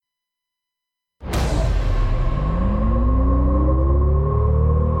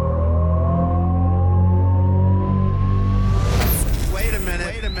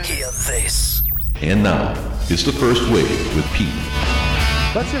And now, it's the First Wave with Pete.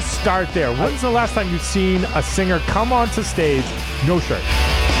 Let's just start there. When's the last time you've seen a singer come onto stage, no shirt?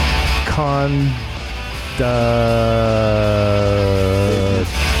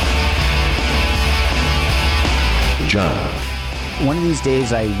 John. One of these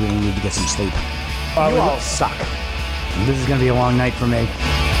days, I really need to get some sleep. You all suck. This is going to be a long night for me.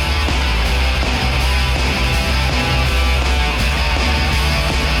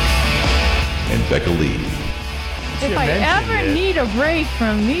 And Becca Lee. If I ever need a break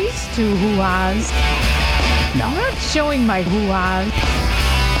from these two hoo-ahs, I'm not showing my hoo-ahs.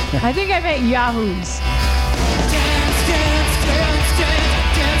 I think I meant yahoos. Dance, dance, dance, dance,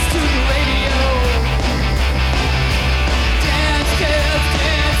 dance to the radio. Dance, dance,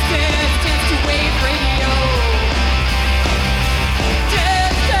 dance, dance, dance to Wave Radio.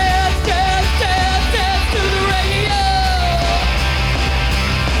 Dance, dance, dance, dance, dance to the radio.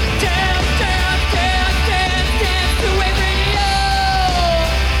 Dance, dance, dance, dance, dance to Wave Radio.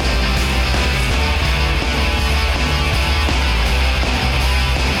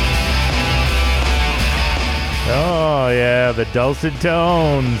 Oh, yeah, the dulcet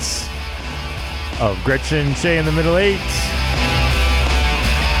tones of Gretchen Shea in the Middle Eight.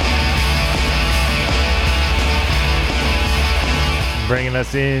 Bringing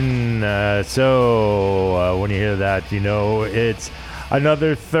us in. When you hear that, you know it's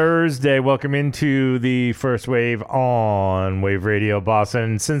another Thursday. Welcome into the First Wave on Wave Radio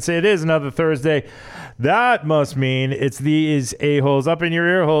Boston. Since it is another Thursday, that must mean it's these a-holes up in your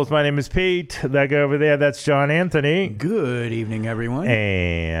ear holes. My name is Pete. That guy over there, that's John Anthony. Good evening, everyone.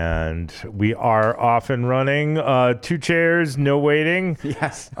 And we are off and running. 2 chairs, no waiting.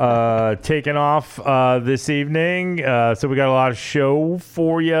 Yes. Taking off this evening. So we got a lot of show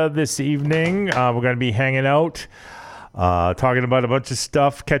for you this evening. We're going to be hanging out, talking about a bunch of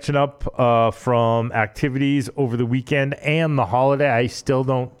stuff, catching up from activities over the weekend and the holiday. I still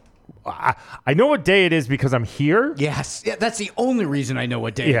don't. I know what day it is because I'm here. Yes. Yeah, that's the only reason I know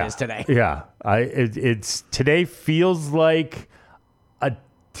what day it is today. Yeah. It's today feels like a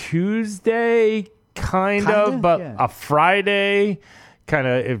Tuesday, kind of, but yeah. a Friday. Kind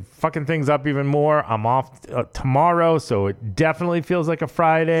of it fucking things up even more. I'm off tomorrow, so it definitely feels like a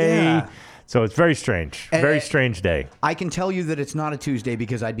Friday. Yeah. So it's very strange. Very strange day. I can tell you that it's not a Tuesday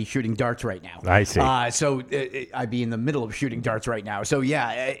because I'd be shooting darts right now. I see. So I'd be in the middle of shooting darts right now. So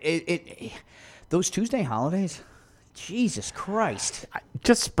yeah, those Tuesday holidays, Jesus Christ.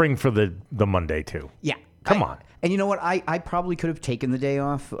 Just spring for the Monday too. Yeah. Come on. And you know what? I probably could have taken the day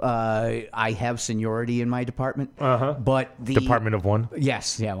off. I have seniority in my department. Uh-huh. But the Department of One.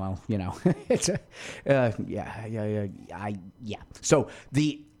 Yes. Yeah. Well, you know, it's yeah. So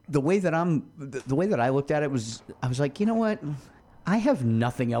the way that I looked at it was, I was like, you know what? I have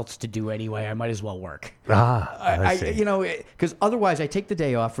nothing else to do anyway. I might as well work. I see. You know, because otherwise I take the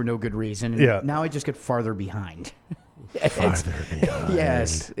day off for no good reason. And Yeah. now I just get farther behind. Farther behind.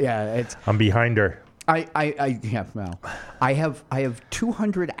 Yes. Yeah. I'm behind her. I have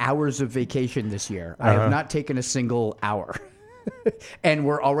 200 hours of vacation this year. I have not taken a single hour, and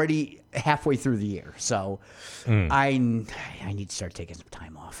we're already halfway through the year. So I need to start taking some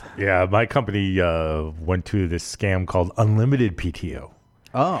time off. Yeah, my company went to this scam called Unlimited PTO.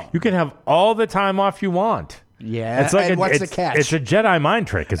 Oh, You can have all the time off you want. yeah. It's like and what's the catch? It's a Jedi mind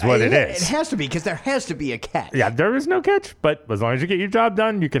trick, is what it is. It has to be, because there has to be a catch. Yeah, there is no catch, but as long as you get your job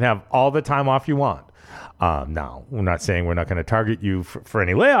done, you can have all the time off you want. Now, we're not saying we're not going to target you for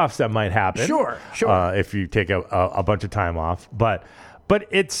any layoffs that might happen. Sure. If you take a bunch of time off, but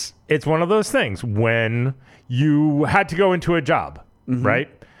it's one of those things when you had to go into a job, right?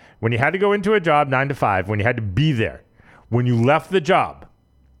 When you had to go into a job 9 to 5, when you had to be there, when you left the job,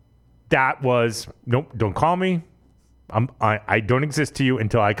 that was nope. Don't call me. I don't exist to you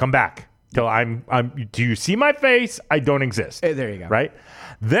until I come back. Till do you see my face? I don't exist. There you go. Right?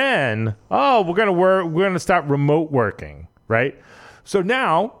 Then, we're gonna start remote working, right? So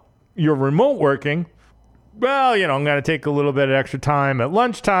now you're remote working. Well, you know, I'm gonna take a little bit of extra time at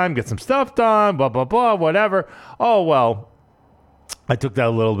lunchtime, get some stuff done, blah blah blah, whatever. Oh well, I took that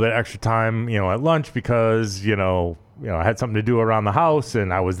little bit extra time, you know, at lunch because I had something to do around the house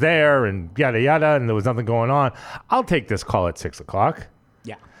and I was there and yada yada, and there was nothing going on. I'll take this call at 6:00.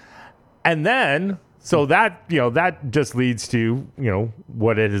 Yeah. And then, so that just leads to,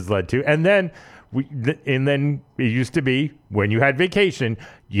 what it has led to. And then it used to be when you had vacation,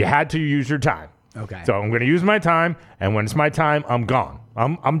 you had to use your time. Okay. So I'm going to use my time. And when it's my time, I'm gone.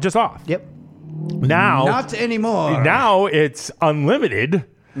 I'm just off. Yep. Now, Not anymore. Now it's unlimited.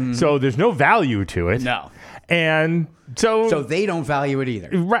 So there's no value to it. No. And So they don't value it either.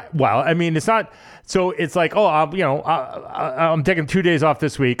 right. Well, I mean, it's not. So it's like, oh, I'm taking 2 days off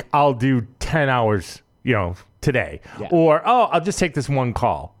this week. I'll do 10 hours, today, Yeah. or I'll just take this one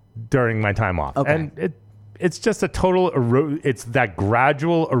call during my time off. Okay. And it's just a total it's that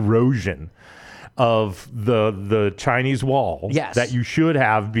gradual erosion of the Chinese wall Yes. that you should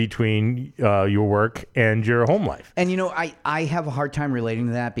have between your work and your home life. And I have a hard time relating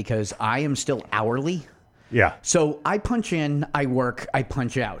to that because I am still hourly. Yeah. So I punch in, I work, I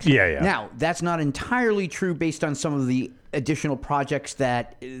punch out. Yeah. Now, that's not entirely true based on some of the additional projects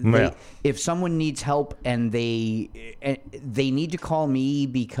that Yeah. if someone needs help and they need to call me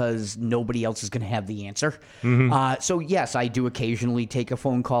because nobody else is going to have the answer. Mm-hmm. So yes, I do occasionally take a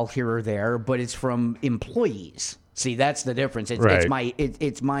phone call here or there, but it's from employees. See, that's the difference. Right.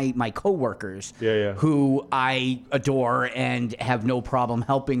 It's my coworkers Yeah. who I adore and have no problem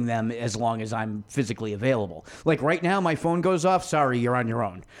helping them as long as I'm physically available. Like right now, my phone goes off. Sorry, you're on your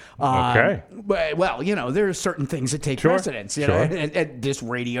own. Okay. But, well, there are certain things that take Sure. precedence. Sure. And this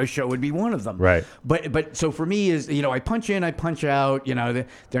radio show would be one of them. Right. But so for me is I punch in, I punch out.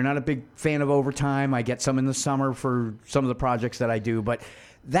 They're not a big fan of overtime. I get some in the summer for some of the projects that I do, but.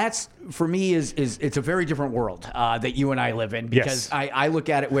 That's for me is it's a very different world that you and I live in because Yes. I look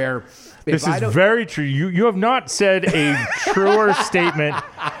at it where This is very true. You have not said a truer statement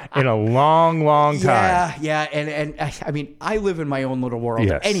in a long, long time. Yeah, and I mean I live in my own little world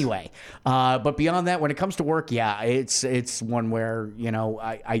Yes. anyway. But beyond that, when it comes to work, it's one where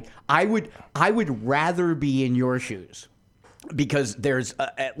I would rather be in your shoes. Because there's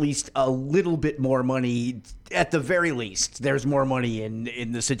at least a little bit more money, at the very least, there's more money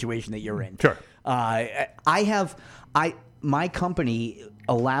in the situation that you're in. Sure. My company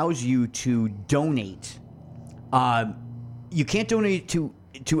allows you to donate. You can't donate to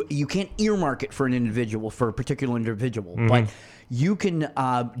you can't earmark it for an individual, for a particular individual, but you can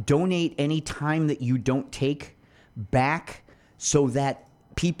donate any time that you don't take back so that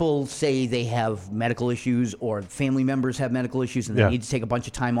people say they have medical issues or family members have medical issues and they Yeah. need to take a bunch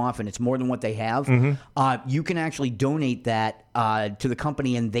of time off and it's more than what they have. You can actually donate that to the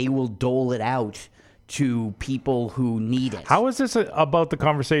company and they will dole it out to people who need it. How is this about the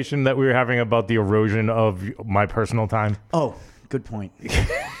conversation that we were having about the erosion of my personal time? Oh, good point.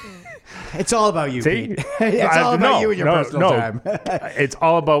 It's all about you, See? Pete. It's all about you and your personal time. It's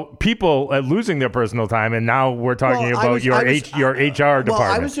all about people losing their personal time, and now we're talking about your HR department. Well,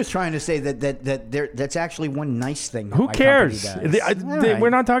 I was just trying to say that's actually one nice thing. That Who my cares? company does. All right. We're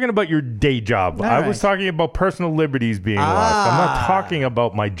not talking about your day job. All I was right. talking about personal liberties being lost. I'm not talking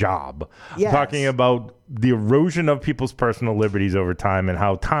about my job. Yes. I'm talking about the erosion of people's personal liberties over time and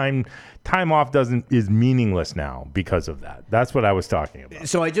how time off is meaningless now because of that. That's what I was talking about.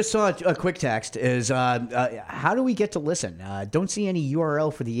 So I just saw a quick text is how do we get to listen? Don't see any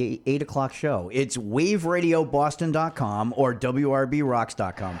URL for the 8 o'clock show. It's waveradioboston.com or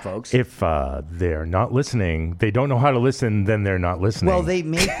wrbrocks.com, folks. If they're not listening, they don't know how to listen, then they're not listening. Well, they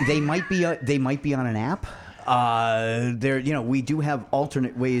might be on an app. We do have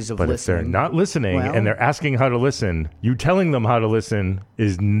alternate ways of But listening. if they're not listening Well- and they're asking how to listen, you telling them how to listen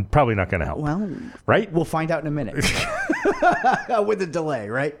is probably not going to help. Well, right? we'll find out in a minute with a delay,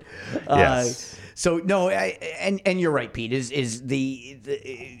 right? Yes. So no, and you're right, Pete. There's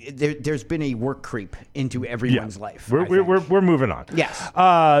been a work creep into everyone's life. I think. We're moving on. Yes.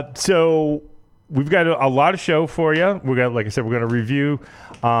 So we've got a lot of show for you. Like I said, we're going to review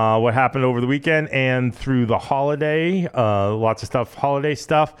what happened over the weekend and through the holiday. Lots of stuff, holiday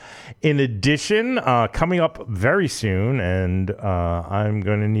stuff. In addition, coming up very soon, and I'm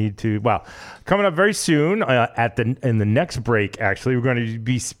going to need to. Well, coming up very soon in the next break. Actually, we're going to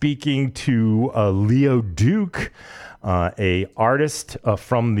be speaking to Leo Duke. A artist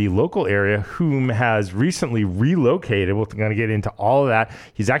from the local area whom has recently relocated. We're going to get into all of that.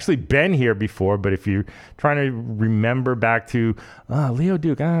 He's actually been here before, but if you're trying to remember back to Leo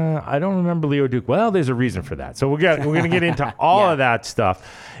Duke, I don't remember Leo Duke. Well, there's a reason for that. So we're going to get into all of that stuff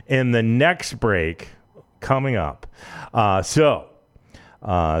in the next break coming up. So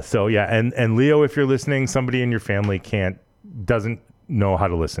yeah, and Leo, if you're listening, somebody in your family doesn't know how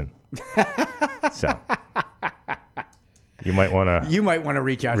to listen. So. You might want to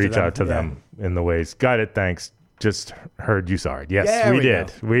reach out to them in the ways. Got it. Thanks. Just heard you saw it. Yes, There we we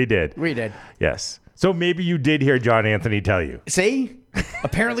did. go. We did. We did. Yes. So maybe you did hear John Anthony tell you. See?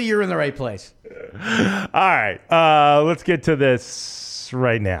 Apparently you're in the right place. All right. Let's get to this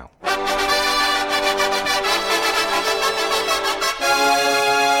right now.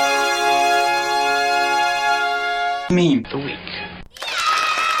 Meme of the week.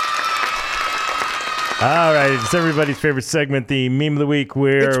 All right, it's everybody's favorite segment, the Meme of the Week, It's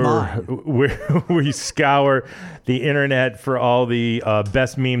where mine. we scour the internet for all the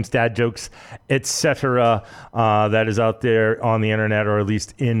best memes, dad jokes, etc. That is out there on the internet, or at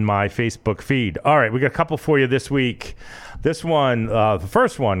least in my Facebook feed. All right, we got a couple for you this week. This one, the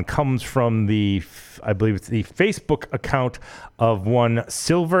first one, comes from I believe it's the Facebook account of one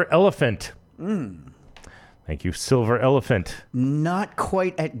Silver Elephant. Thank you, Silver Elephant. Not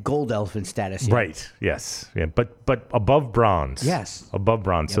quite at gold elephant status yet. Right. Yes. Yeah. But above bronze. Yes. Above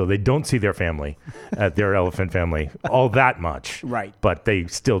bronze. Yep. So they don't see their family, their elephant family, all that much. Right. But they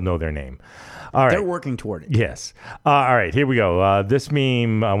still know their name. All right. They're working toward it. Yes. All right. Here we go. This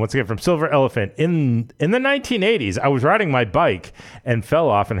meme, once again, from Silver Elephant. In the 1980s, I was riding my bike and fell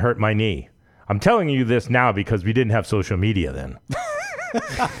off and hurt my knee. I'm telling you this now because we didn't have social media then.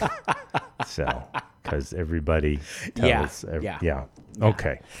 So, because everybody tells. Yeah.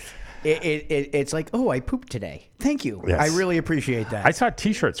 Okay. It's like, oh, I pooped today. Thank you. Yes. I really appreciate that. I saw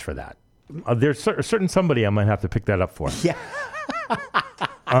T-shirts for that. There's a certain somebody I might have to pick that up for. Yeah.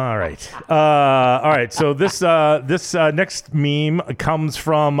 All right. So this next meme comes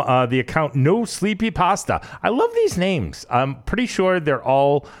from the account No Sleepy Pasta. I love these names. I'm pretty sure they're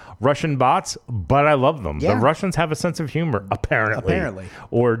all Russian bots, but I love them. Yeah. The Russians have a sense of humor, apparently.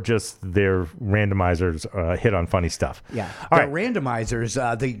 Or just their randomizers hit on funny stuff. Yeah. All the right.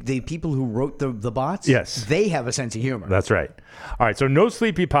 randomizers, the people who wrote the bots, Yes. they have a sense of humor. That's right. All right. So No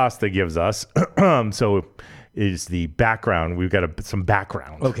Sleepy Pasta gives us so is the background. We've got some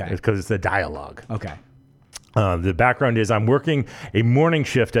background. Okay. Because it's the dialogue. Okay. The background is I'm working a morning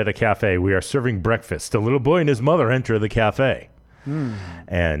shift at a cafe. We are serving breakfast. A little boy and his mother enter the cafe.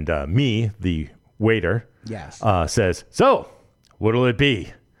 And me, the waiter, Yes. says, "So, what'll it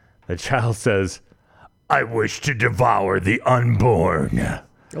be?" The child says, "I wish to devour the unborn."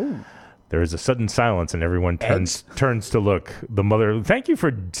 Oh. There is a sudden silence, and everyone turns to look. The mother, "Thank you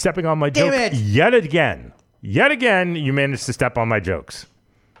for stepping on my Damn joke it. yet again. Yet again, you managed to step on my jokes.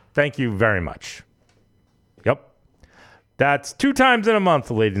 Thank you very much." Yep. That's 2 times in a month,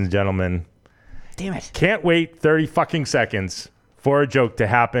 ladies and gentlemen. Damn it. Can't wait 30 fucking seconds for a joke to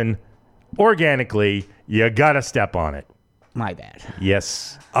happen organically. You gotta step on it. My bad.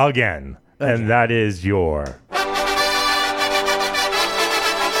 Yes, again. And that is your...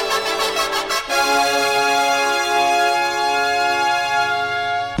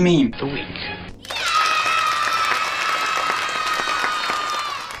 Meme of the Week.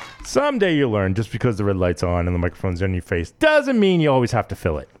 Someday you'll learn just because the red light's on and the microphone's on your face doesn't mean you always have to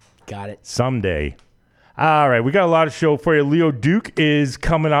fill it. Got it. Someday. All right, we got a lot of show for you. Leo Duke is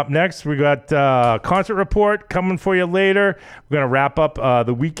coming up next. We got concert report coming for you later. We're going to wrap up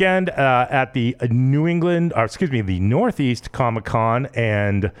the weekend at the the Northeast Comic Con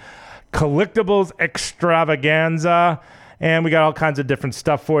and Collectibles Extravaganza. And we got all kinds of different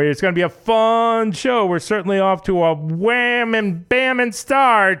stuff for you. It's going to be a fun show. We're certainly off to a wham and bam and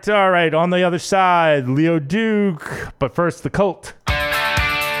start. All right, on the other side, Leo Duke. But first, the cult.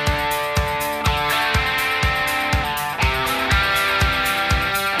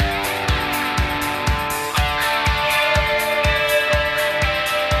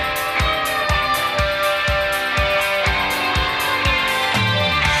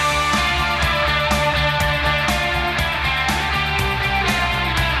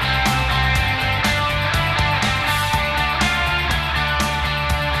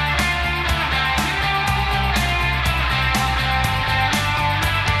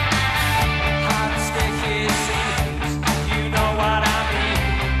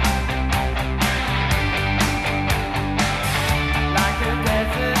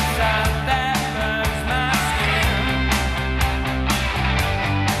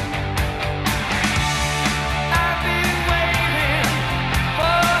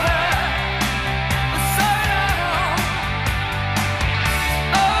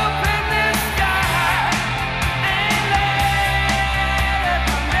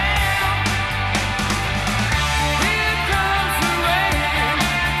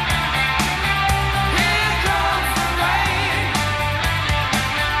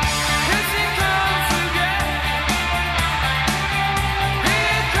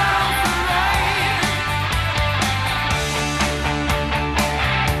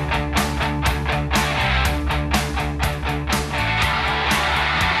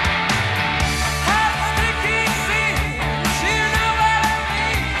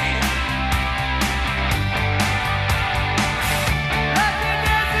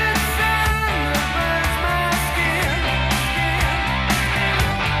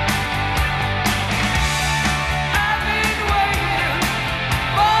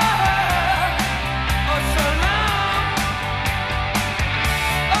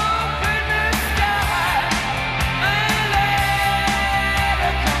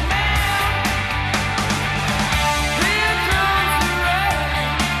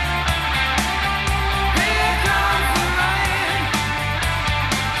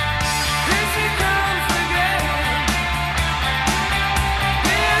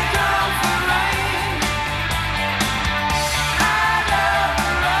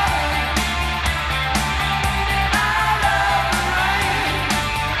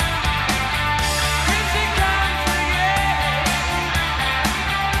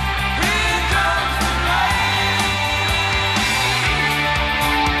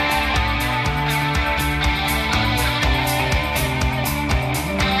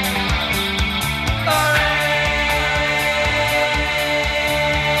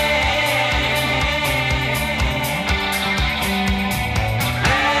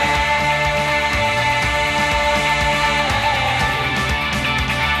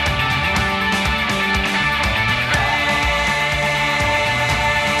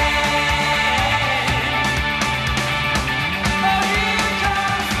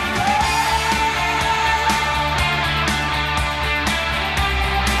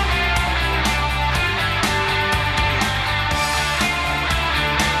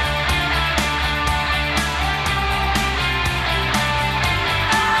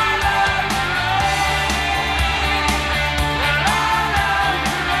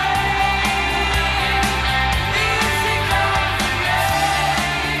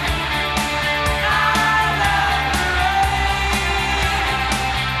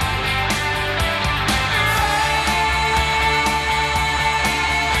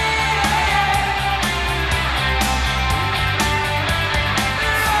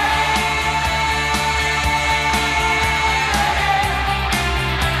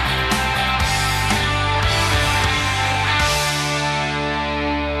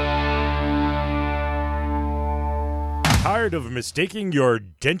 Tired of mistaking your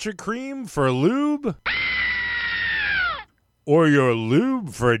denture cream for lube? Or your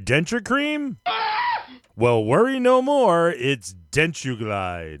lube for denture cream? Well, worry no more. It's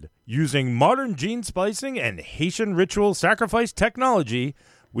DentuGlide. Using modern gene splicing and Haitian ritual sacrifice technology,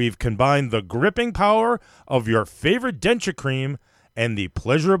 we've combined the gripping power of your favorite denture cream and the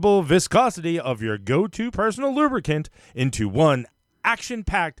pleasurable viscosity of your go-to personal lubricant into one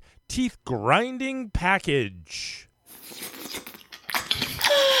action-packed, teeth-grinding package.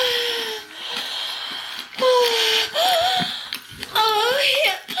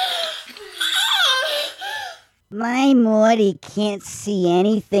 My Morty can't see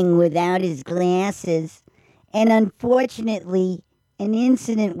anything without his glasses, and unfortunately, an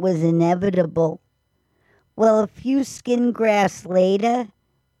incident was inevitable. Well, a few skin grafts later,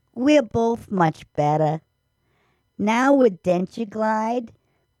 we're both much better. Now with DentuGlide,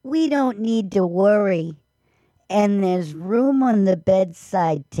 we don't need to worry, and there's room on the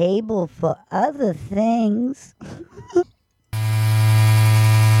bedside table for other things.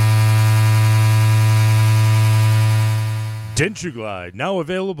 DentuGlide, now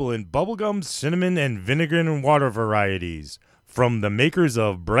available in bubblegum, cinnamon, and vinegar and water varieties. From the makers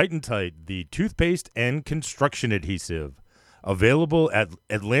of Bright and Tight, the toothpaste and construction adhesive. Available at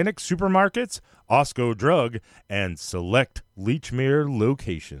Atlantic supermarkets, Osco Drug, and select Lechmere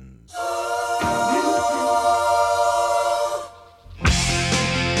locations.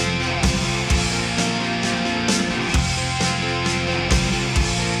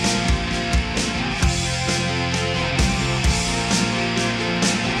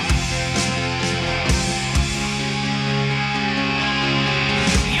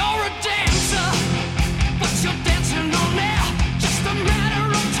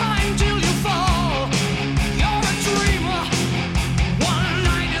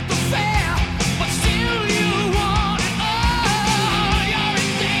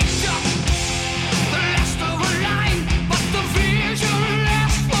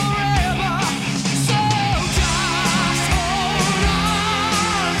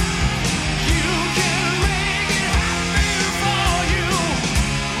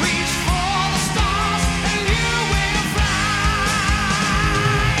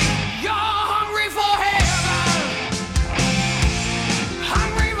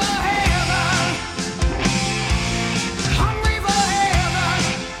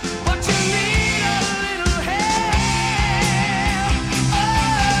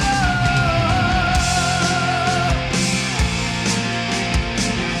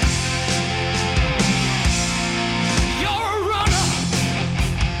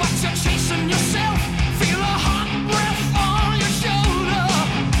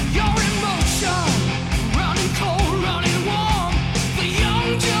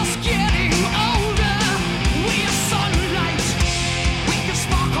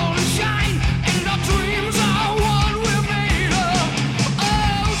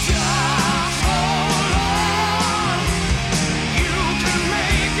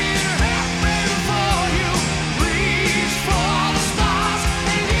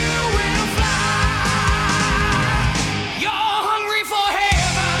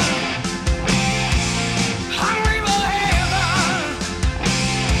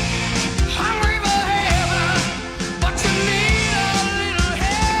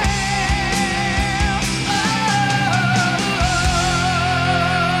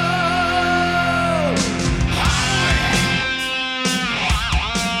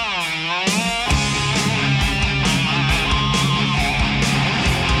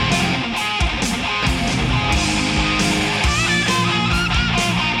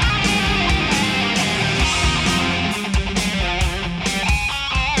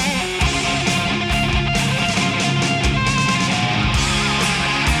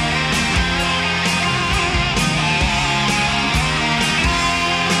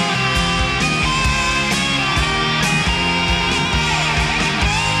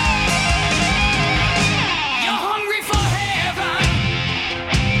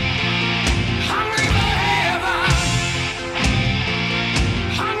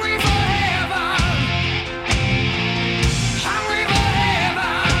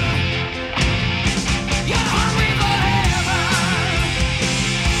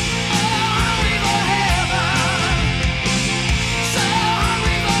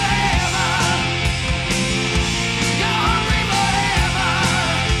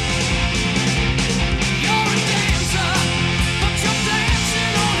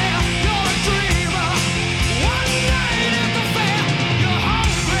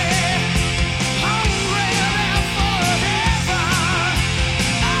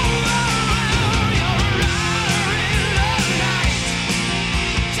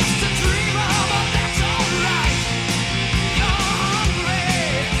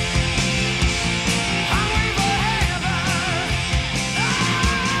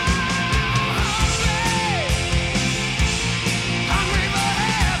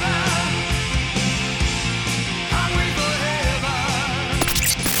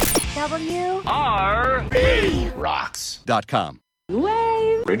 Rocks.com.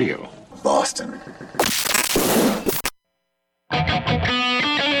 Wave. Radio. Boston.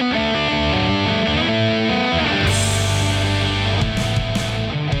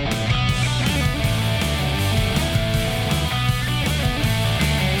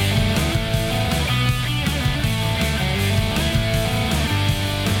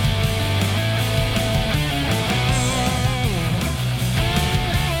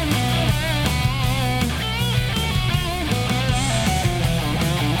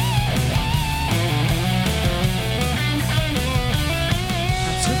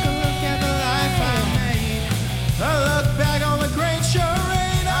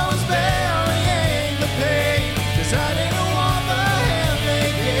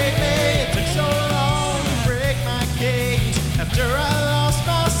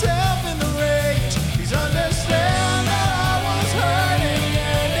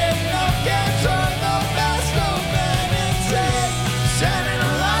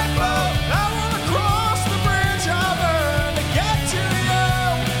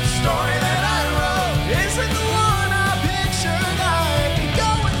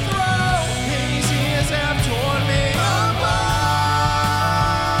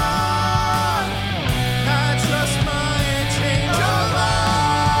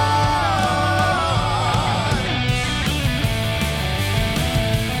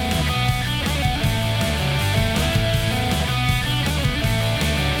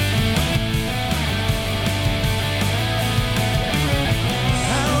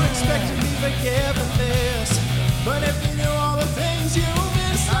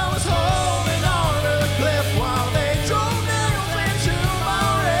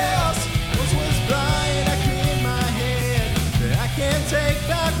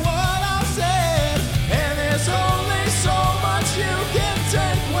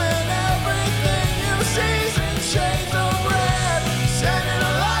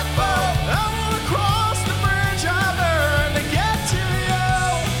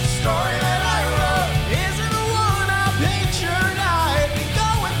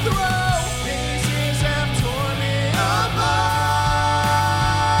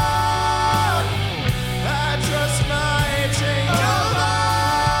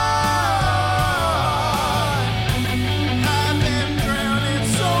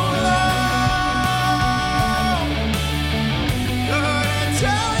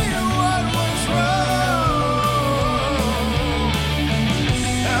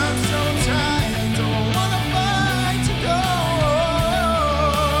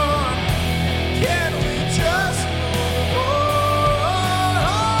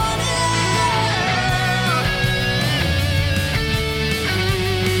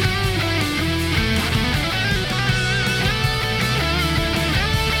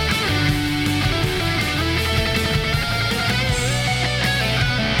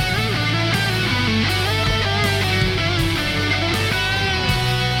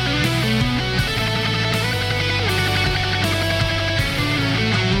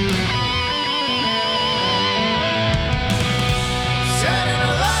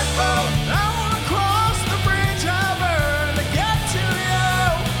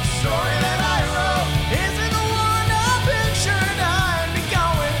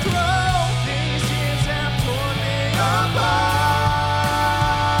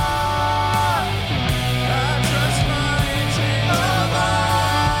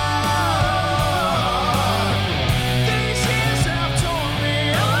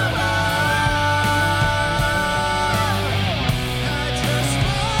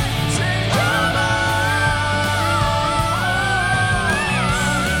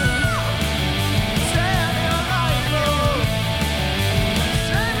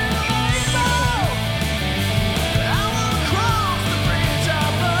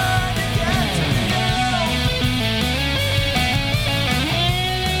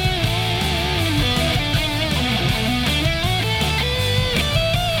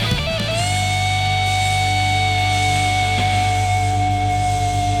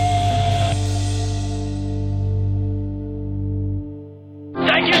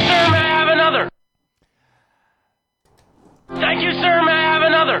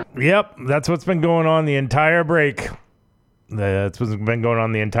 Yep, that's what's been going on the entire break. That's what's been going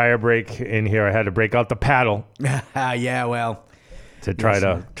on the entire break in here. I had to break out the paddle. Yeah, well, to try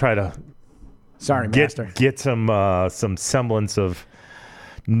to sorry, master. Get some semblance of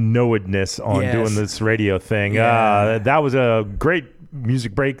knowedness on doing this radio thing. Yeah. That was a great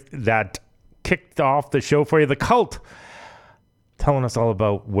music break that kicked off the show for you. The Cult. telling us all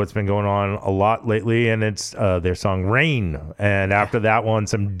about what's been going on a lot lately, and it's their song Rain. And after that one,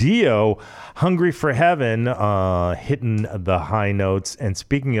 some Dio, Hungry for Heaven, hitting the high notes. And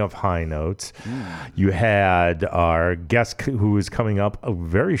speaking of high notes, you had our guest who is coming up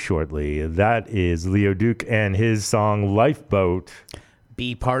very shortly. That is Leo Duke and his song Lifeboat.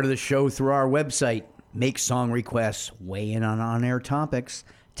 Be part of the show through our website. Make song requests. Weigh in on on-air topics.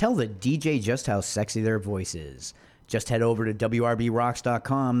 Tell the DJ just how sexy their voice is. Just head over to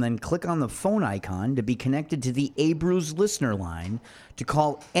WRBRocks.com, then click on the phone icon to be connected to the Abruz listener line to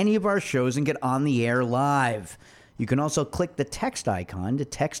call any of our shows and get on the air live. You can also click the text icon to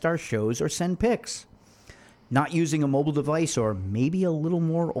text our shows or send pics. Not using a mobile device or maybe a little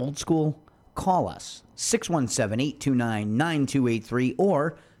more old school? Call us, 617-829-9283,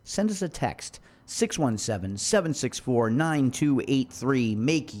 or send us a text, 617-764-9283.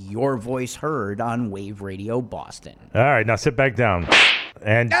 Make your voice heard on Wave Radio Boston. All right, now sit back down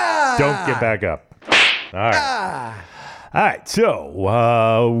and don't get back up. All right. All right,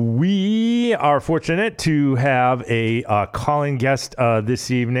 so we are fortunate to have a calling guest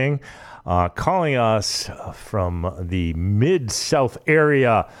this evening, calling us from the Mid-South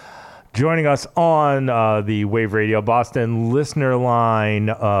area. Joining us on the Wave Radio Boston listener line,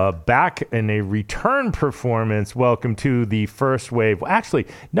 back in a return performance. Welcome to the First Wave. Well, actually,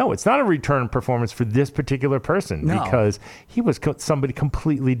 no, it's not a return performance for this particular person because he was somebody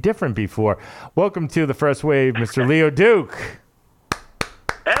completely different before. Welcome to the First Wave, Mr. Leo Duke.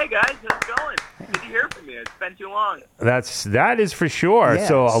 Hey guys, how's it going? Good to hear from you. It's been too long. That is for sure. Yes.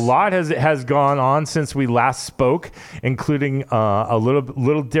 So a lot has gone on since we last spoke, including a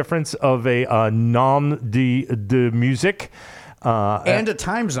little difference of a nom de musique And a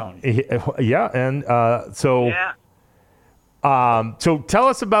time zone. Yeah, and so. Yeah. So tell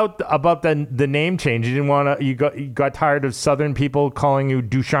us about the name change. You didn't want to. You got tired of Southern people calling you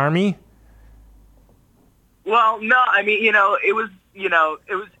Ducharme? Well, no, I mean,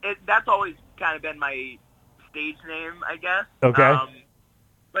 that's always kind of been my stage name, I guess. Okay.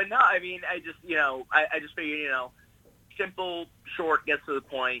 But no, I mean, I just figured, simple, short, gets to the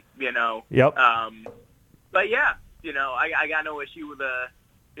point, Yep. But yeah, I got no issue with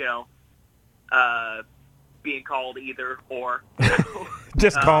being called either or.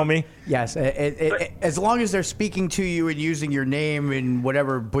 Just call me. Yes, as long as they're speaking to you and using your name in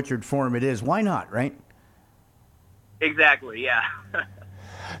whatever butchered form it is, why not, right? Exactly, yeah.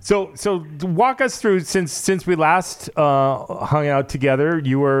 So walk us through since we last hung out together.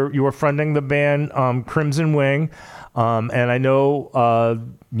 You were fronting the band Crimson Wing, and I know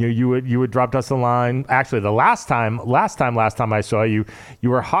you had dropped us a line. Actually, the last time I saw you,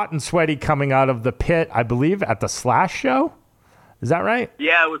 you were hot and sweaty coming out of the pit, I believe, at the Slash show. Is that right?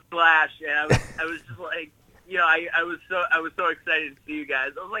 Yeah, it was Slash, and I was just like, I was so excited to see you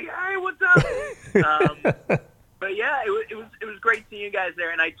guys. I was like, hey, what's up? But yeah, it was great seeing you guys there,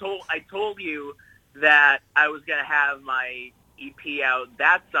 and I told you that I was gonna have my EP out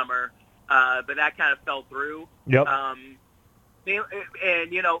that summer, but that kind of fell through. Yep. And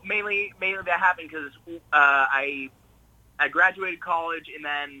mainly that happened because I graduated college and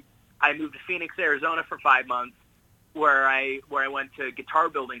then I moved to Phoenix, Arizona for 5 months, where I went to guitar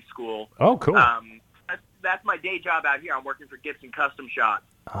building school. Oh, cool. That's my day job out here. I'm working for Gibson Custom Shop.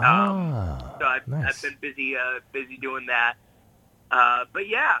 So I've been busy doing that. But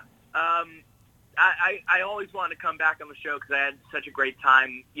yeah, I always wanted to come back on the show because I had such a great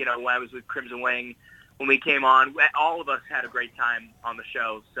time, when I was with Crimson Wing. When we came on, all of us had a great time on the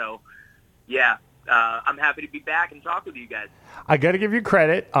show. So yeah, I'm happy to be back and talk with you guys. I got to give you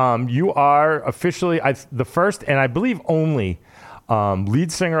credit. You are officially the first and I believe only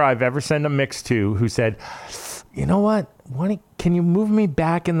lead singer I've ever sent a mix to who said, you know what? Can you move me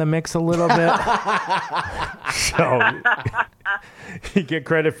back in the mix a little bit? So you get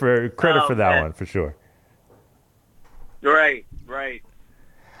credit for that one for sure. Right.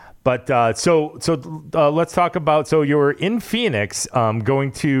 But so let's talk about. So you were in Phoenix,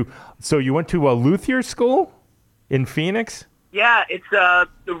 So you went to a luthier school in Phoenix? Yeah, it's a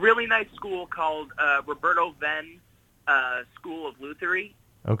really nice school called Roberto Venn School of Luthery.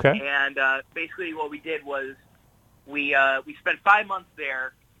 Okay. And basically what we did was we spent 5 months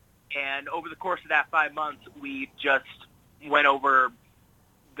there, and over the course of that 5 months, we just went over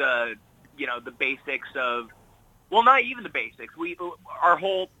the basics of, well, not even the basics. Our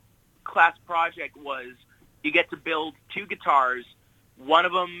whole class project was you get to build 2 guitars. One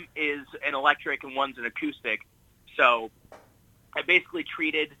of them is an electric and one's an acoustic. So I basically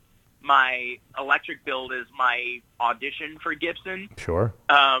treated my electric build as my audition for Gibson. Sure.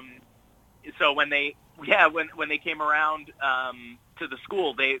 So when yeah, when they came around to the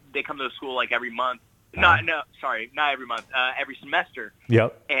school, they come to the school like every month. Uh-huh. Not every month. Every semester.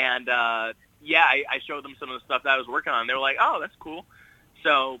 Yep. And yeah, I showed them some of the stuff that I was working on. They were like, "Oh, that's cool."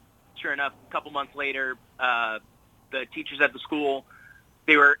 So sure enough, a couple months later, the teachers at the school,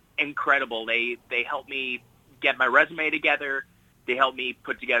 they were incredible. They helped me get my resume together. They helped me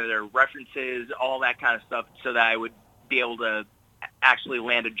put together their references, all that kind of stuff, so that I would be able to actually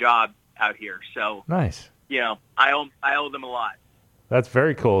land a job out here. So Nice. you know, I owe them a lot. That's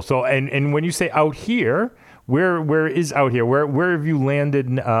very cool. So, and when you say out here, where is out here? Where have you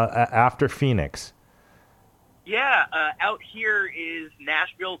landed after Phoenix? Yeah, out here is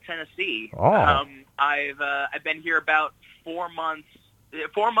Nashville, Tennessee. Oh. I've been here about 4 months.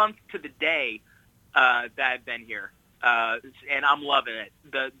 4 months to the day that I've been here, and I'm loving it.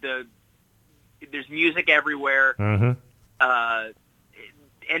 There's music everywhere, Mm-hmm.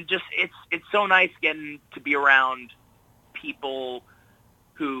 and just it's so nice getting to be around people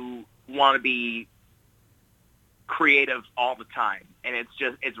who want to be creative all the time, and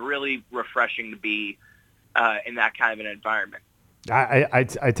it's really refreshing to be in that kind of an environment. I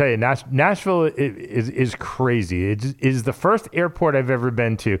tell you, Nashville is crazy. It is the first airport I've ever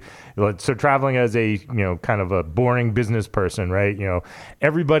been to. So traveling as a kind of a boring business person, right?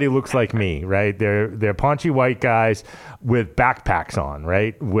 Everybody looks like me, right? They're paunchy white guys with backpacks on,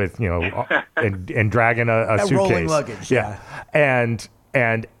 right? With and dragging a suitcase, rolling luggage, yeah. And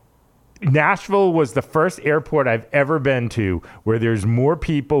Nashville was the first airport I've ever been to where there's more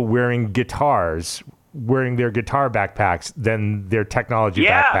people wearing their guitar backpacks than their technology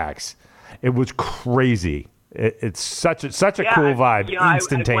backpacks. It was crazy. It's such a cool vibe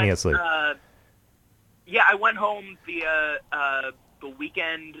instantaneously. I went home the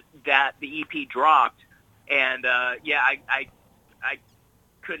weekend that the EP dropped, and I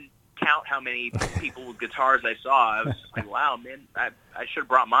couldn't count how many people with guitars I saw. I was just like, wow, man, I should have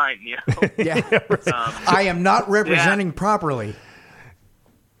brought mine. Yeah. I am not representing properly.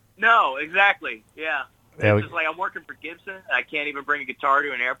 No, exactly. Yeah. Yeah, It's just like I'm working for Gibson. And I can't even bring a guitar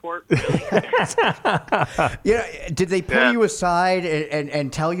to an airport. Really? Did they pull you aside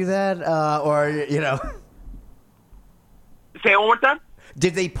and tell you that, or Say it one more time.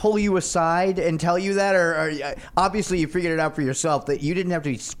 Did they pull you aside and tell you that, or obviously you figured it out for yourself that you didn't have to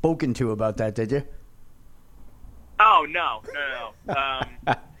be spoken to about that, did you? Oh no.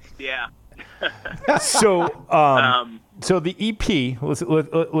 Yeah. So the EP,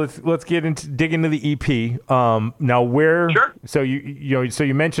 let's dig into the EP. Now where? Sure. So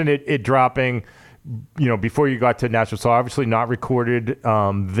you mentioned it dropping, before you got to Nashville. So obviously not recorded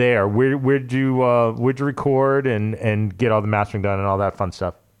there. Where'd you record and get all the mastering done and all that fun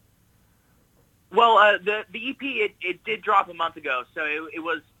stuff? Well, the EP it did drop a month ago, so it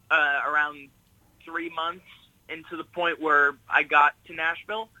was around 3 months into the point where I got to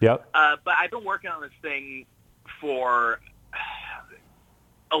Nashville. Yep. But I've been working on this thing for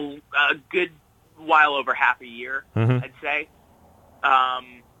a good while over half a year, Mm-hmm. I'd say.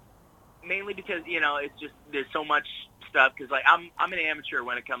 Mainly because it's just there's so much stuff. Because like I'm an amateur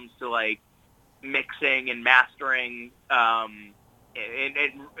when it comes to like mixing and mastering, and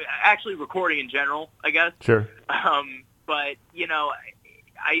actually recording in general, I guess. Sure. But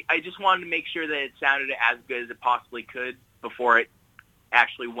I just wanted to make sure that it sounded as good as it possibly could before it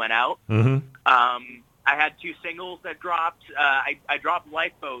actually went out. Mm-hmm. I had 2 singles that dropped. I dropped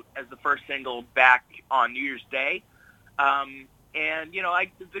Lifeboat as the first single back on New Year's Day. And,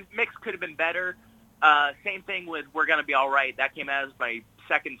 the mix could have been better. Same thing with We're Gonna Be All Right. That came out as my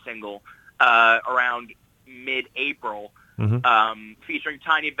second single around mid-April, Mm-hmm. featuring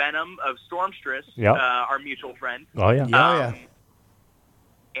Tiny Venom of Stormstress, Yep. Our mutual friend. Oh yeah. Yeah.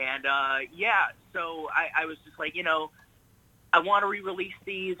 And, so I was just like, I want to re-release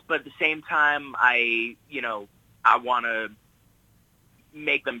these, but at the same time, I want to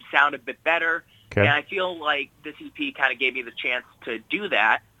make them sound a bit better. Okay. And I feel like this EP kind of gave me the chance to do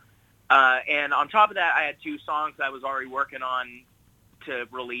that. And on top of that, I had 2 songs I was already working on to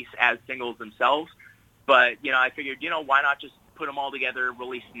release as singles themselves. But, I figured, why not just put them all together,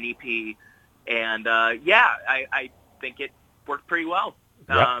 release an EP? And, I think it worked pretty well.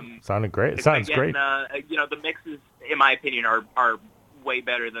 Yep. Sounded great. It sounds great. The mixes, in my opinion, are way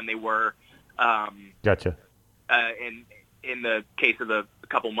better than they were. Gotcha. In the case of a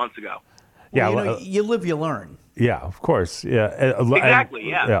couple months ago. Yeah. You live, you learn. Yeah, of course. Yeah. Exactly.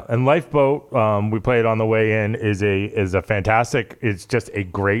 Yeah. And Lifeboat, we played on the way in, is a fantastic. It's just a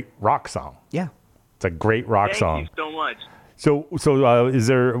great rock song. Yeah. It's a great rock song. Thank you so much. So is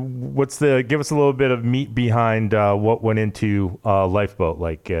there? give us a little bit of meat behind what went into Lifeboat?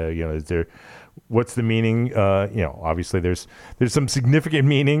 Like, is there? what's the meaning? Obviously there's some significant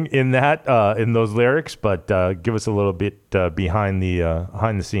meaning in that in those lyrics, but give us a little bit behind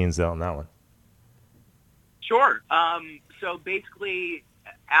the scenes on that one. Sure. So basically,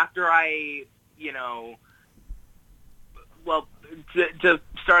 after I, to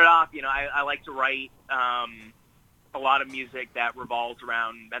start off, I like to write a lot of music that revolves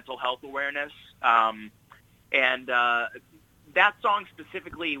around mental health awareness. And that song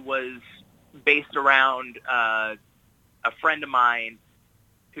specifically was based around a friend of mine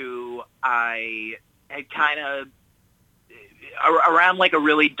who I had kind of, around like a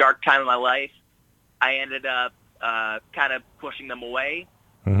really dark time in my life, I ended up kind of pushing them away.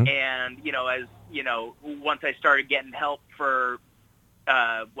 Mm-hmm. And, once I started getting help for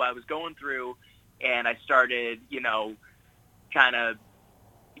what I was going through, and I started, kind of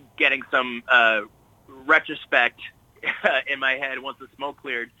getting some retrospect in my head once the smoke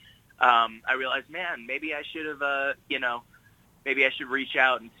cleared, I realized, man, maybe I should have, maybe I should reach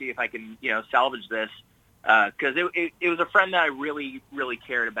out and see if I can, salvage this. Because it was a friend that I really, really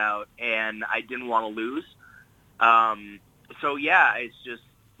cared about, and I didn't want to lose. So yeah, it's just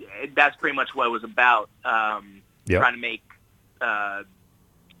that's pretty much what it was about. Yep. Trying to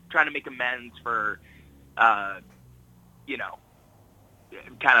make amends for, kind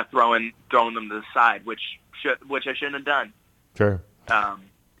of throwing them to the side, which I shouldn't have done. Sure.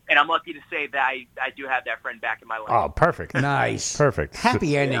 And I'm lucky to say that I do have that friend back in my life. Oh, perfect. Nice. Perfect.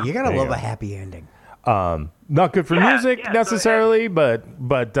 Happy ending. Yeah. You gotta There you love go. a happy ending. Not good for music yeah, necessarily, but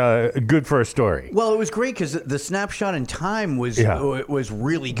good for a story. Well, it was great because the snapshot in time was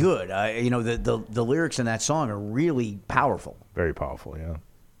really good. The lyrics in that song are really powerful. Very powerful, yeah.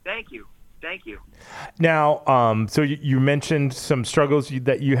 Thank you. Now, so you mentioned some struggles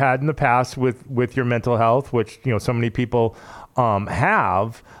that you had in the past with your mental health, which so many people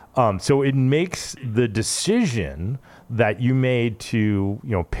have. So it makes the decision that you made to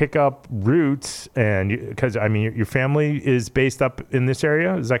pick up roots, and because your family is based up in this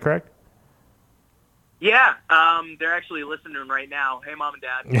area, is that correct? Yeah, they're actually listening right now. Hey, Mom and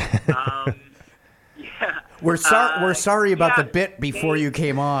Dad. Yeah. We're sorry about the bit before you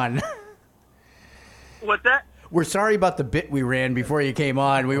came on. What's that? We're sorry about the bit we ran before you came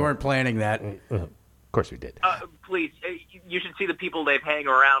on. We weren't planning that. Of course we did. Please, you should see the people they've hang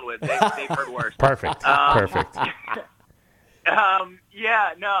around with. They've heard worse. Perfect. Perfect.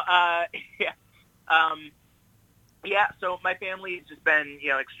 So my family has just been,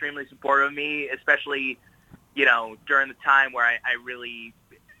 extremely supportive of me, especially, during the time where I really,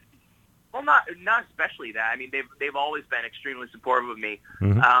 well, not especially that. I mean, they've always been extremely supportive of me.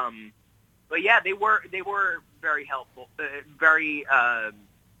 Mm-hmm. But yeah, they were very helpful, very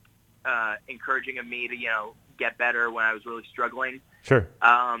encouraging of me to, get better when I was really struggling. Sure.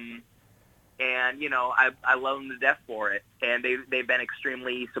 And, I love them to death for it. And they've been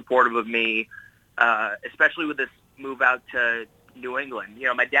extremely supportive of me, especially with this move out to New England.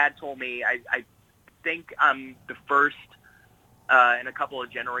 My dad told me, I think I'm the first in a couple of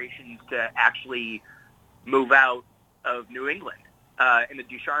generations to actually move out of New England in the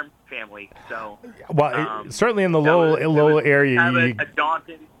Ducharme family. So, certainly in the Lowell area. Kind of a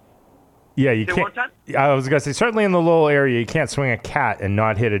daunting. Yeah, you Say can't. one time? I was gonna say certainly in the Lowell area, you can't swing a cat and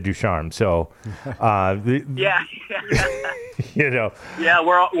not hit a Ducharme. So, Yeah. Yeah,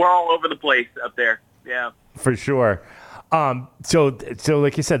 we're all over the place up there. Yeah. for sure. So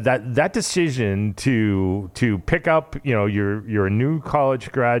like you said, that decision to pick up, you're a new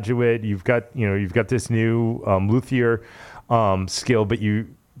college graduate. You've got this new luthier skill, but you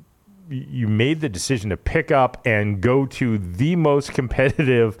made the decision to pick up and go to the most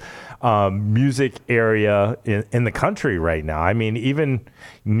competitive music area in the country right now. I mean, even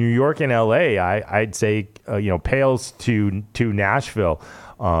New York and LA, I'd say, pales to Nashville.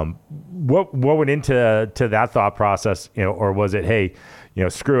 What went into that thought process, or was it, hey,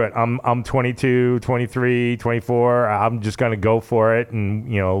 screw it, I'm 22, 23, 24, I'm just going to go for it and,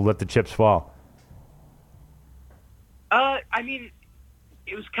 let the chips fall? I mean,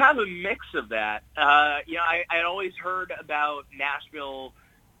 it was kind of a mix of that. I'd always heard about Nashville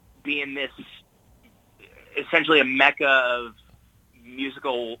being this essentially a mecca of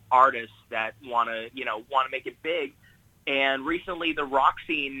musical artists that want to make it big. And recently, the rock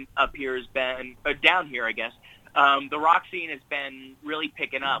scene up here has been down here, I guess. The rock scene has been really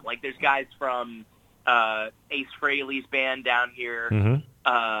picking up. Like, there's guys from Ace Frehley's band down here.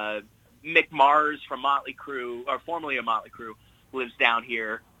 Mm-hmm. Mick Mars from Motley Crue, or formerly of Motley Crue, lives down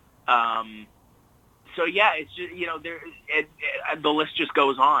here. So yeah, it's just the list just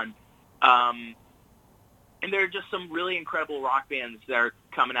goes on. And there are just some really incredible rock bands that are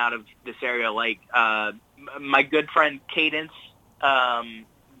coming out of this area. Like my good friend Cadence,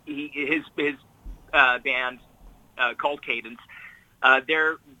 his band called Cadence.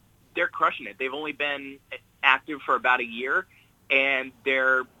 They're crushing it. They've only been active for about a year, and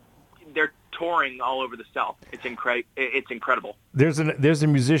they're touring all over the South. It's incredible. There's a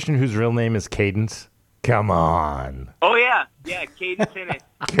musician whose real name is Cadence. Come on. Oh yeah, Cadence in it.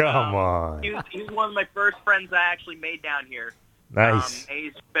 Come on. He was one of my first friends I actually made down here. Nice. And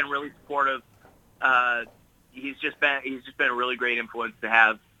he's been really supportive. He's just been a really great influence to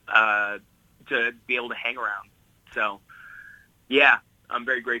have to be able to hang around. So yeah, I'm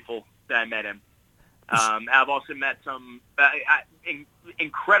very grateful that I met him. I've also met some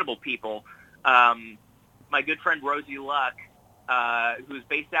incredible people. My good friend Rosie Luck, who's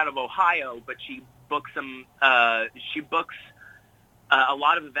based out of Ohio, but she books a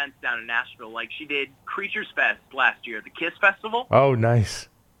lot of events down in Nashville. Like she did Creatures Fest last year, the Kiss Festival. Oh, nice.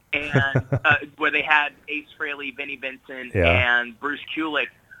 And where they had Ace Frehley, Vinnie Vincent, and Bruce Kulick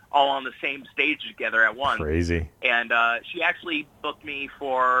all on the same stage together at once. Crazy. And she actually booked me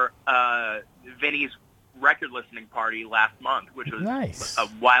for Vinny's record listening party last month, which was nice. A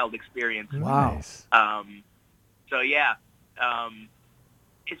wild experience. Wow. Nice. So yeah,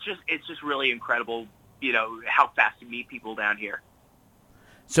 it's just really incredible, you know, how fast you meet people down here.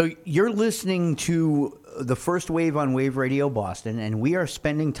 So you're listening to the First Wave on Wave Radio Boston, and we are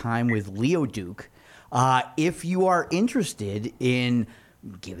spending time with Leo Duke. If you are interested in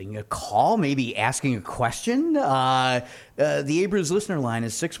giving a call, maybe asking a question, the Abrams listener line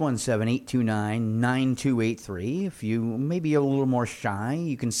is 617-829-9283. If you may be a little more shy,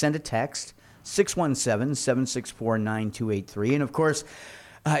 you can send a text, 617-764-9283. And of course,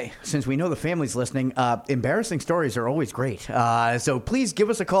 since we know the family's listening, embarrassing stories are always great. So please give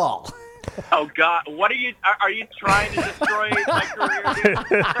us a call. Oh God! What are you trying to destroy my career?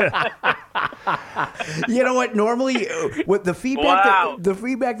 You know what? Normally, with the feedback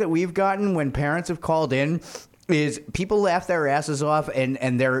that we've gotten when parents have called in is people laugh their asses off,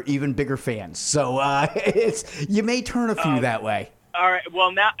 and they're even bigger fans. So you may turn a few that way. All right.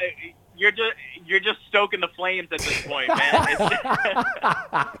 Well, now you're just stoking the flames at this point, man.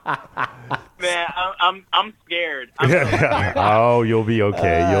 Man, I'm scared. Oh, you'll be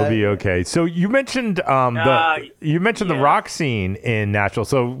okay. You'll be okay. So you mentioned the rock scene in Nashville.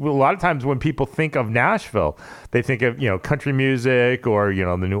 So a lot of times when people think of Nashville, they think of, you know, country music or, you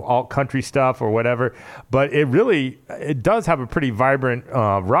know, the new alt country stuff or whatever. But it does have a pretty vibrant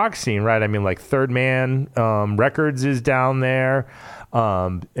rock scene, right? I mean, like Third Man Records is down there.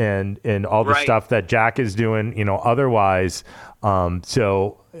 And all the stuff that Jack is doing, you know, otherwise.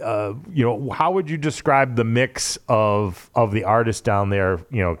 So, you know, how would you describe the mix of the artists down there,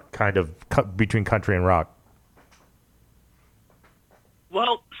 you know, kind of between country and rock?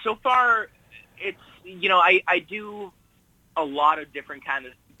 Well, so far it's, you know, I do a lot of different kinds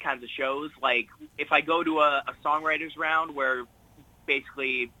of shows. Like if I go to a songwriters round where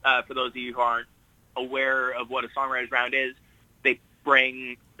basically, for those of you who aren't aware of what a songwriters round is, they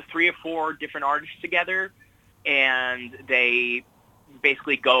bring 3 or 4 different artists together, and they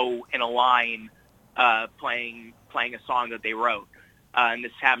basically go in a line playing a song that they wrote. And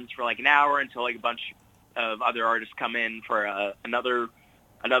this happens for like an hour until like a bunch of other artists come in for another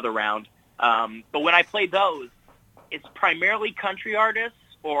round. But when I play those, it's primarily country artists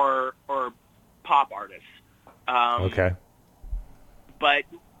or pop artists. Okay. But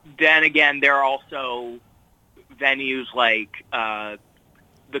then again, there are also venues like the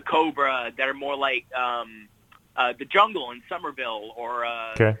Cobra that are more like the Jungle in Somerville or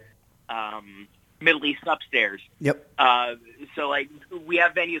Middle East Upstairs. Yep. So like we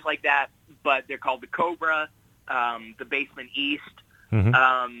have venues like that, but they're called the Cobra, the Basement East. Mm-hmm.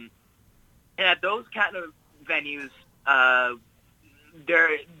 And at those kind of venues,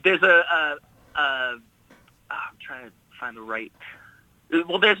 there's I'm trying to find the right.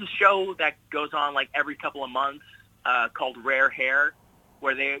 Well, there's a show that goes on like every couple of months called Rare Hair,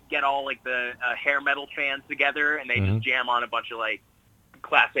 where they get all like the hair metal fans together and they just jam on a bunch of like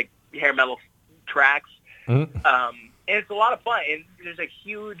classic hair metal tracks. And it's a lot of fun. And there's a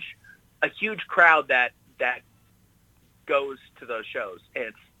huge crowd that goes to those shows. And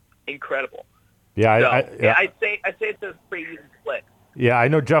it's incredible. Yeah, so, I'd say it's a pretty even split. Yeah, I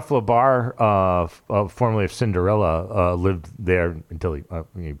know Jeff LaBar, formerly of Cinderella, lived there until he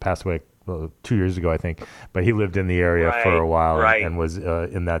passed away 2 years ago, I think. But he lived in the area for a while and was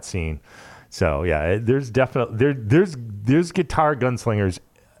in that scene. So yeah, there's definitely there's guitar gunslingers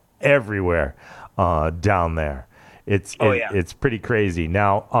everywhere down there. It's pretty crazy.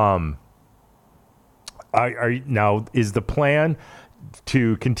 Now, now is the plan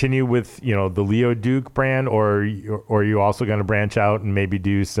to continue with the Leo Duke brand, or are you also going to branch out and maybe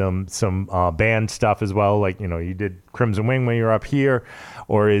do some band stuff as well, like you did Crimson Wing when you were up here,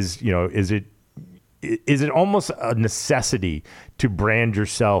 or is it almost a necessity to brand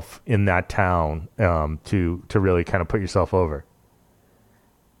yourself in that town to really kind of put yourself over?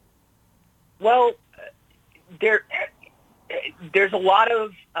 Well, there's a lot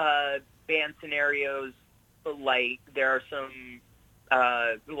of band scenarios. Like there are some,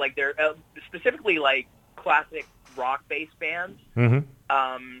 like there specifically like classic rock-based bands.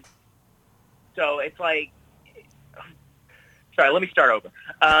 Mm-hmm. So it's like, sorry, let me start over.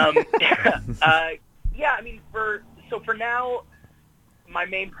 Yeah, I mean, for now, my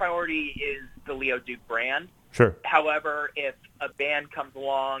main priority is the Leo Duke brand. Sure. However, if a band comes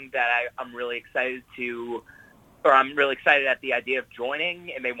along that I'm really excited to, or I'm really excited at the idea of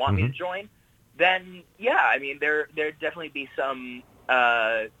joining, and they want me to join, then yeah, I mean, there'd definitely be some,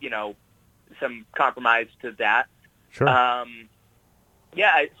 some compromise to that. Sure.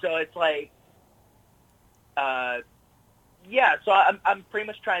 Yeah, so it's like, yeah, so I'm pretty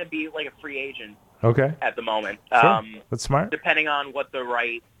much trying to be like a free agent. Okay. At the moment. Sure. That's smart. Depending on what the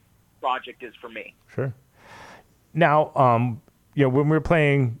right project is for me. Sure. Now, when we were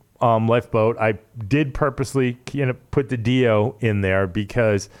playing Lifeboat, I did purposely put the Dio in there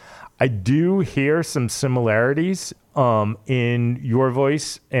because I do hear some similarities in your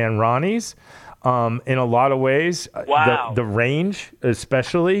voice and Ronnie's in a lot of ways. Wow. The range,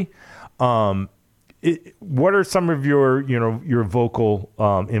 especially. What are some of your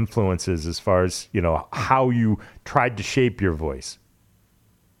vocal influences as far as how you tried to shape your voice?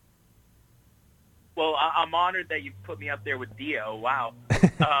 Well, I'm honored that you put me up there with Dio. Wow.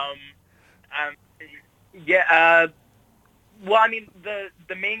 Yeah. Well, I mean,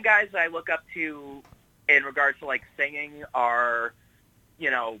 the main guys I look up to in regards to like singing are,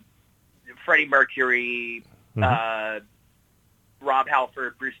 Freddie Mercury, Rob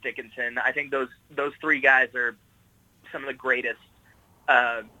Halford, Bruce Dickinson. I think those three guys are some of the greatest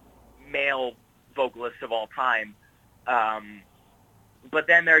male vocalists of all time. But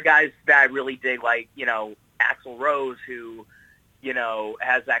then there are guys that I really dig, like, Axl Rose, who,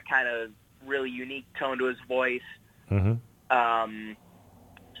 has that kind of really unique tone to his voice. Mm-hmm. Trying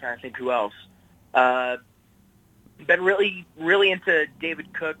to think who else. Been really, really into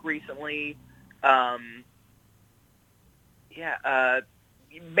David Cook recently. Yeah,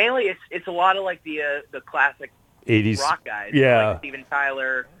 mainly it's a lot of like the classic 80s rock guys, yeah, like Steven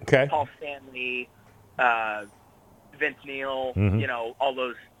Tyler, okay, Paul Stanley, Vince Neil, Mm-hmm.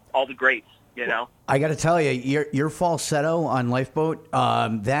 all the greats, I got to tell you, your falsetto on Lifeboat,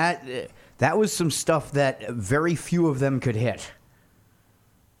 that was some stuff that very few of them could hit.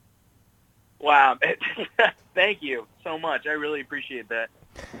 Wow, thank you so much. I really appreciate that.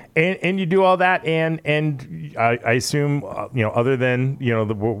 And you do all that, and I assume other than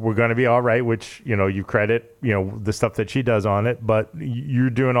we're going to be all right, which you credit the stuff that she does on it, but you're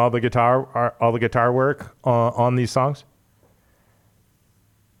doing all the guitar work on these songs.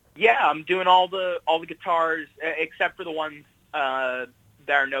 Yeah, I'm doing all the guitars except for the ones that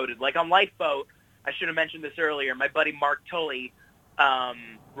are noted. Like on Lifeboat, I should have mentioned this earlier. My buddy Mark Tully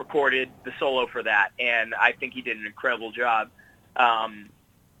recorded the solo for that, and I think he did an incredible job.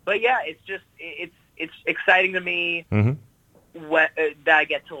 But yeah, it's exciting to me that I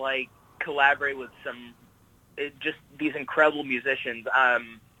get to like collaborate with some just these incredible musicians.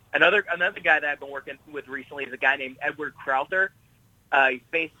 Another guy that I've been working with recently is a guy named Edward Crowther. He's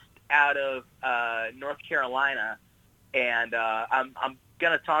based out of North Carolina, and I'm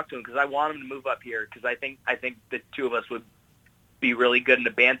gonna talk to him because I want him to move up here because I think the two of us would be really good in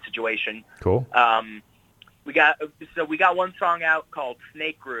a band situation. Cool. We got one song out called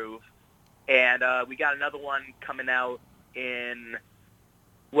Snake Groove, and we got another one coming out in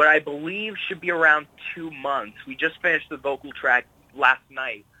what I believe should be around 2 months. We just finished the vocal track last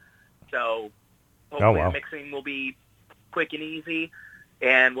night, so hopefully the mixing will be quick and easy,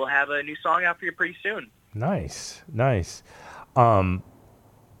 and we'll have a new song out for you pretty soon. Nice.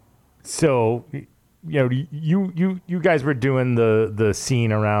 So you guys were doing the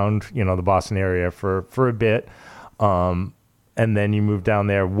scene around the Boston area for a bit, and then you moved down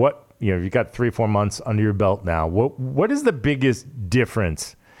there. What you got 3-4 months under your belt now. What is the biggest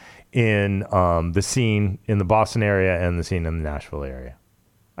difference in the scene in the Boston area and the scene in the Nashville area?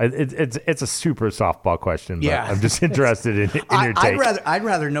 It's a super softball question, but yeah. I'm just interested in your take. I'd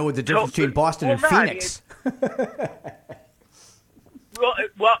rather know what the difference between Boston and Phoenix.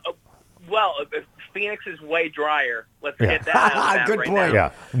 Well, Phoenix is way drier. Let's get that out of Good right point.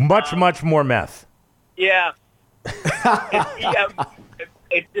 now. Yeah, much more meth. Yeah.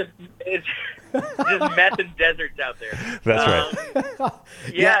 It's just meth and deserts out there. That's right.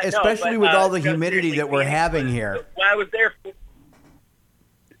 Yeah, especially with all the just humidity seriously, that we're Phoenix having was- here. When I was there,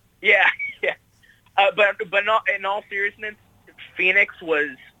 yeah. But in all seriousness, Phoenix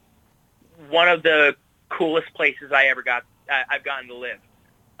was one of the coolest places I've gotten to live.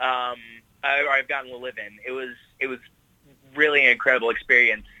 I've gotten to live in. It was really an incredible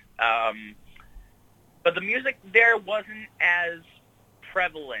experience. But the music there wasn't as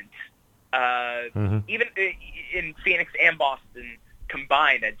prevalent. Even in Phoenix and Boston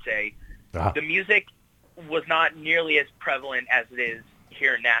combined, I'd say the music was not nearly as prevalent as it is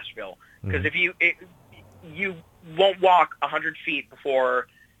here in Nashville. Because if you won't walk 100 feet before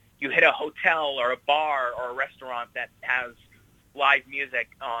you hit a hotel or a bar or a restaurant that has live music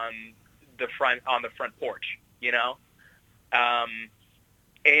on the front porch.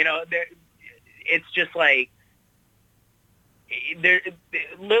 It's just like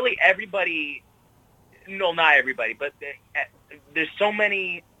literally everybody. No, not everybody, but there's so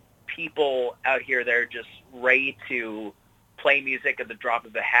many people out here that are just ready to play music at the drop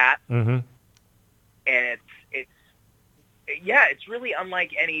of a hat, and it's really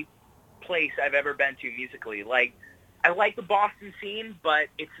unlike any place I've ever been to musically. Like, I like the Boston scene, but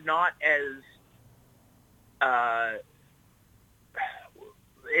it's not as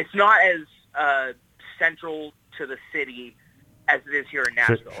central to the city as it is here in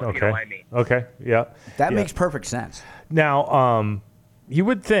Nashville. If you know what I mean. Okay. Yeah. That makes perfect sense. Now, you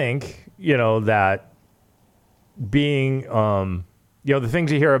would think, that being, the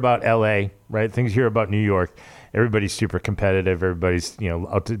things you hear about LA, right? Things you hear about New York, everybody's super competitive. Everybody's,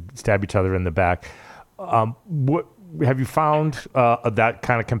 out to stab each other in the back. What have you found that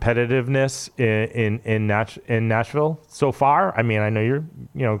kind of competitiveness in Nashville so far? I mean, I know you're,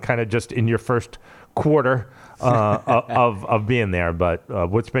 kind of just in your first quarter of being there, but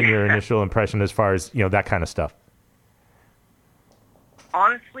what's been your initial impression as far as, that kind of stuff?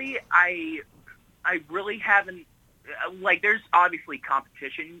 Honestly, I really haven't, there's obviously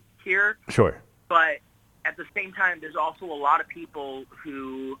competition here. Sure. But at the same time, there's also a lot of people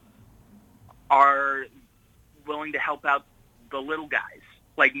who are willing to help out the little guys,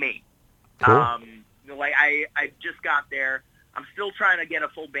 like me. Cool. I just got there. I'm still trying to get a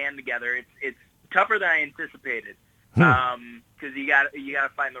full band together. It's tougher than I anticipated. Because you got to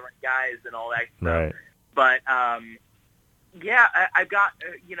find the right guys and all that stuff. Right. But I've got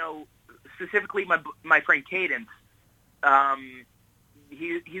specifically my friend Cadence.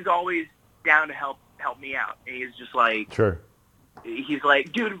 He's always down to help me out. And he's just like, sure. He's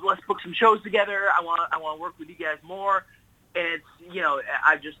like, dude, let's book some shows together. I want to work with you guys more. And it's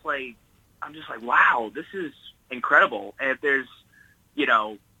I'm just like, wow, this is incredible. And if there's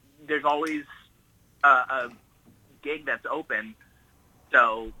always a gig that's open.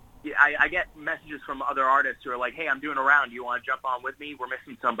 So I get messages from other artists who are like, hey, I'm doing a round. You want to jump on with me? We're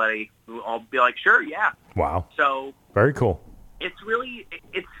missing somebody. I'll be like, sure, yeah. Wow. So very cool. It's really,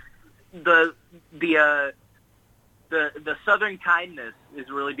 the Southern kindness is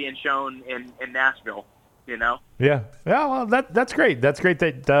really being shown in Nashville. Yeah. Well, that's great. That's great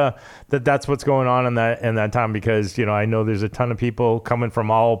that's what's going on in that time, because I know there's a ton of people coming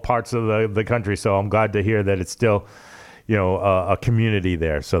from all parts of the country. So I'm glad to hear that it's still a community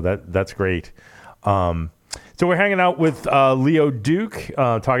there. So that's great. So we're hanging out with Leo Duke,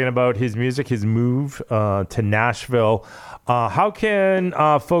 talking about his music, his move to Nashville. How can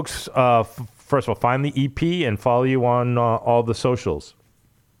folks first of all find the EP and follow you on all the socials?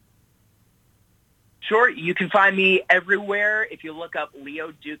 Sure. You can find me everywhere if you look up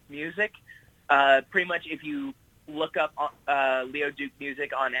Leo Duke Music. Pretty much if you look up Leo Duke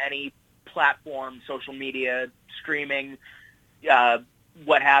Music on any platform, social media, streaming,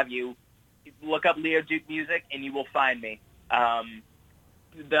 what have you, look up Leo Duke Music and you will find me.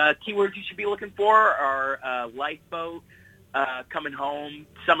 The keywords you should be looking for are Lifeboat, Coming Home,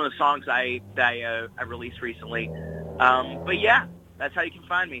 some of the songs I released recently. But yeah, that's how you can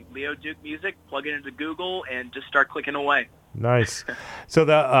find me. Leo Duke Music, plug it into Google, and just start clicking away. Nice. So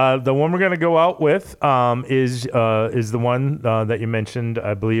the one we're going to go out with is the one that you mentioned,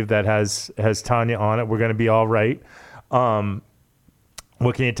 I believe, that has Tanya on it. We're going to be all right.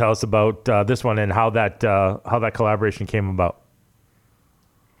 What can you tell us about this one and how that collaboration came about?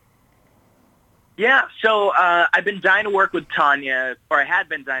 Yeah, so I've been dying to work with Tanya, or I had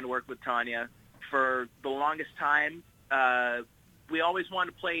been dying to work with Tanya for the longest time. We always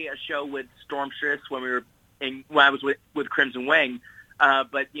wanted to play a show with Stormstress when I was with Crimson Wing,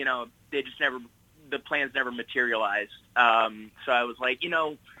 but they just the plans never materialized. So I was like,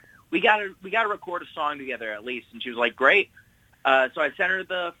 we got to record a song together at least. And she was like, great. So I sent her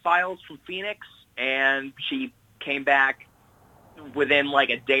the files from Phoenix, and she came back within like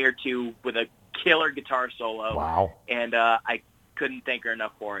a day or two with a killer guitar solo. Wow. And I couldn't thank her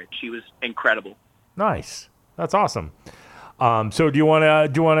enough for it. She was incredible. Nice. That's awesome. So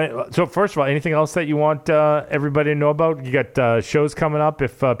so first of all, anything else that you want everybody to know about? You got shows coming up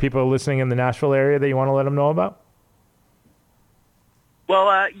if people are listening in the Nashville area that you want to let them know about? Well,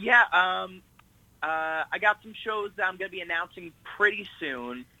 I got some shows that I'm going to be announcing pretty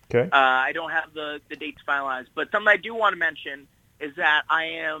soon. Okay. I don't have the dates finalized, but something I do want to mention is that I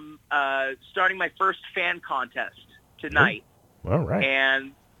am starting my first fan contest tonight. All right.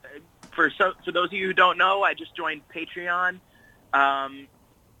 And for those of you who don't know, I just joined Patreon.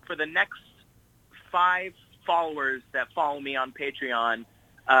 For the next 5 followers that follow me on Patreon,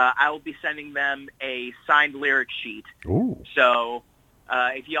 I will be sending them a signed lyric sheet. Ooh. So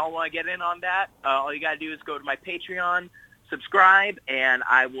if y'all want to get in on that, all you got to do is go to my Patreon, subscribe, and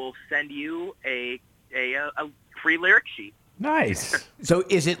I will send you a free lyric sheet. Nice. So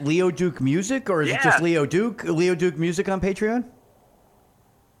is it Leo Duke Music, or is it just Leo Duke? Leo Duke Music on Patreon?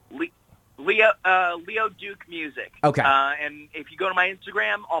 Leo Duke Music. Okay. And if you go to my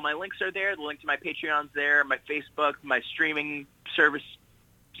Instagram, all my links are there. The link to my Patreon's there, my Facebook, my streaming service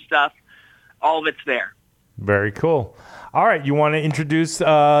stuff. All of it's there. Very cool. All right. You want to introduce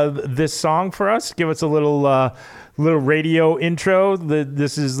this song for us? Give us a little radio intro.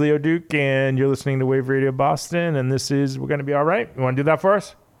 This is Leo Duke, and you're listening to Wave Radio Boston, and this is We're Gonna Be All Right. You want to do that for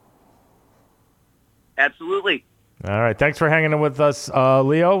us? Absolutely. All right. Thanks for hanging with us,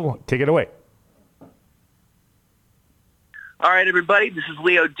 Leo. Take it away. All right, everybody. This is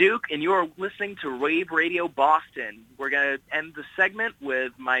Leo Duke, and you are listening to Wave Radio Boston. We're going to end the segment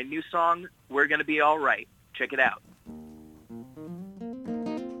with my new song, We're Gonna Be All Right. Check it out.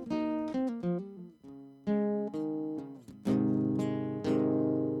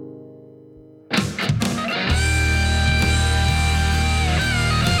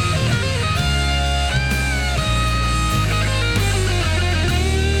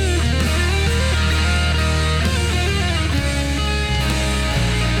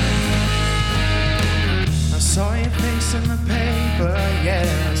 Saw your face in the paper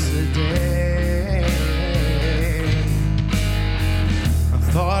yesterday. I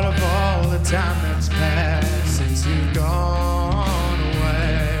thought of all the time that's passed since you've gone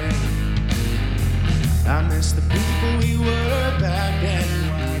away. I miss the people we were back then.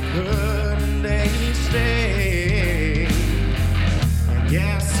 Why couldn't they stay? I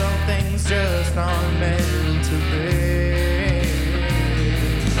guess some things just aren't meant to be.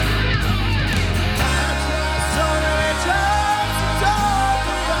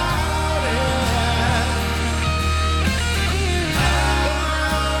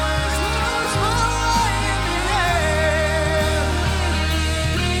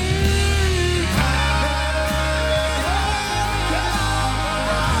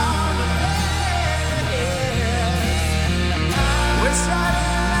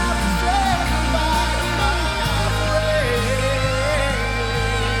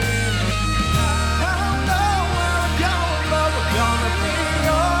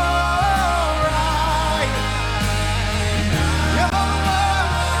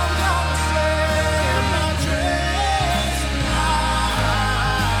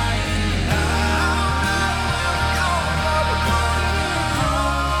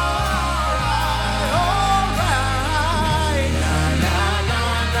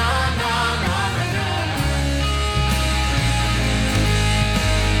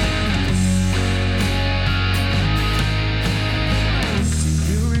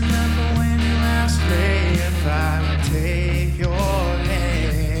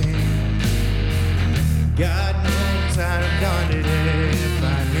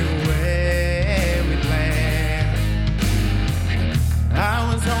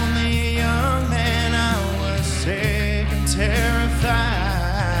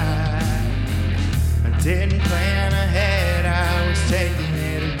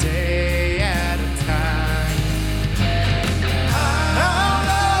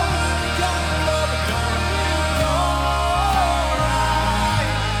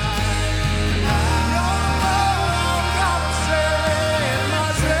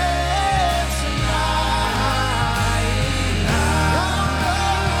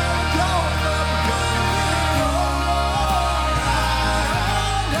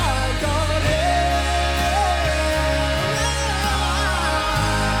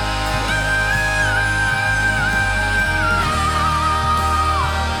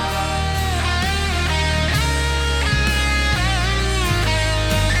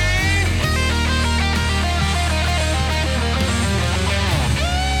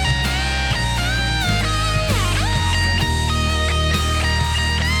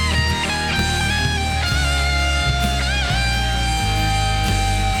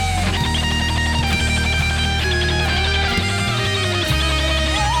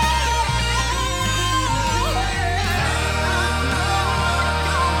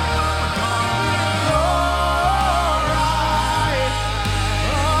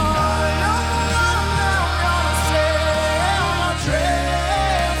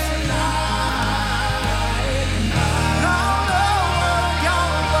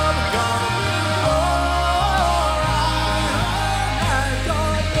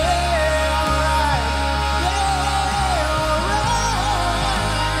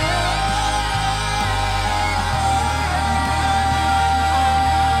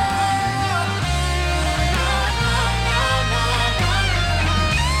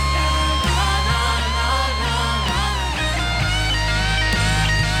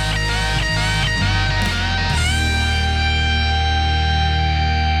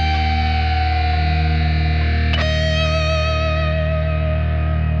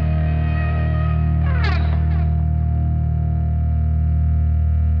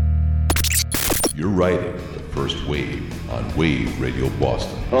 riding the first wave on Wave Radio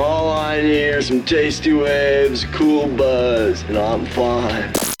Boston. All I need are some tasty waves, cool buzz, and I'm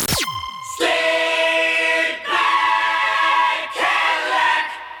fine.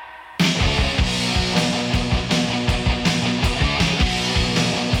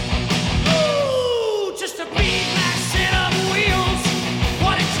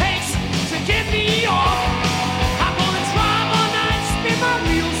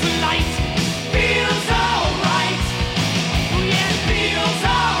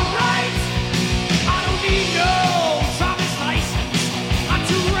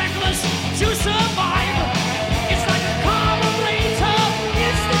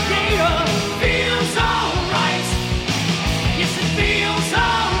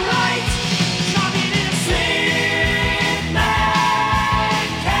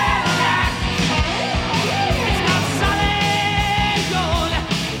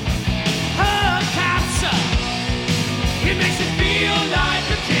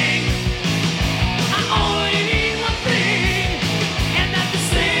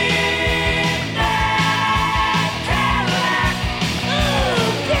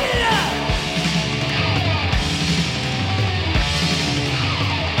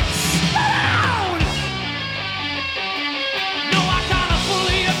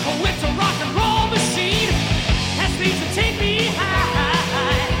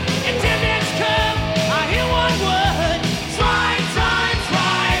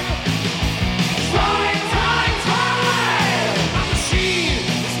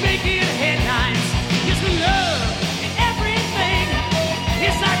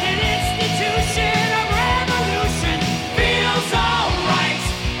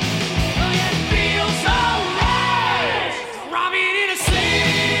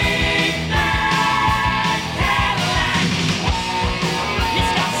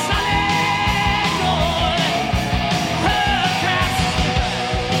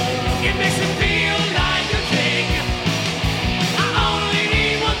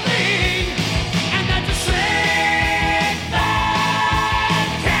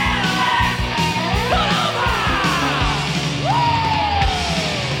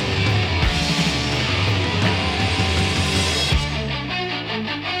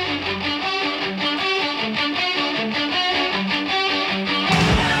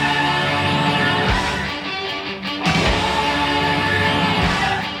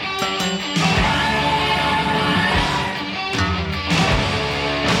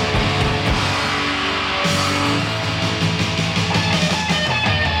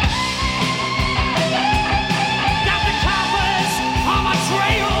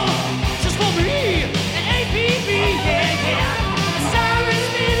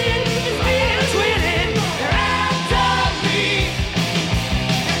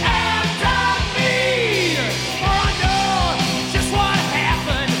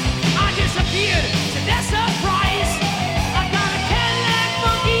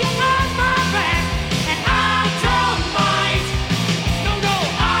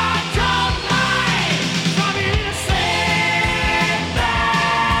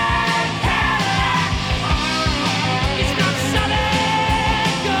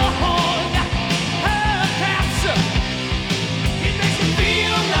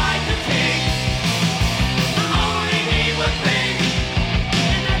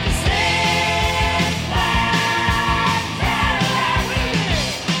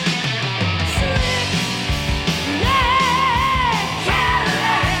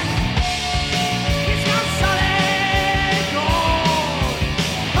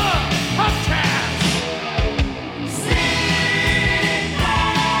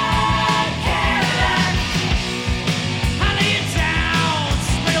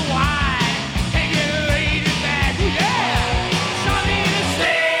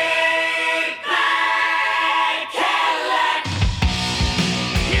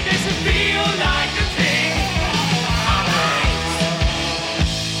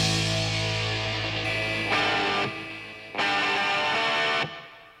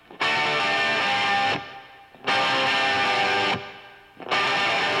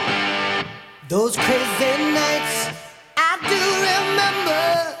 Those crazy nights I do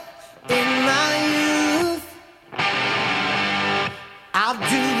remember in my youth. I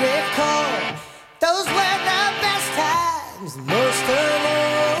do recall those were the best times, most of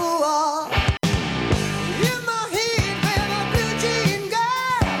all. In my head, with a blue jean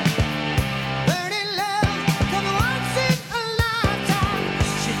girl, burning love, come once in a lifetime.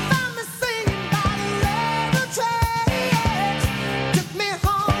 She found me singing by the railroad tracks, took me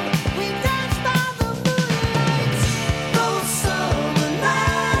home, we danced by the moonlight. Those summer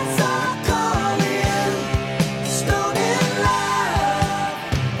nights are calling.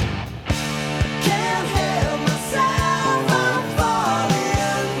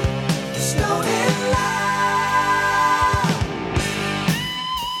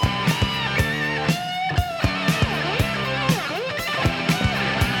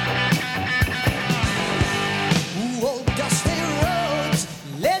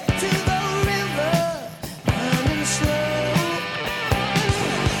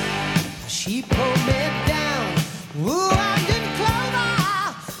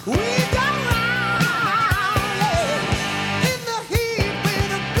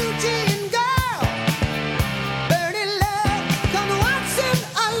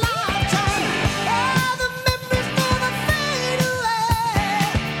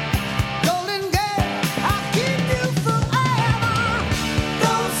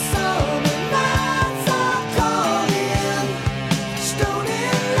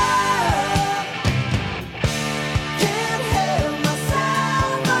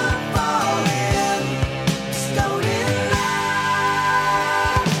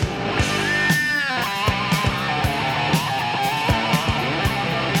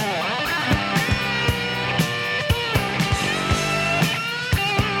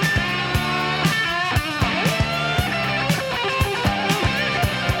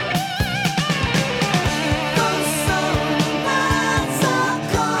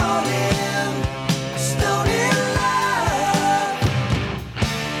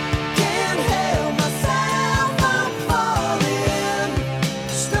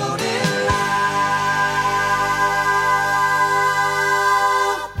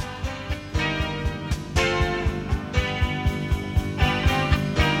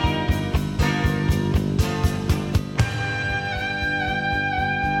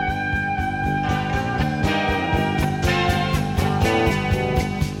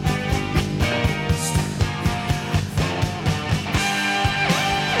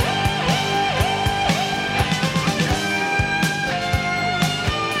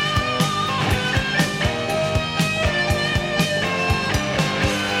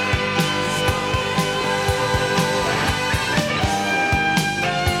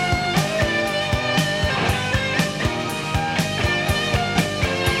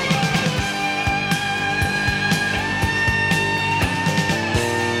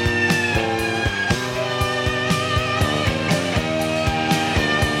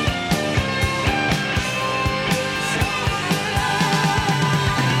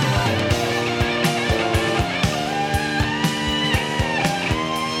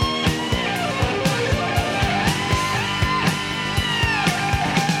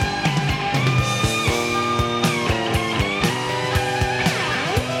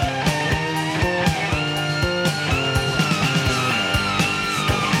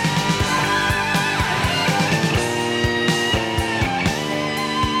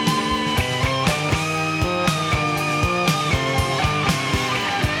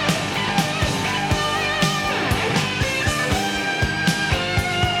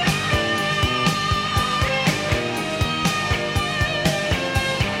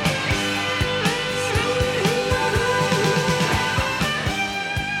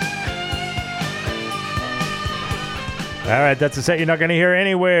 right, that's a set you're not going to hear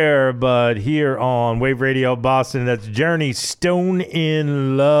anywhere but here on Wave Radio Boston. That's Journey, Stone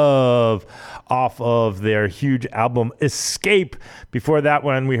in Love, off of their huge album Escape. Before that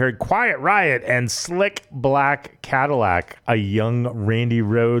one, we heard Quiet Riot and Slick Black Cadillac, a young Randy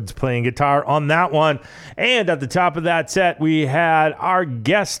Rhoads playing guitar on that one. And at the top of that set, we had our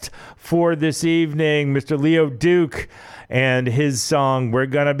guest for this evening, Mr. Leo Duke, and his song, We're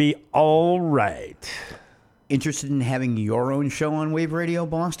Gonna Be All Right. Interested in having your own show on Wave Radio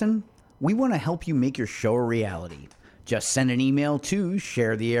Boston? We want to help you make your show a reality. Just send an email to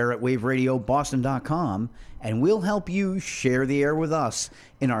sharetheair@waveradioboston.com, and we'll help you share the air with us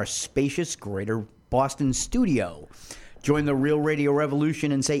in our spacious Greater Boston studio. Join the real radio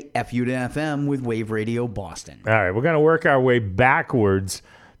revolution and say F you to FM with Wave Radio Boston. All right, we're going to work our way backwards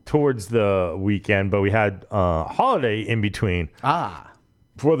towards the weekend, but we had a holiday in between.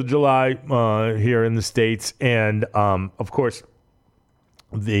 4th of July here in the States. And, of course,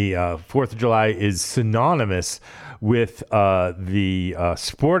 the 4th of July is synonymous with the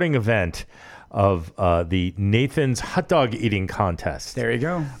sporting event of the Nathan's Hot Dog Eating Contest. There you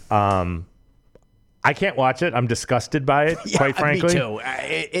go. I can't watch it. I'm disgusted by it, quite frankly. Me too.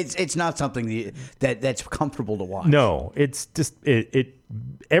 It's not something that's comfortable to watch. No, it's just it.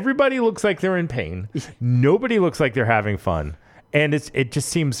 Everybody looks like they're in pain. Nobody looks like they're having fun. And it just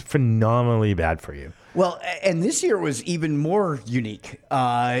seems phenomenally bad for you. Well, and this year was even more unique.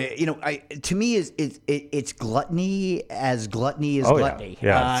 To me, it's gluttony as gluttony is gluttony.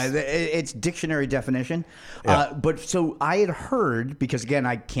 Yeah. It's dictionary definition. Yeah. But so I had heard, because again,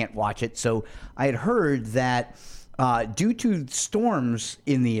 I can't watch it. So I had heard that due to storms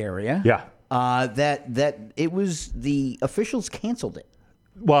in the area, that it was the officials canceled it.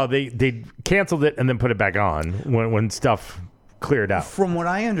 Well, they canceled it and then put it back on when stuff cleared out. From what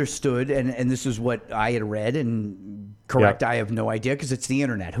I understood, and this is what I had read, and correct, I have no idea because it's the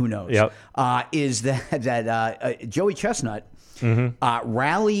internet. Who knows? Is that Joey Chestnut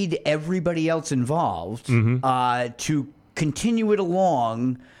rallied everybody else involved to continue it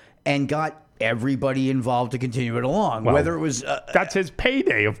along, and got everybody involved to continue it along. Well, whether it was that's his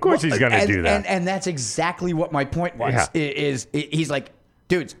payday. Of course, he's going to do that. And that's exactly what my point was. Is he's like,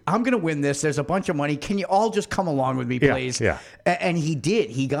 dudes, I'm going to win this. There's a bunch of money. Can you all just come along with me, please? Yeah. And he did.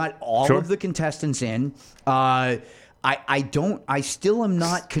 He got all of the contestants in. I still am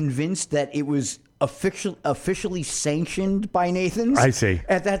not convinced that it was officially sanctioned by Nathan's. I see.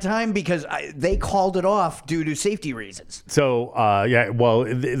 At that time, because they called it off due to safety reasons. So, well,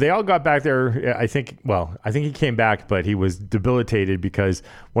 they all got back there. I think he came back, but he was debilitated because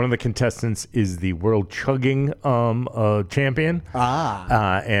one of the contestants is the world chugging champion.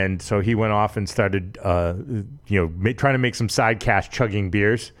 And so he went off and started, trying to make some side cash chugging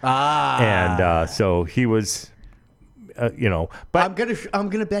beers. And so he was... but I'm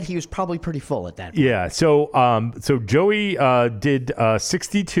gonna bet he was probably pretty full at that point. Yeah. So Joey did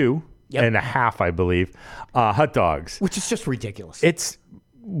 62 and a half, I believe, hot dogs, which is just ridiculous. It's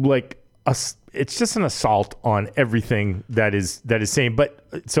like it's just an assault on everything that is sane. But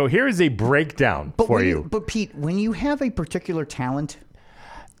so here is a breakdown for you. But Pete, when you have a particular talent,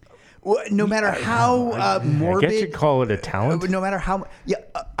 no matter how morbid, I guess you'd call it a talent. No matter how,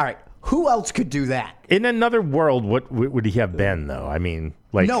 all right. Who else could do that? In another world, what would he have been, though? I mean,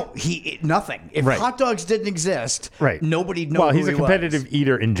 nothing. If hot dogs didn't exist, nobody'd know. Well, he's a competitive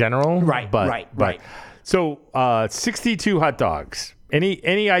eater in general, right. So, 62 hot dogs.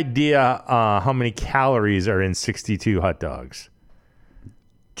 Any idea how many calories are in 62 hot dogs?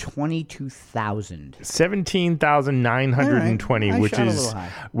 22,000. 17,920, which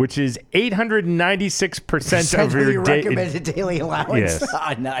is 896% of your recommended daily allowance.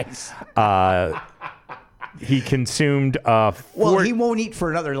 Yes. Nice. He consumed. Well, he won't eat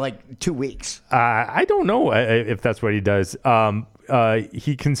for another 2 weeks. I don't know if that's what he does.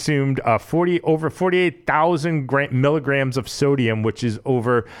 He consumed over 48,000 milligrams of sodium, which is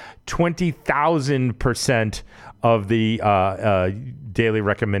over 20,000% of the daily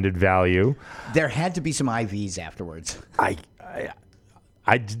recommended value. There had to be some IVs afterwards.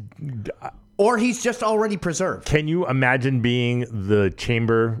 Or he's just already preserved. Can you imagine being the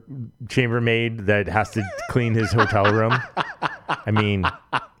chambermaid that has to clean his hotel room? I mean,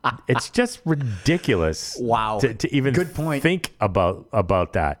 it's just ridiculous. Wow. To even Good point. think about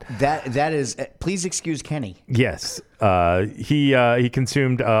that. That is. Please excuse Kenny. Yes. He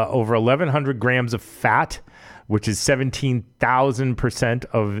consumed over 1,100 grams of fat, which is 17,000%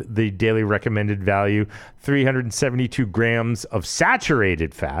 of the daily recommended value, 372 grams of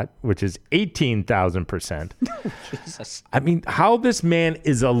saturated fat, which is 18,000%. Jesus. I mean, how this man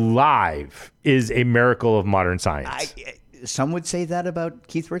is alive is a miracle of modern science. some would say that about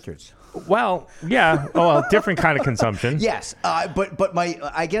Keith Richards. Well, yeah. Oh, well, different kind of consumption. Yes, but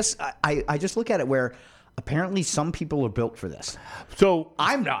I guess I just look at it where apparently some people are built for this. So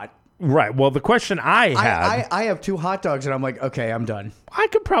I'm not. Right. Well, the question I had, I have 2 hot dogs and I'm like, okay, I'm done. I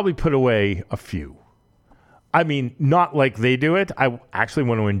could probably put away a few. I mean, not like they do it. I actually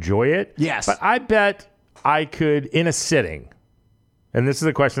want to enjoy it. Yes. But I bet I could in a sitting. And this is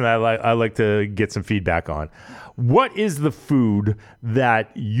a question that I like to get some feedback on. What is the food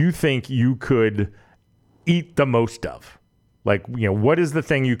that you think you could eat the most of? Like, what is the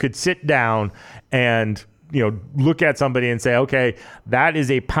thing you could sit down and, look at somebody and say, okay, that is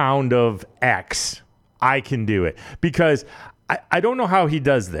a pound of X. I can do it. Because I don't know how he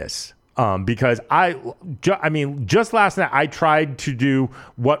does this. Because just last night I tried to do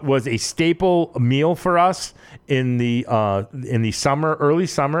what was a staple meal for us in the early summer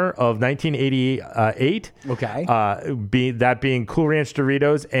of 1988. Okay. Being Cool Ranch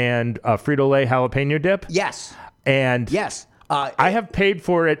Doritos and Frito-Lay jalapeno dip. Yes. And yes. I have paid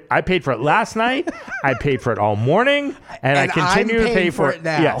for it. I paid for it last night. I paid for it all morning, and I continue to pay for it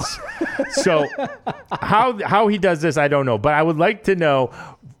now. Yes. So how he does this, I don't know. But I would like to know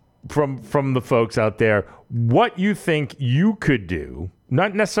from the folks out there what you think you could do.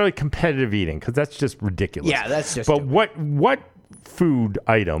 Not necessarily competitive eating, because that's just ridiculous. Yeah, that's just. But what food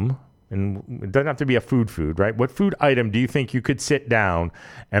item, and it doesn't have to be a food, right? What food item do you think you could sit down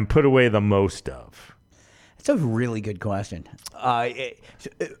and put away the most of? That's a really good question.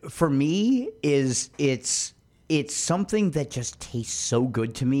 For me, it's something that just tastes so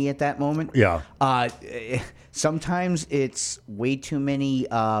good to me at that moment. Yeah. Sometimes it's way too many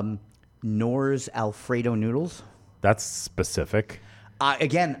Knorr's Alfredo noodles. That's specific.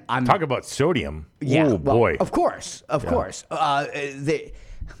 Again, I'm talk about sodium. Yeah, oh boy. Of course. The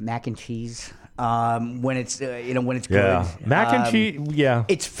mac and cheese. When it's good. Yeah. Mac and cheese. Yeah.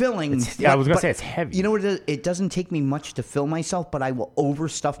 It's filling. I was gonna say it's heavy. You know what? It doesn't take me much to fill myself, but I will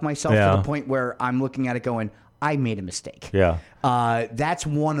overstuff myself to the point where I'm looking at it going, I made a mistake. Yeah. That's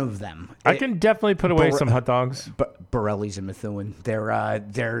one of them. I can definitely put away some hot dogs. But Borelli's and Methuen,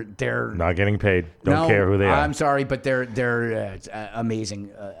 they're not getting paid. Don't care who they are. I'm sorry, but they're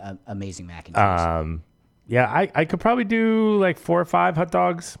amazing mac and cheese. Yeah, I could probably do like 4 or 5 hot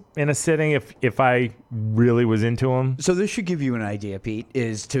dogs in a sitting if I really was into them. So this should give you an idea, Pete,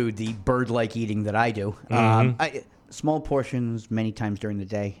 is to the bird-like eating that I do. Small portions, many times during the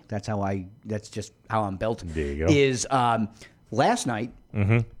day. That's just how I'm built. There you go. Is last night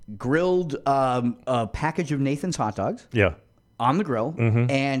grilled a package of Nathan's hot dogs. Yeah. On the grill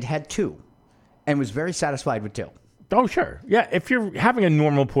and had 2, and was very satisfied with 2. Oh, sure. Yeah, if you're having a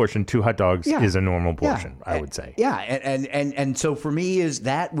normal portion, 2 hot dogs is a normal portion, I would say. Yeah, and so for me is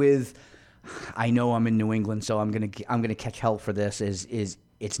that with, I know I'm in New England, so I'm gonna catch hell for this. Is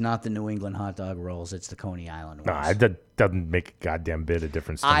it's not the New England hot dog rolls, it's the Coney Island rolls. No, that doesn't make a goddamn bit of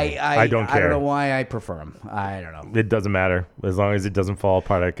difference to me. I don't care. I don't know why I prefer them. I don't know. It doesn't matter. As long as it doesn't fall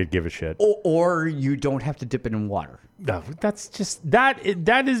apart, I could give a shit. Or you don't have to dip it in water. No, that's just that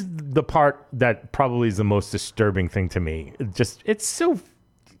is the part that probably is the most disturbing thing to me. It's so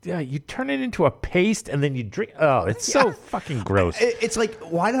you turn it into a paste and then you drink. Oh, it's so fucking gross. It's like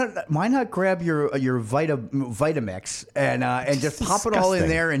why not grab your Vitamix and just pop it all in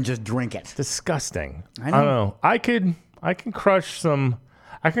there and just drink it. Disgusting. I don't know. I can crush some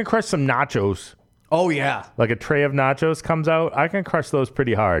nachos. Oh yeah. Like a tray of nachos comes out, I can crush those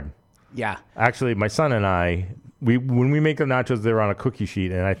pretty hard. Yeah. Actually, my son and I, when we make the nachos, they're on a cookie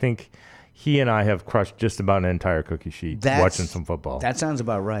sheet, and I think he and I have crushed just about an entire cookie sheet watching some football. That sounds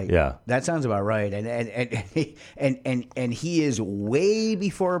about right. Yeah. That sounds about right. And he is way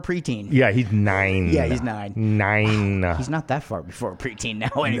before a preteen. Yeah, he's 9. Yeah, he's 9. 9. He's not that far before a preteen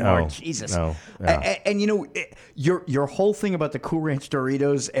now anymore. No, Jesus. No. Yeah. And your whole thing about the Cool Ranch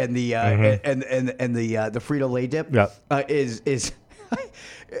Doritos and the the Frito-Lay dip is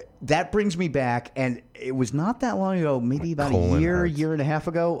that brings me back, and it was not that long ago, maybe about a year and a half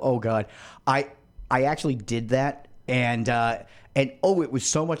ago. Oh God, I actually did that, and it was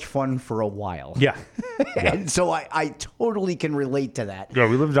so much fun for a while. Yeah. And so I totally can relate to that. Yeah,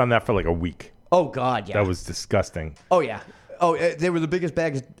 we lived on that for like a week. Oh God, yeah. That was disgusting. Oh yeah. Oh, they were the biggest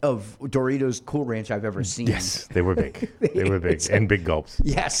bags of Doritos Cool Ranch I've ever seen. Yes, they were big. They were big and big gulps.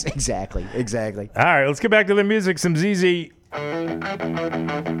 Yes, exactly. All right, let's get back to the music. Some ZZ.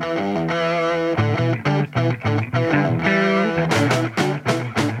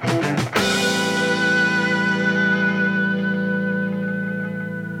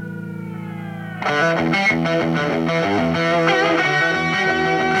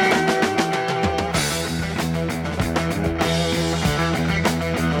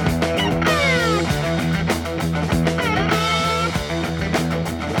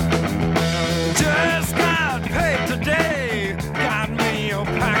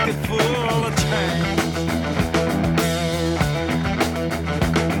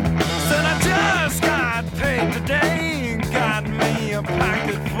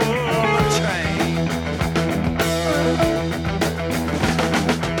 pocket full of change.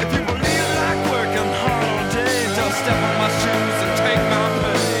 If you believe like working hard all day, just step on my shoes and take my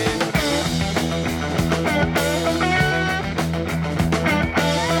pay.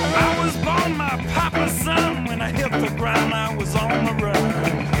 I was born my papa's son. When I hit the ground, I was on the run.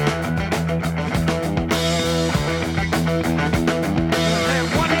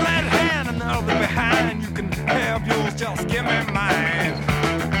 Behind, you can have yours, just give me mine.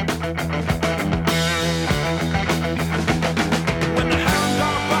 When the hound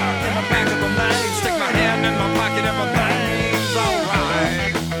dog bark in the back of the night, stick my hand in my pocket, everything's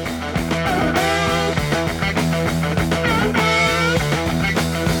alright.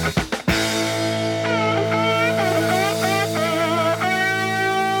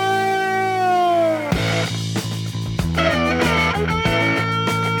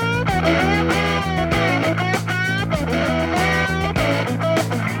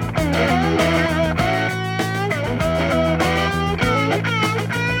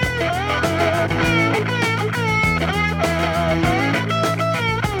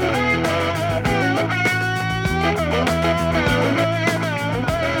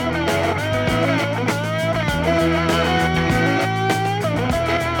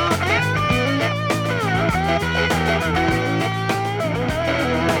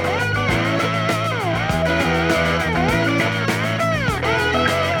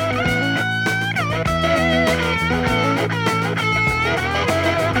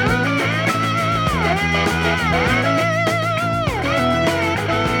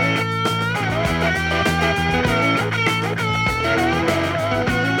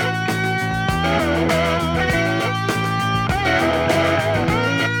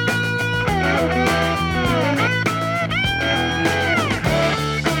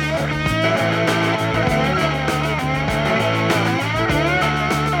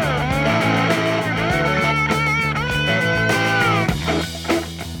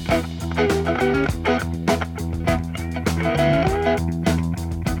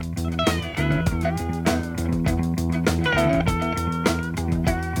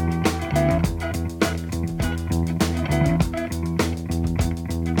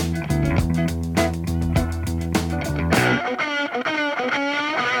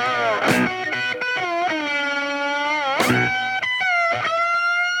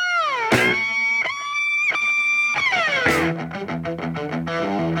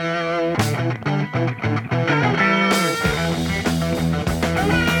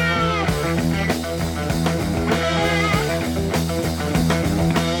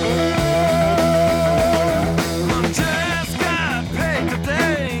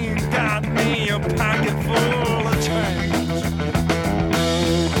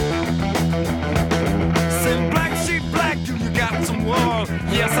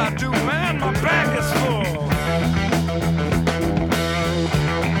 Yes, I do, man, my bag is full.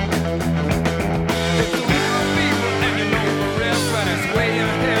 It's the real people, and you know the rest, but it's way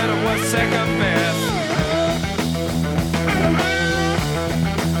ahead of what's second best.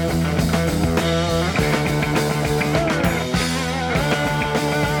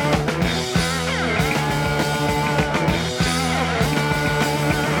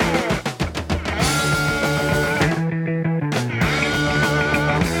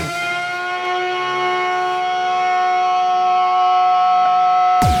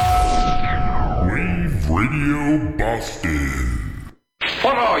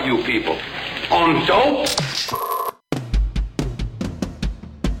 What are you people? On dope?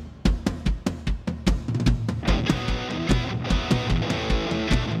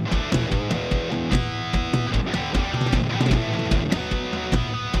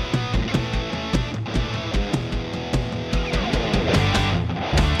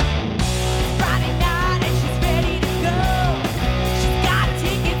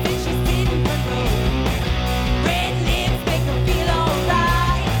 Red lips make her feel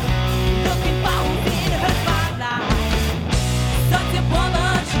alright. Looking for who's in her spotlight.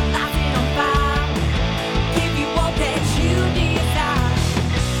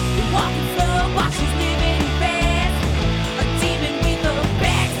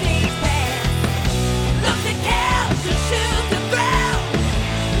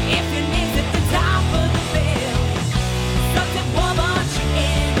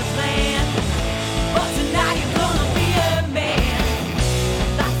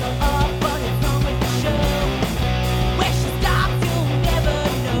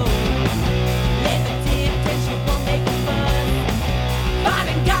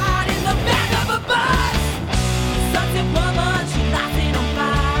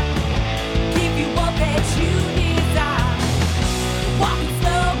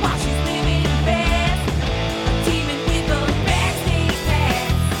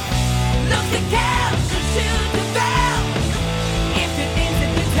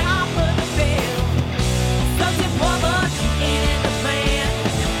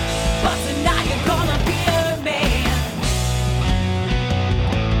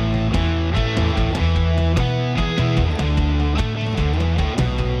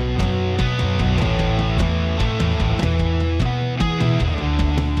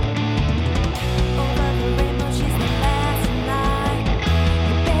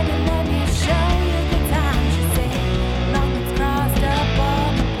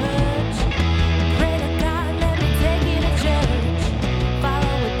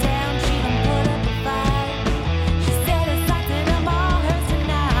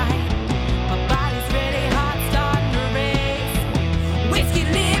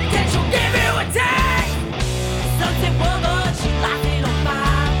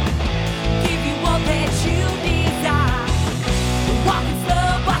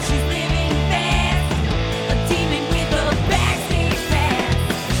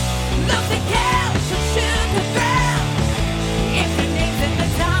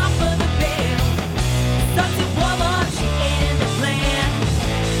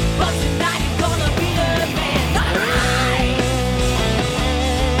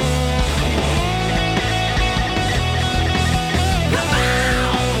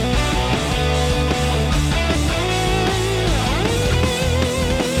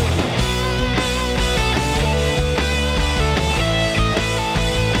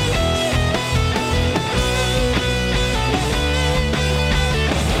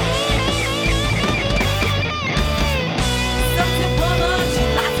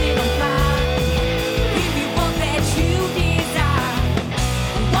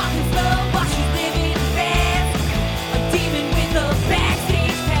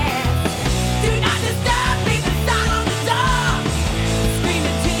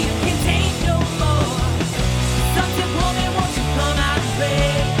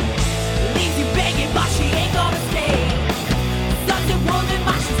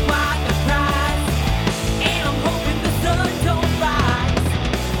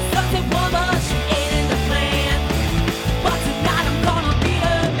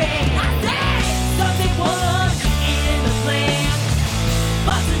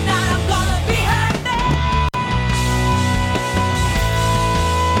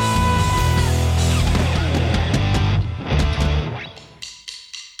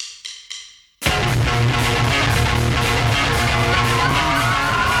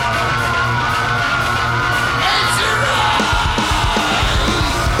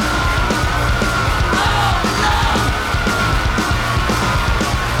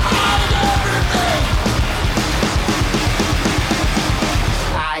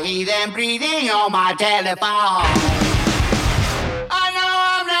 I hear them breathing on my telephone. I know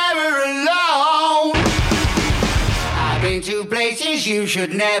I'm never alone. I've been to places you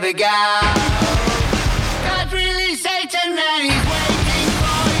should never go. God's really Satan and he's waiting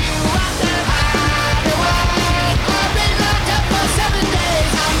for you at the hideaway. I've been locked up for 7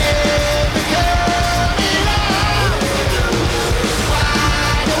 days. I'm never coming out.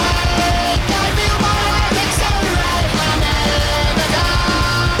 Wide awake, I feel my heart accelerate. I'm never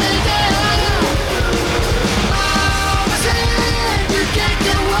coming down. Mama said you can't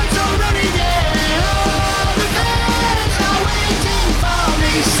get what's already there. All the fans are waiting for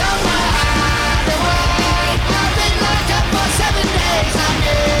me somewhere. I've been locked up for 7 days. I'm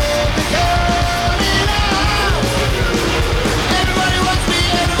never coming out. Everybody wants me,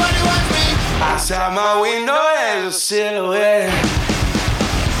 everybody wants me. Outside my window there's a silhouette.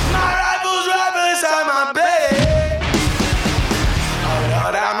 My rifle's right beside my bed. Oh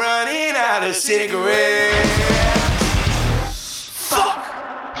Lord, I'm running out of cigarettes. Fuck.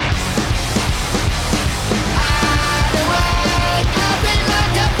 I've been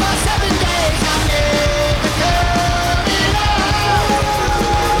locked up for 7 days. I'm never coming out.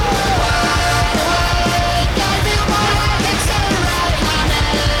 Wide awake, I feel my heart accelerate. I'm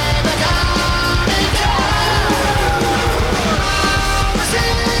never coming down. Mama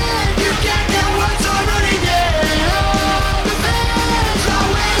said you can't get what's already there. All the fans are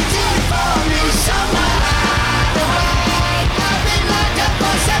waiting for me somewhere. I've been locked up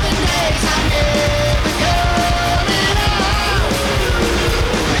for 7 days. I'm never coming out.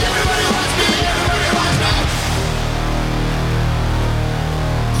 Everybody wants me, everybody wants me.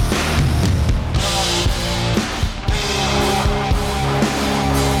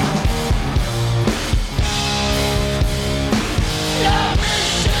 Let me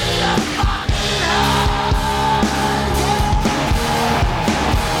see your fucking eyes.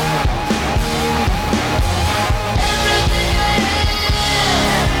 Everything I am,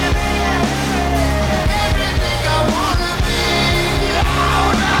 everything I wanna be.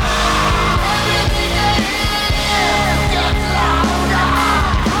 Louder. Everything I am, get louder.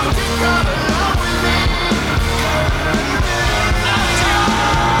 Won't you come along with me?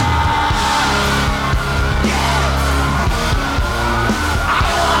 I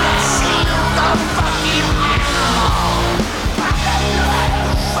wanna see you go fucking out. Go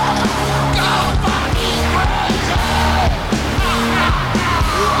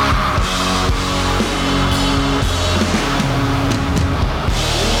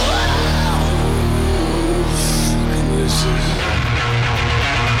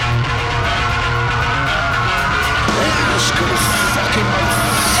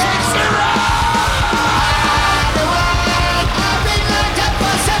I've been locked up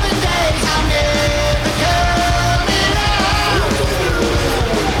for 7 days. I'm never coming out.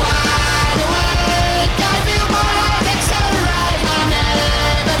 Wide awake, I feel my heart accelerate. I'm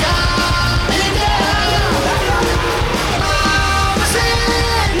never coming down. Mama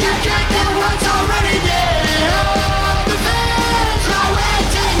said you can't get what's already there. All the fans are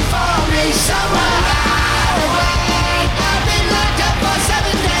waiting for me somewhere. I've been locked up for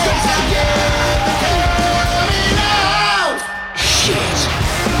 7 days. I'm never coming out. Shit.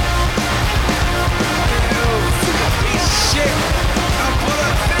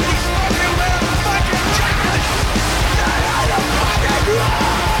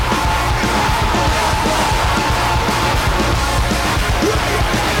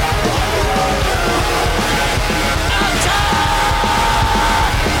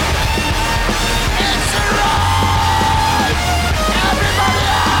 It's a ride. Everybody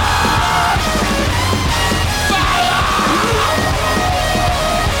out. Fire.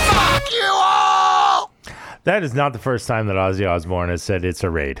 Fuck you all. That is not the first time that Ozzy Osbourne has said it's a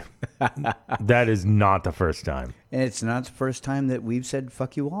raid. That is not the first time. And it's not the first time that we've said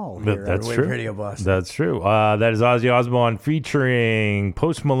 "fuck you all" here That's on true. Radio Boston. That's true. That is Ozzy Osbourne featuring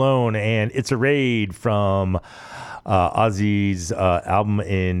Post Malone and "It's a Raid" from Ozzy's album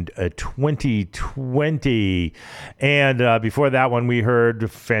in 2020. And before that one, we heard a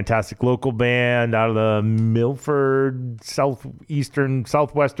fantastic local band out of the Milford,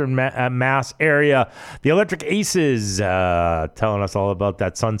 southwestern Mass area, the Electric Aces, telling us all about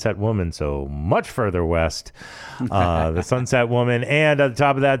that Sunset Woman, so much further west. The Sunset Woman. And at the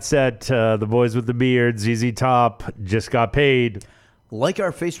top of that set, the boys with the beards, ZZ Top, Just Got Paid. Like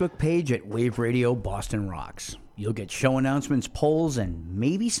our Facebook page at Wave Radio Boston Rocks. You'll get show announcements, polls, and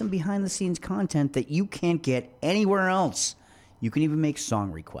maybe some behind-the-scenes content that you can't get anywhere else. You can even make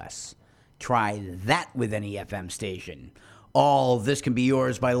song requests. Try that with any FM station. All of this can be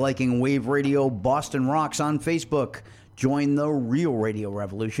yours by liking Wave Radio Boston Rocks on Facebook. join the real radio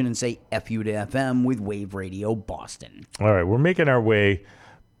revolution and say F you to FM with Wave Radio Boston. All right, we're making our way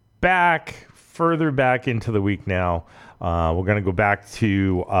further back into the week now. We're going to go back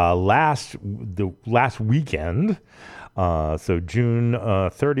to the last weekend. So June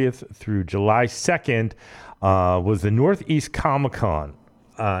 30th through July 2nd was the Northeast Comic Con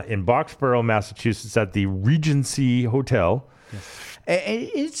in Boxborough, Massachusetts at the Regency Hotel.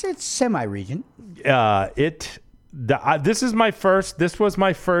 It's semi-region. This was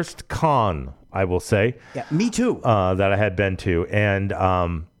my first con, I will say. Yeah, me too. That I had been to. And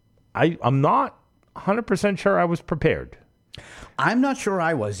I'm not 100% sure I was prepared. I'm not sure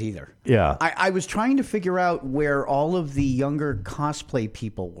I was either. Yeah. I was trying to figure out where all of the younger cosplay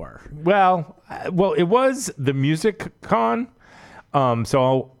people were. Well, it was the music con.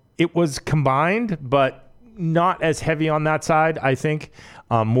 So it was combined, but not as heavy on that side, I think.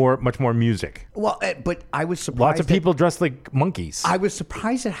 Much more music. Well, but I was surprised. Lots of people dressed like monkeys. I was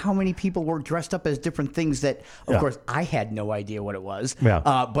surprised at how many people were dressed up as different things that, of course, I had no idea what it was. Yeah.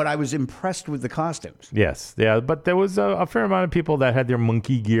 But I was impressed with the costumes. Yes. Yeah. But there was a fair amount of people that had their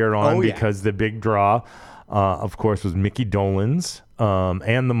monkey gear on because the big draw, of course, was Mickey Dolenz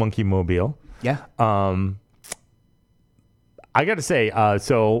and the Monkey Mobile. Yeah. I got to say,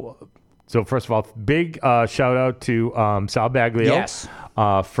 so first of all, big shout out to Sal Baglio. Yes.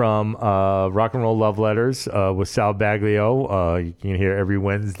 From Rock and Roll Love Letters with Sal Baglio. You can hear every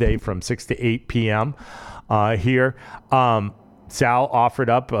Wednesday from 6 to 8 p.m. Here. Sal offered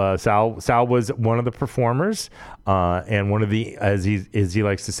up. Sal was one of the performers, and one of the, as he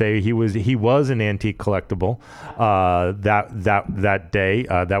likes to say, he was an antique collectible that day,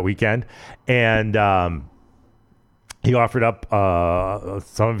 that weekend, and he offered up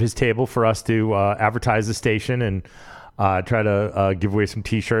some of his table for us to advertise the station and try to give away some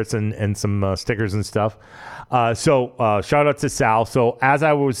T-shirts and some stickers and stuff. So shout out to Sal. So as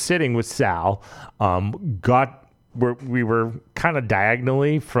I was sitting with Sal, we were kind of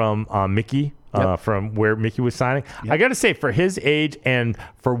diagonally from Mickey, from where Mickey was signing. Yep. I got to say, for his age and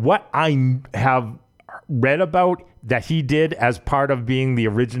for what I have read about that he did as part of being the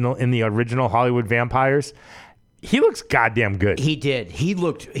original Hollywood Vampires, he looks goddamn good. He did. He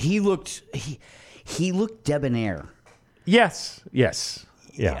looked debonair. Yes.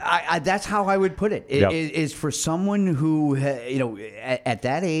 Yeah. That's how I would put it. Is for someone who, at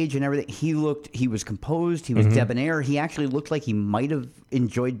that age and everything, he was composed, he was debonair. He actually looked like he might have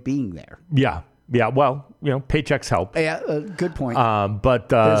enjoyed being there. Yeah. Yeah. Well, paychecks help. Yeah. Good point. But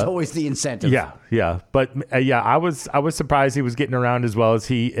there's always the incentive. Yeah. But I was surprised he was getting around as well as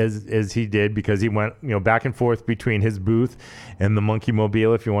he did, because he went, back and forth between his booth and the Monkey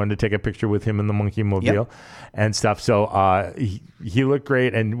Mobile, if you wanted to take a picture with him in the Monkey Mobile and stuff. So he looked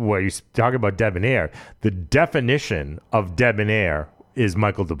great. And you talk about debonair, the definition of debonair is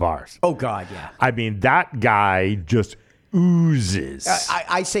Michael DeBar's. Oh God, yeah. I mean, that guy just oozes.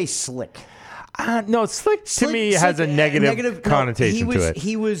 I say slick. No, slick to me has a negative connotation to it.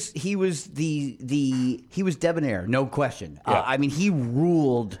 He was debonair, no question. Yeah. I mean, he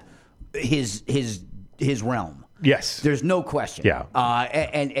ruled his realm. Yes, there's no question. Yeah,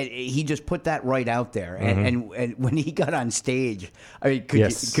 and he just put that right out there. And when he got on stage, I mean,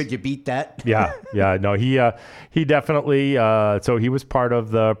 could you beat that? Yeah. No, he definitely. So he was part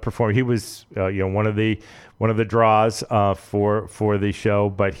of the performance. He was one of the draws for the show,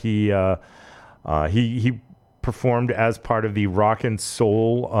 but he performed as part of the Rock and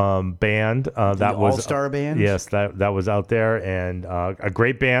Soul band. That was All-Star Band. Yes, that was out there, and a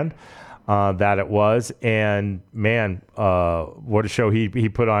great band that it was. And man, what a show he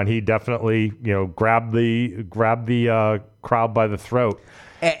put on. He definitely grabbed the crowd by the throat.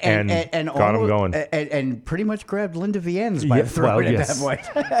 And got him going. And pretty much grabbed Linda Vians by the throat at that point.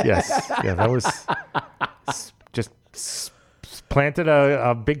 Yes. Yeah, that was just planted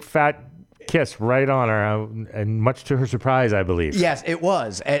a big fat kiss right on her, and much to her surprise, I believe. Yes, it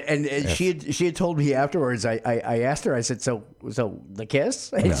was. And yes. she had told me afterwards, I asked her, I said, so the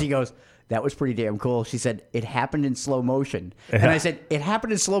kiss? And she goes, that was pretty damn cool. She said, it happened in slow motion. And I said, it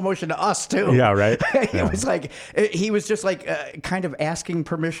happened in slow motion to us, too. Yeah, right. It was like, he was just like kind of asking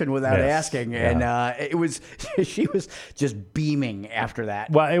permission without asking. Yeah. And she was just beaming after that.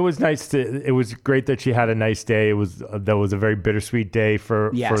 Well, it was great that she had a nice day. That was a very bittersweet day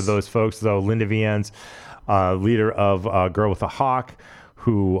for those folks. So Linda Vians, leader of Girl with a Hawk,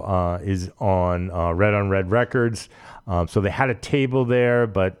 who is on Red Records. So they had a table there,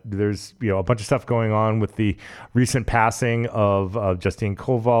 but there's a bunch of stuff going on with the recent passing of Justine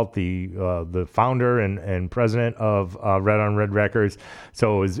Kovault, the founder and president of Red on Red Records.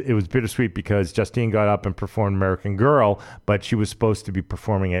 So it was bittersweet because Justine got up and performed American Girl, but she was supposed to be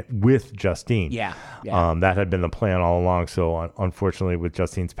performing it with Justine. Yeah. That had been the plan all along. So unfortunately, with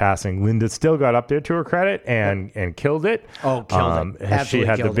Justine's passing, Linda still got up there, to her credit, and killed it. Oh, killed it. Absolutely she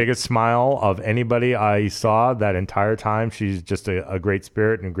had killed the biggest smile of anybody I saw that entire time. She's just a great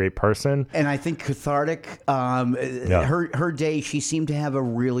spirit and a great person. And I think cathartic. Her day, she seemed to have a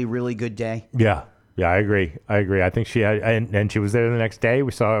really, really good day. Yeah, I agree. I think she had, and she was there the next day.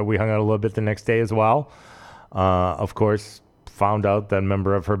 We hung out a little bit the next day as well. Of course, found out that a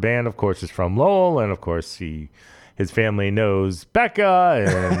member of her band, of course, is from Lowell, and of course his family knows Becca,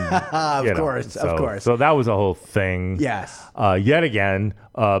 and of course. So that was a whole thing. Yes. Yet again,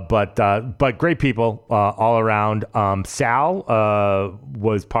 but great people all around. Sal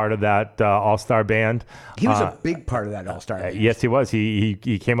was part of that all-star band. He was a big part of that all-star band. Yes, he was.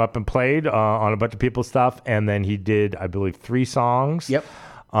 He came up and played on a bunch of people's stuff, and then he did, I believe, 3 songs. Yep.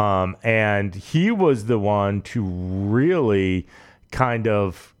 And he was the one to really kind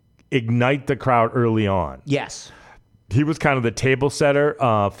of ignite the crowd early on. Yes. He was kind of the table setter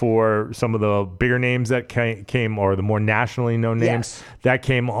for some of the bigger names that came, or the more nationally known names that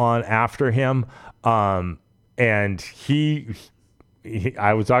came on after him. And I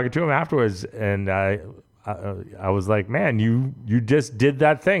was talking to him afterwards, and I was like, "Man, you just did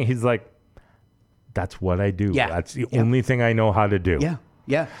that thing." He's like, "That's what I do. Yeah. That's the only thing I know how to do." Yeah.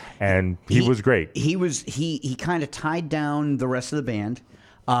 Yeah. And he was great. He kind of tied down the rest of the band.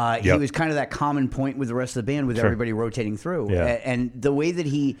 He was kind of that common point with the rest of the band, with everybody rotating through. Yeah. And the way that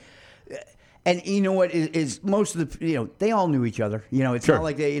he, and you know what is most of the, they all knew each other. It's not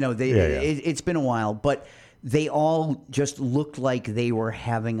like they, it's been a while, but they all just looked like they were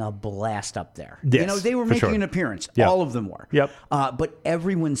having a blast up there. Yes, they were making an appearance. Yep. All of them were. Yep. But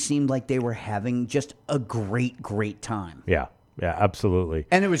everyone seemed like they were having just a great, great time. Yeah. Yeah, absolutely.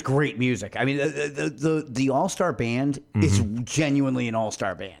 And it was great music. I mean, the All-Star Band is genuinely an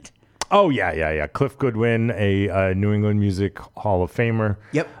All-Star band. Oh, yeah. Cliff Goodwin, a New England Music Hall of Famer.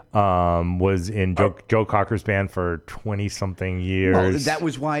 Yep. Was in Joe Cocker's band for 20-something years. Well, that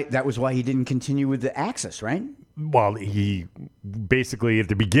was why he didn't continue with the Axis, right? Well, he basically at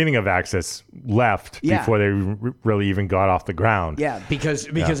the beginning of Axis left before they really even got off the ground. Yeah, because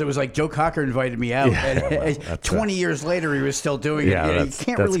it was like Joe Cocker invited me out, and 20 years later he was still doing it. You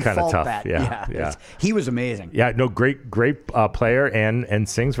can't really fault tough. that. Yeah. He was amazing. Yeah, no, great player and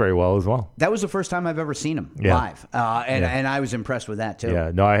sings very well as well. That was the first time I've ever seen him live, and I was impressed with that too.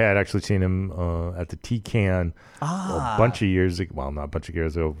 Yeah, no, I had actually seen him at the T-Can a bunch of years ago. Well, not a bunch of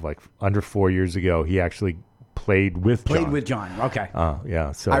years ago, like under 4 years ago. He actually played with John. Okay.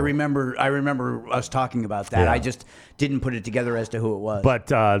 Yeah. So I remember us talking about that. Yeah. I just didn't put it together as to who it was. But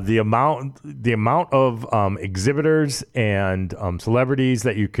the amount of exhibitors and celebrities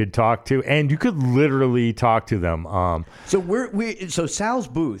that you could talk to, and you could literally talk to them. So Sal's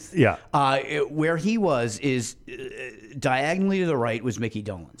booth. Yeah. Where he was is diagonally to the right was Mickey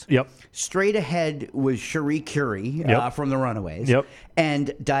Dolenz. Yep. Straight ahead was Cherie Curie from the Runaways. Yep.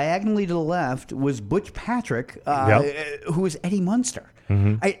 And diagonally to the left was Butch Patrick, who was Eddie Munster.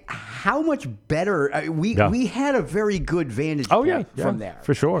 Mm-hmm. How much better we had a very good vantage point from there,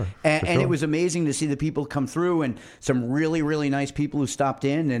 for sure. And it was amazing to see the people come through, and some really, really nice people who stopped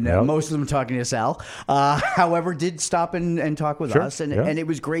in, and most of them talking to Sal. However, did stop and talk with us, and it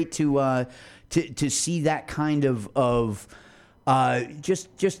was great to see that kind of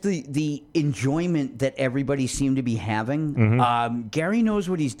just the enjoyment that everybody seemed to be having. Mm-hmm. Gary knows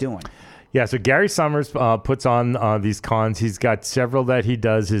what he's doing. Yeah, so Gary Summers puts on these cons. He's got several that he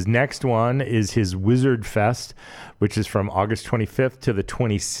does. His next one is his Wizard Fest, which is from August 25th to the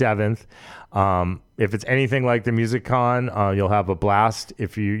 27th. If it's anything like the Music Con, you'll have a blast.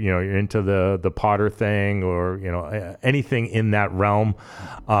 If you're into the Potter thing, or anything in that realm,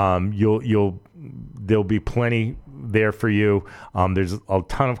 there'll be plenty there for you. There's a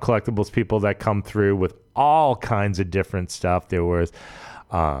ton of collectibles people that come through with all kinds of different stuff. There was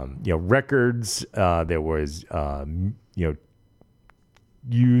records. There was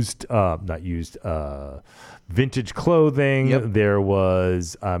vintage clothing. Yep. There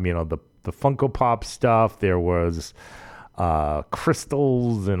was the Funko Pop stuff. There was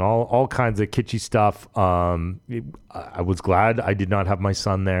crystals and all kinds of kitschy stuff. I was glad I did not have my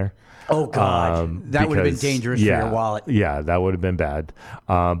son there. Oh, God. That would have been dangerous for your wallet. Yeah, that would have been bad.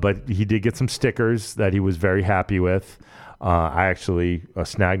 But he did get some stickers that he was very happy with. I actually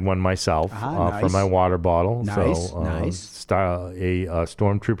snagged one myself for my water bottle. Nice, so, nice. A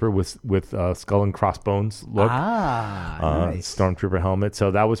stormtrooper with skull and crossbones look. Nice. Stormtrooper helmet. So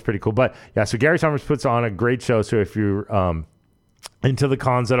that was pretty cool. But yeah, so Gary Summers puts on a great show. So if you're into the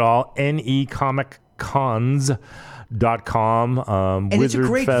cons at all, necomiccons.com, and it's a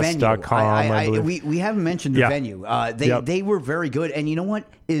great venue. wizardfest.com. We haven't mentioned the venue. They were very good. And you know what?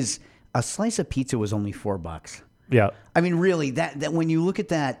 Is a slice of pizza was only $4. Yeah. I mean, really, that when you look at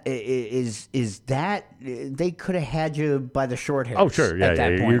that, is that they could have had you by the short hairs. Oh, sure. Yeah, at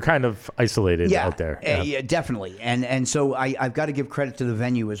that point. You're kind of isolated out there. Yeah, definitely. And so I've got to give credit to the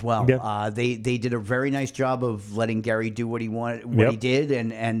venue as well. Yep. They did a very nice job of letting Gary do what he wanted, he did,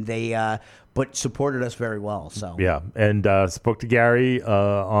 and they but supported us very well. So yeah, and spoke to Gary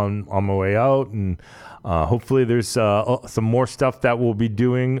on my way out, and hopefully there's some more stuff that we'll be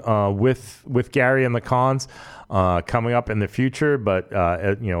doing with Gary and the cons coming up in the future. But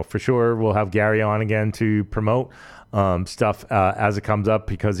for sure we'll have Gary on again to promote stuff as it comes up,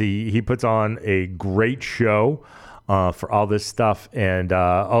 because he puts on a great show for all this stuff. And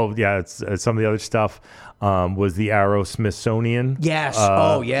it's some of the other stuff. Was the Arrow Smithsonian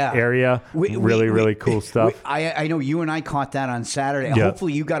area. Really cool stuff. I know you and I caught that on Saturday. Yeah.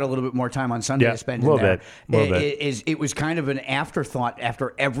 Hopefully you got a little bit more time on Sunday to spend in there. It was kind of an afterthought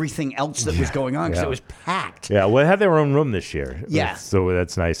after everything else that was going on, because it was packed. Yeah, well, it had their own room this year. Yeah. So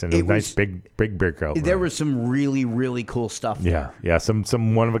that's nice. And it was nice big room. There was some really, really cool stuff there. Yeah, some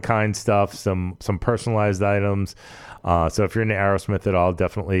one-of-a-kind stuff, some personalized items. So if you're into Aerosmith at all,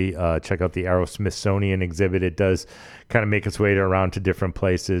 definitely check out the Arrow Smithsonian exhibit. It does kind of make its way around to different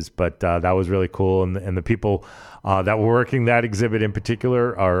places, but that was really cool. And the people that were working that exhibit in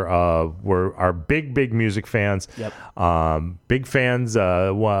particular are big music fans. Yep. Big fans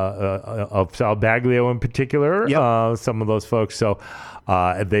of Sal Baglio in particular. Yep. Some of those folks. So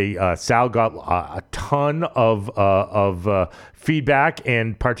Sal got a ton of feedback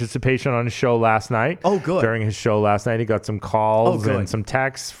and participation on his show last night. Oh, good. During his show last night, he got some calls and some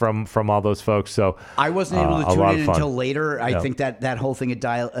texts from all those folks. So I wasn't able to tune in until later. I think that whole thing had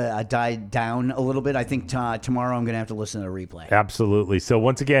died down a little bit. I think tomorrow I'm going to have to listen to the replay. Absolutely. So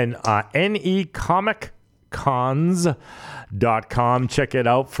once again, necomiccons.com. Check it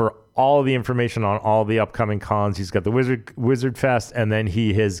out for all the information on all the upcoming cons. He's got the Wizard Fest, and then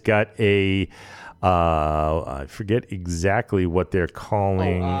he has got a I forget exactly what they're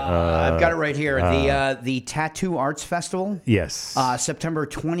calling. I've got it right here. The Tattoo Arts Festival. Yes. September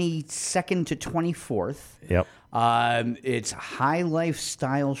 22nd to 24th. Yep. It's High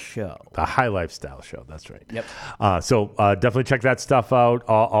Lifestyle Show. A High Lifestyle Show. That's right. Yep. So definitely check that stuff out.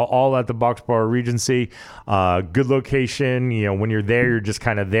 All at the Boxborough Regency. Good location. When you're there, you're just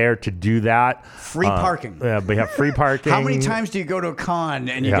kind of there to do that. Free parking. Yeah, we have free parking. How many times do you go to a con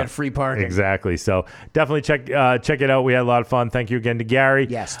and you get free parking? Exactly. So definitely check it out. We had a lot of fun. Thank you again to Gary.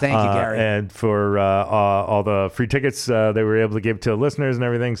 Yes, thank you, Gary. And for all the free tickets they were able to give to listeners and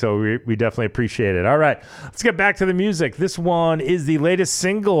everything. So we definitely appreciate it. All right, let's get back to the music. This one is the latest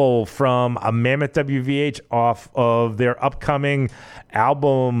single from Mammoth WVH off of their upcoming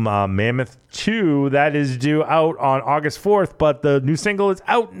album, Mammoth 2, that is due out on August 4th, but the new single is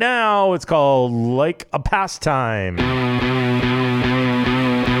out now. It's called Like a Pastime.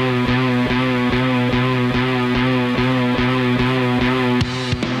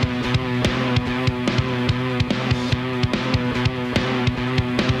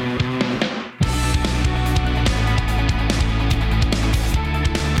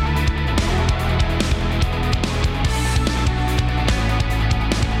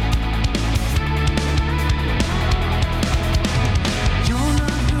 You're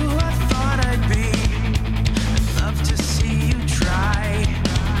not who I thought I'd be. Love to see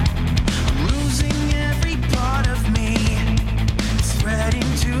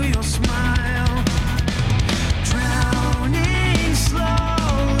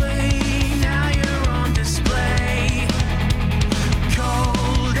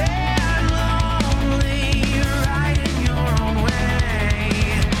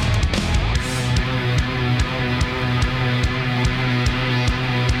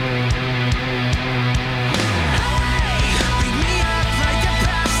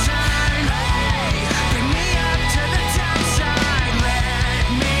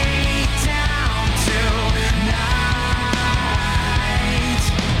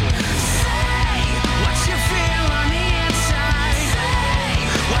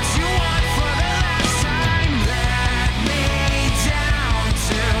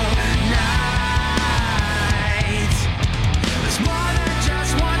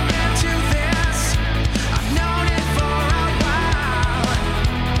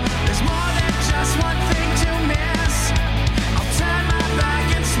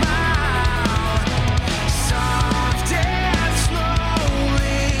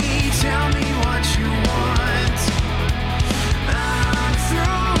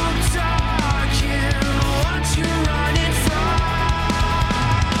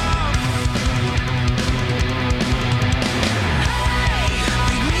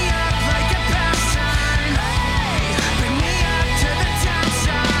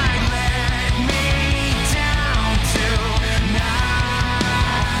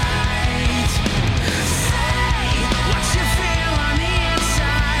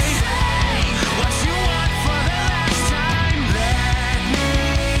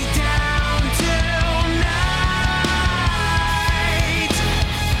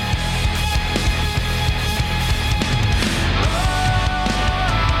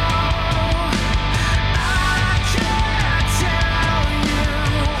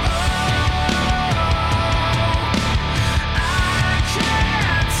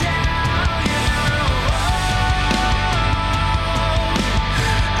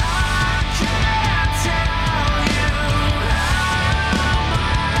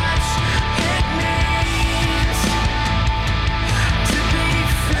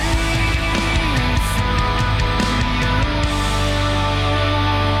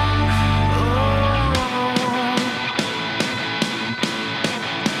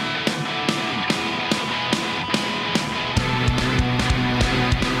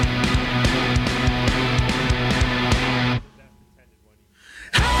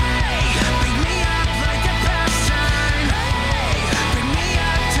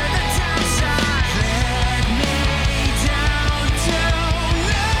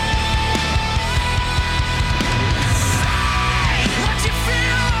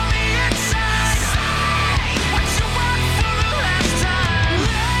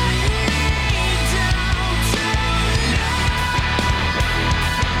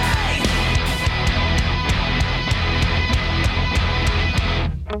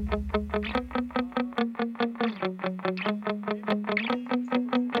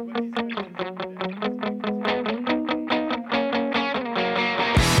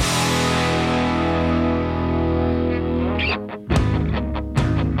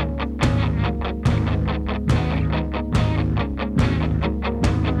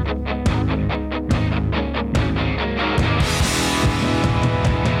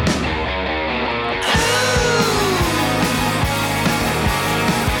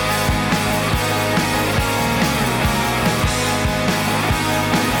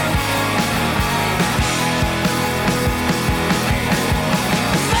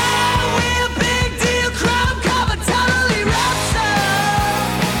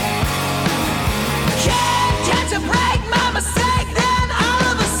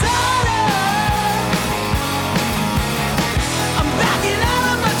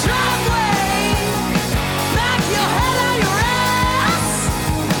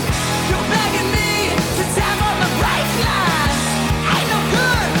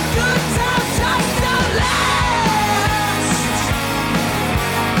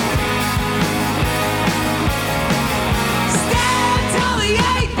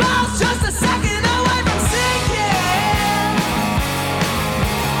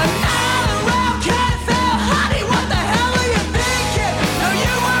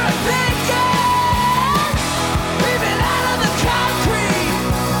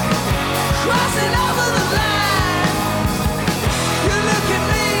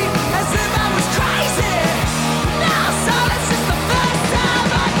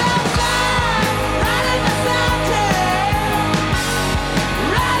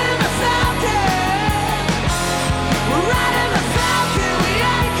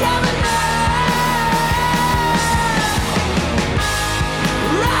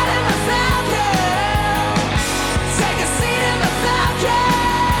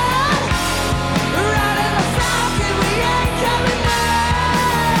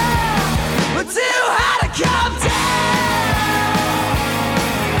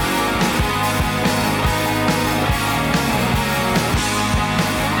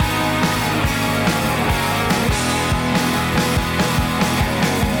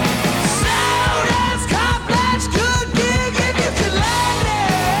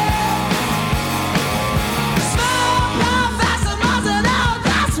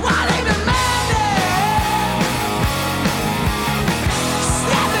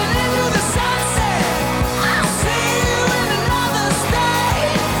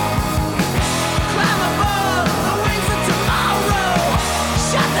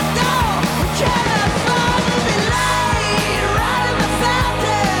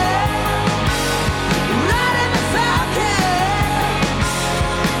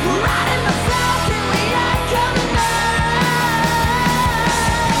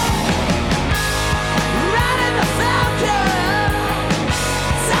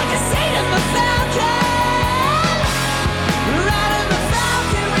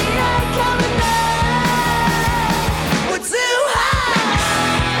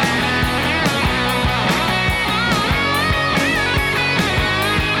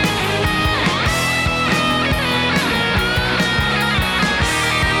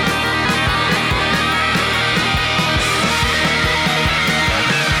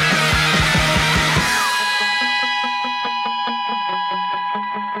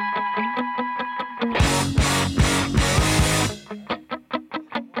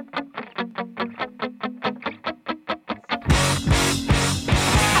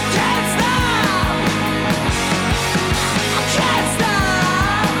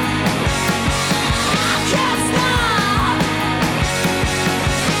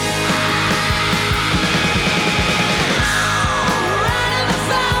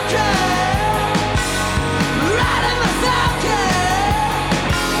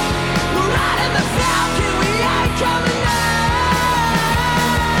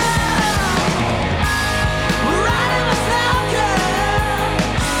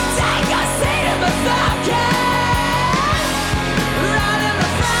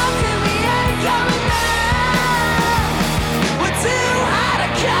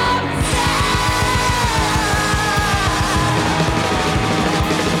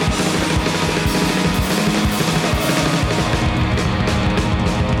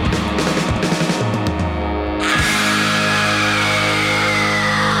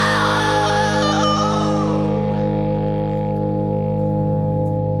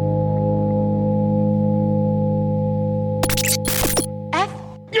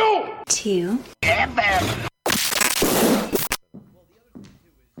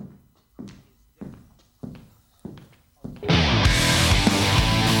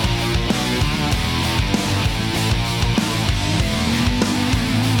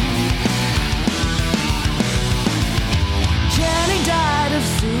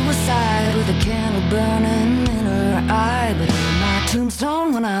burning in her eye, but on my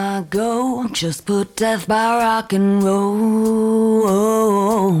tombstone when I go, just put death by rock and roll.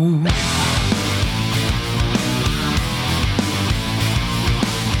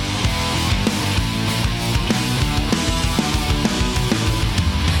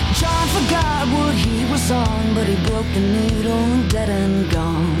 John forgot what he was on, but he broke the needle, dead and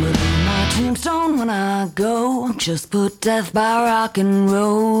gone. But on my tombstone when I go, just put death by rock and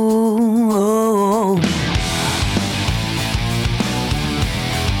roll.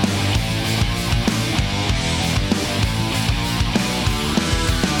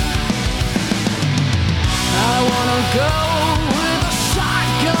 I wanna go with a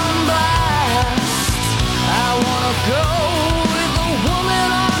shotgun blast. I wanna go with a woman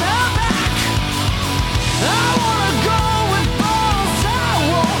on her back. I wanna go with balls I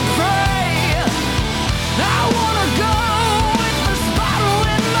won't pray. I wanna go with the bottle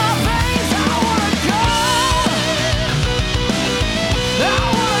in my veins. I wanna go. I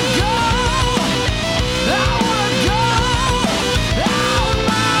wanna go. I wanna go out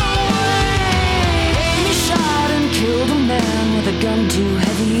my way. Amy shot and killed a man with a gun too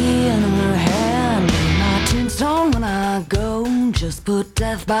heavy in her hand. On my tombstone when I go, just put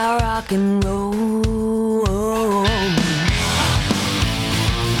death by rock and roll.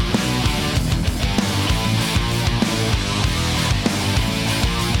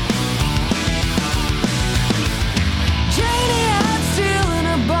 Janie had steel in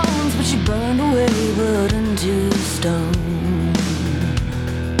her bones, but she burned away wood into stone.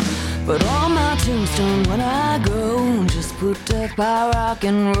 But on my tombstone when I go, just put death by rock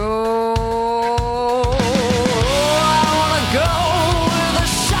and roll. I wanna go with a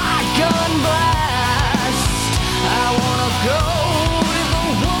shotgun blast. I wanna go with a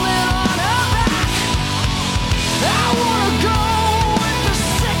woman on her back. I wanna go with the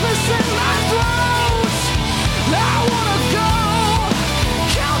sickness in my throat. I wanna go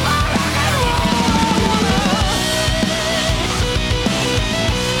kill my rock and roll.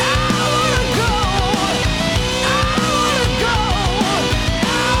 I wanna go out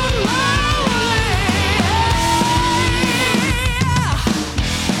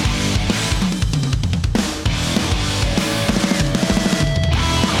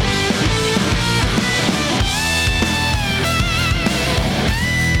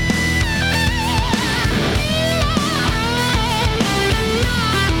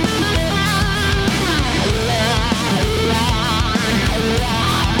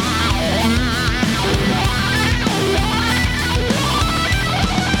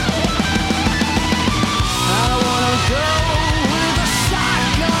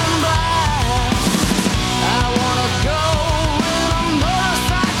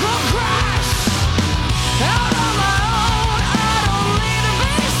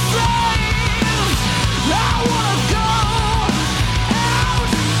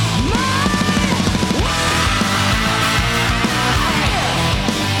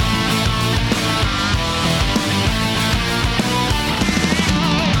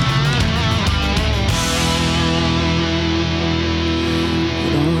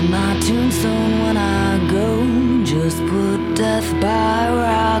my tombstone when I go, just put death by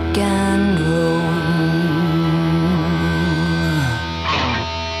rock and roll.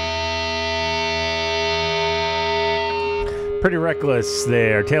 Pretty Reckless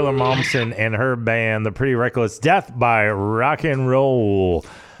there. Taylor Momsen and her band, The Pretty Reckless, Death by Rock and Roll.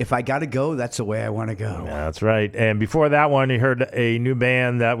 If I gotta go, that's the way I want to go. Yeah, that's right. And before that one, you heard a new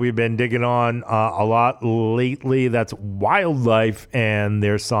band that we've been digging on a lot lately. That's Wildlife and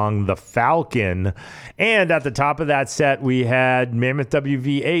their song The Falcon. And at the top of that set, we had Mammoth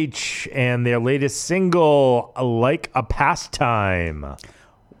WVH and their latest single, Like a Pastime.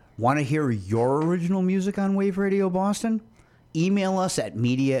 Want to hear your original music on Wave Radio Boston? Email us at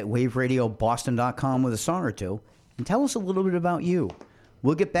media@waveradioboston.com with a song or two and tell us a little bit about you.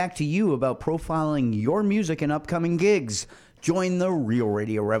 We'll get back to you about profiling your music and upcoming gigs. Join the real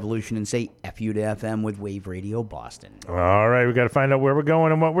radio revolution and say F you to FM with Wave Radio Boston. All right, we got to find out where we're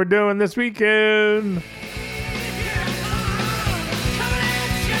going and what we're doing this weekend.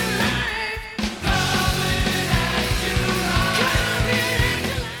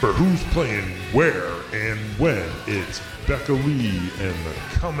 For who's playing where and when, it's Becca Lee and the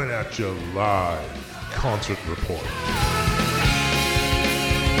Coming At You Live Concert Report.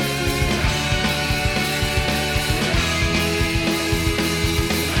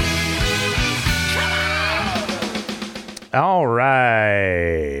 All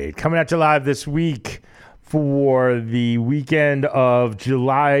right. Coming at you live this week for the weekend of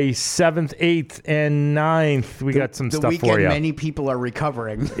July 7th, 8th, and 9th. We got some the stuff weekend for you. Many people are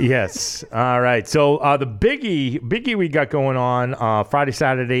recovering. Yes. All right. So the biggie we got going on Friday,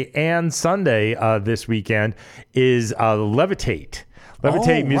 Saturday, and Sunday this weekend is Levitate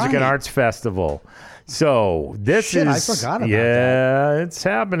Music and Arts Festival. So this I is forgot about that. it's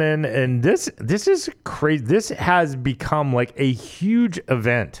happening, and this is crazy. This has become like a huge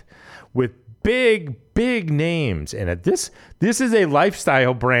event with big names in it. This is a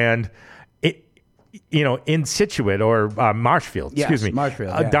lifestyle brand. In Scituate or Marshfield, excuse me,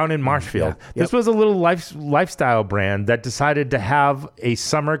 Marshfield, down in Marshfield. Yeah. This was a little lifestyle brand that decided to have a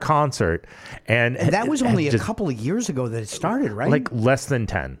summer concert, and that was only a couple of years ago that it started, right? like less than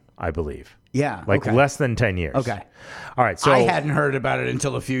 10, I believe. Yeah, like okay. less than 10 years. Okay, all right. So I hadn't heard about it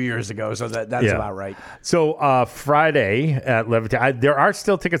until a few years ago, so that's about right. So Friday at Levitate, there are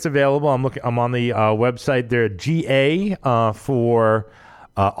still tickets available. I'm on the website. There, GA for.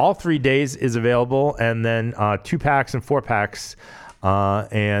 All 3 days is available, and then 2-packs and 4-packs,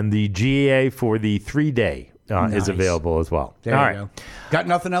 and the GA for the 3-day is available as well. There you go. Got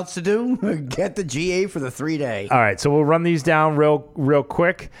nothing else to do? Get the GA for the 3-day. All right, so we'll run these down real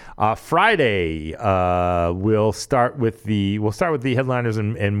quick. Friday, we'll start with the headliners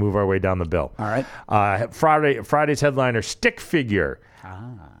and move our way down the bill. All right. Friday's headliner, Stick Figure.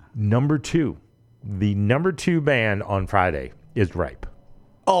 Number 2. The number 2 band on Friday is Ripe.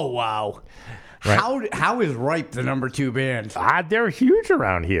 Oh, wow. Right. How is Ripe the number 2 band? They're huge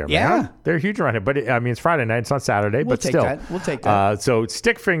around here, man. They're huge around here. But it's Friday night. It's not Saturday, but still. We'll take that. So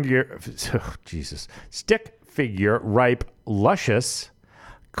Stick Figure, Ripe, Luscious,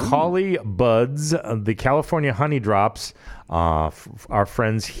 Collie Buds, the California Honey Drops, our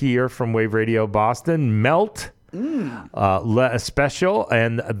friends here from Wave Radio Boston, Melt, Special,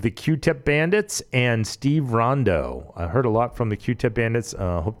 and the Q-Tip Bandits, and Steve Rondo. I heard a lot from the Q-Tip Bandits.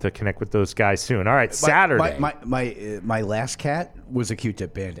 Hope to connect with those guys soon. All right, Saturday. My last cat was a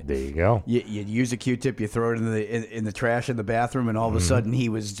Q-Tip bandit. There you go. You use a Q-tip, you throw it in the trash in the bathroom, and all of a sudden he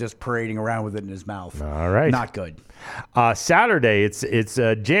was just parading around with it in his mouth. All right, not good. Saturday, it's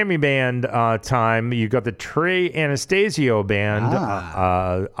a jammy band time. You got the Trey Anastasio band,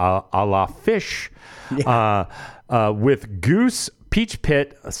 a la Fish. Yeah. With Goose, Peach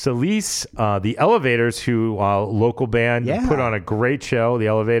Pit, Celise, the Elevators, who local band, put on a great show. The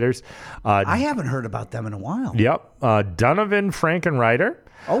Elevators. I haven't heard about them in a while. Yep. Donovan Frankenreiter.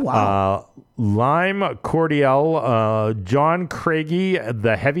 Oh wow. Lime Cordial, John Craigie,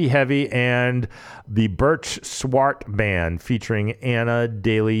 the Heavy, and the Birch Swart band featuring Anna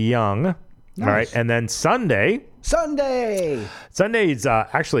Daly Young. Nice. All right, and then Sunday is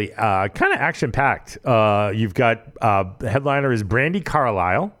actually kind of action-packed. You've got the headliner is Brandi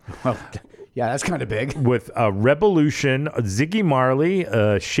Carlile. Well, yeah, that's kind of big. With Revolution, Ziggy Marley,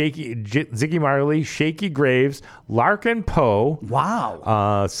 Shaky Graves, Larkin Poe. Wow.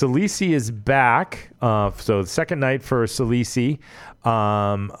 Salisi is back. So the second night for Salisi.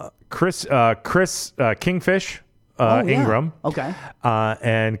 Chris Kingfish. Ingram. Okay.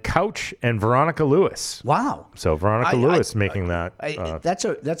 And Couch and Veronica Lewis. Wow. So Veronica Lewis making that.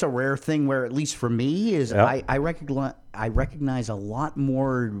 That's a rare thing where, at least for me, is I recognize a lot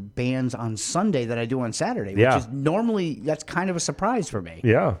more bands on Sunday than I do on Saturday, which is normally, that's kind of a surprise for me.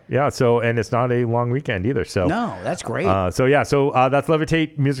 Yeah. So, and it's not a long weekend either. So no, that's great. So that's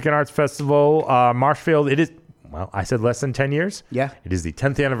Levitate Music and Arts Festival, Marshfield. It is. Well, I said less than 10 years? Yeah. It is the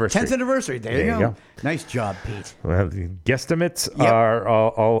 10th anniversary. 10th anniversary. There you go. Nice job, Pete. Well, the guesstimates are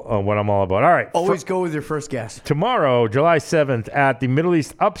all what I'm all about. All right. Always go with your first guess. Tomorrow, July 7th, at the Middle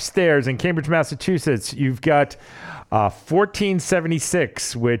East Upstairs in Cambridge, Massachusetts, you've got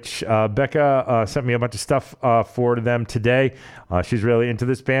 1476, which Becca sent me a bunch of stuff for them today. She's really into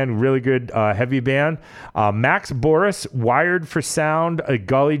this band. Really good heavy band. Max Boris, Wired for Sound,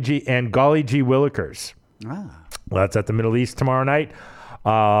 Golly G Willikers. Well, that's at the Middle East tomorrow night.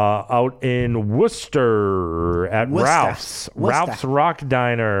 Out in Worcester at Ralph's Rock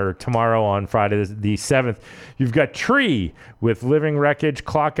Diner tomorrow on Friday the 7th. You've got Tree with Living Wreckage,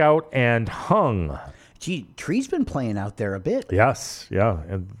 Clock Out, and Hung. Gee, Tree's been playing out there a bit. Yes, yeah.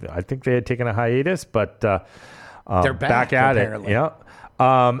 And I think they had taken a hiatus, but they're back at apparently. it.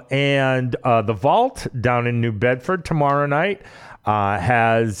 Yeah. And the Vault down in New Bedford tomorrow night.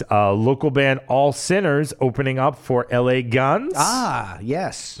 Has local band All Sinners opening up for LA Guns.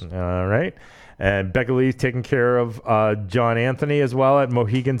 Yes. All right. And Becca Lee's taking care of John Anthony as well at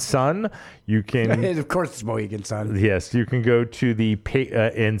Mohegan Sun. You can, of course, it's Mohegan Sun. Yes, you can go to the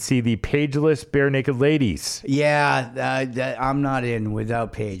and see the Pageless Bare Naked Ladies. Yeah, I'm not in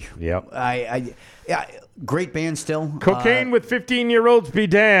without Paige. Yep. Great band still. Cocaine with 15-year-olds be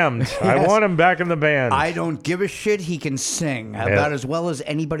damned. I want him back in the band. I don't give a shit. He can sing about as well as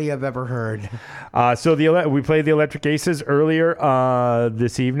anybody I've ever heard. So we played the Electric Aces earlier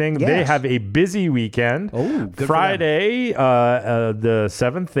this evening. Yes. They have a busy weekend. Oh, good for Friday, the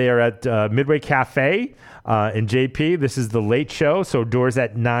 7th, they are at Midway Cafe in JP. This is the late show, so doors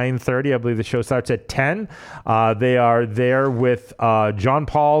at 9:30. I believe the show starts at 10. They are there with John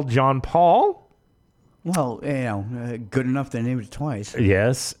Paul. Well, good enough to name it twice.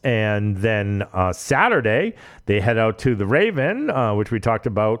 Yes, and then Saturday they head out to the Raven, which we talked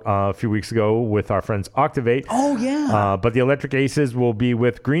about a few weeks ago with our friends Octavate. Oh, yeah. But the Electric Aces will be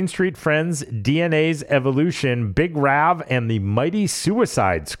with Green Street Friends, DNA's Evolution, Big Rav, and the Mighty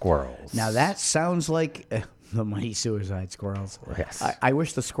Suicide Squirrels. Now that sounds like the Mighty Suicide Squirrels. Yes. I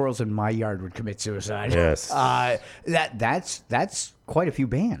wish the squirrels in my yard would commit suicide. Yes. That's quite a few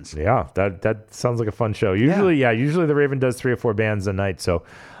bands. Yeah, that sounds like a fun show. Usually the Raven does 3 or 4 bands a night, so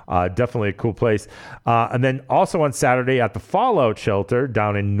definitely a cool place. And then also on Saturday at the Fallout Shelter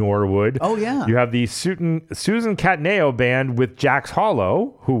down in Norwood. Oh, yeah. You have the Susan Cataneo band with Jack's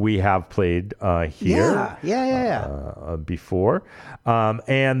Hollow, who we have played here. Yeah. Before.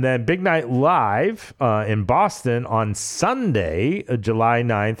 And then Big Night Live in Boston on Sunday, July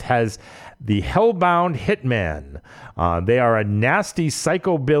 9th, has the Hellbound Hitman. They are a nasty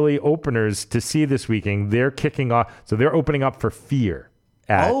psychobilly openers to see this weekend. They're kicking off, so they're opening up for Fear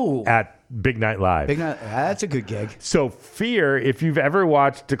at Big Night Live. That's a good gig. So Fear, if you've ever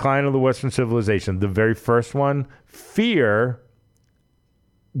watched Decline of the Western Civilization, the very first one, Fear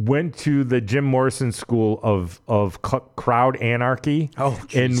went to the Jim Morrison school of crowd anarchy,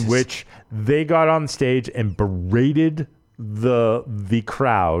 in which they got on stage and berated the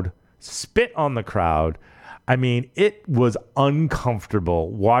crowd, spit on the crowd. I mean, it was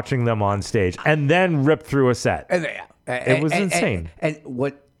uncomfortable watching them on stage, and then rip through a set. It was insane. And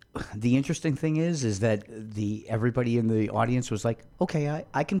what the interesting thing is that everybody in the audience was like, okay,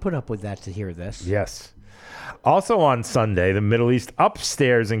 I can put up with that to hear this. Yes. Also on Sunday, the Middle East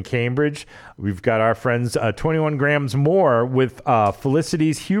Upstairs in Cambridge, we've got our friends 21 Grams More with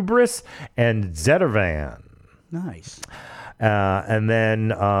Felicity's Hubris and Zettervan. Nice. And then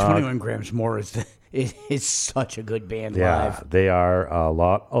 21 Grams More is such a good band live. They are a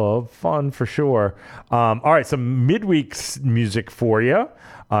lot of fun for sure. All right, some midweek's music for you.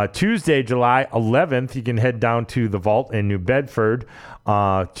 Tuesday, July 11th, you can head down to the Vault in New Bedford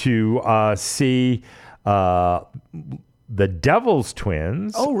to see the Devil's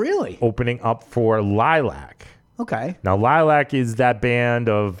Twins. Oh, really? Opening up for Lilac. Okay. Now, Lilac is that band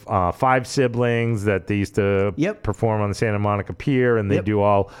of 5 siblings that they used to perform on the Santa Monica Pier, and they do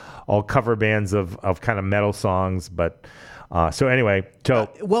all cover bands of kind of metal songs. But so anyway,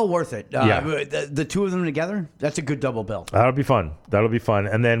 well worth it. The two of them together, that's a good double bill. That'll be fun.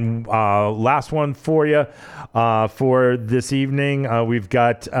 And then last one for you for this evening, we've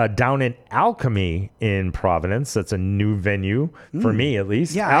got down in Alchemy in Providence. That's a new venue for me, at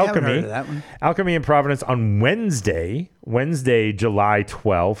least. Yeah, Alchemy. I haven't heard of that one. Alchemy in Providence on Wednesday, July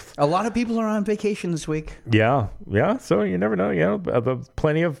 12th. A lot of people are on vacation this week. Yeah. So you never know.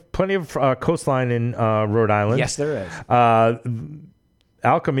 Plenty of coastline in Rhode Island. Yes, there is.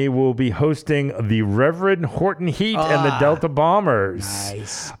 Alchemy will be hosting the Reverend Horton Heat and the Delta Bombers.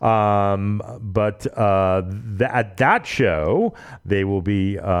 Nice. But at that show, they will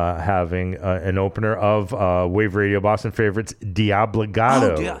be having an opener of Wave Radio Boston favorites,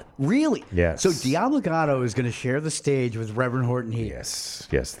 Diablo. Really? Yes. So Diablo is going to share the stage with Reverend Horton Heat.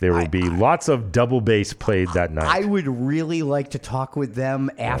 Yes. There will be lots of double bass played that night. I would really like to talk with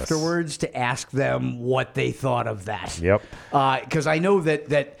them afterwards to ask them what they thought of that. Yep. Because I know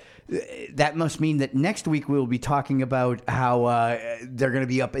that must mean that next week we'll be talking about how they're going to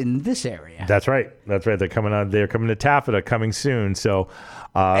be up in this area. That's right. They're coming on. They're coming to Taffeta coming soon. So,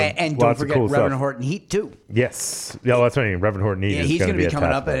 and don't forget cool Reverend stuff. Horton Heat too. Yes. Yeah, that's what I mean. Reverend Horton Heat. Yeah, is he's going to be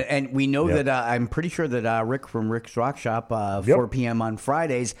coming up, Taffeta. and we know that I'm pretty sure that Rick from Rick's Rock Shop, 4 p.m. on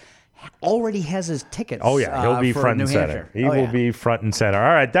Fridays, already has his tickets. Oh yeah, he'll be for front New and center. Hampshire. He will be front and center.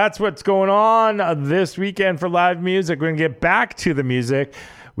 All right, that's what's going on this weekend for live music. We're gonna get back to the music.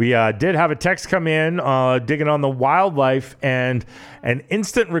 We did have a text come in digging on the wildlife and an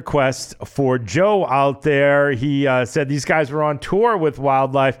instant request for Joe out there. He said these guys were on tour with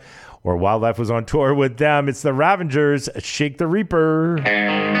Wildlife, or Wildlife was on tour with them. It's the Ravengers, Shake the Reaper.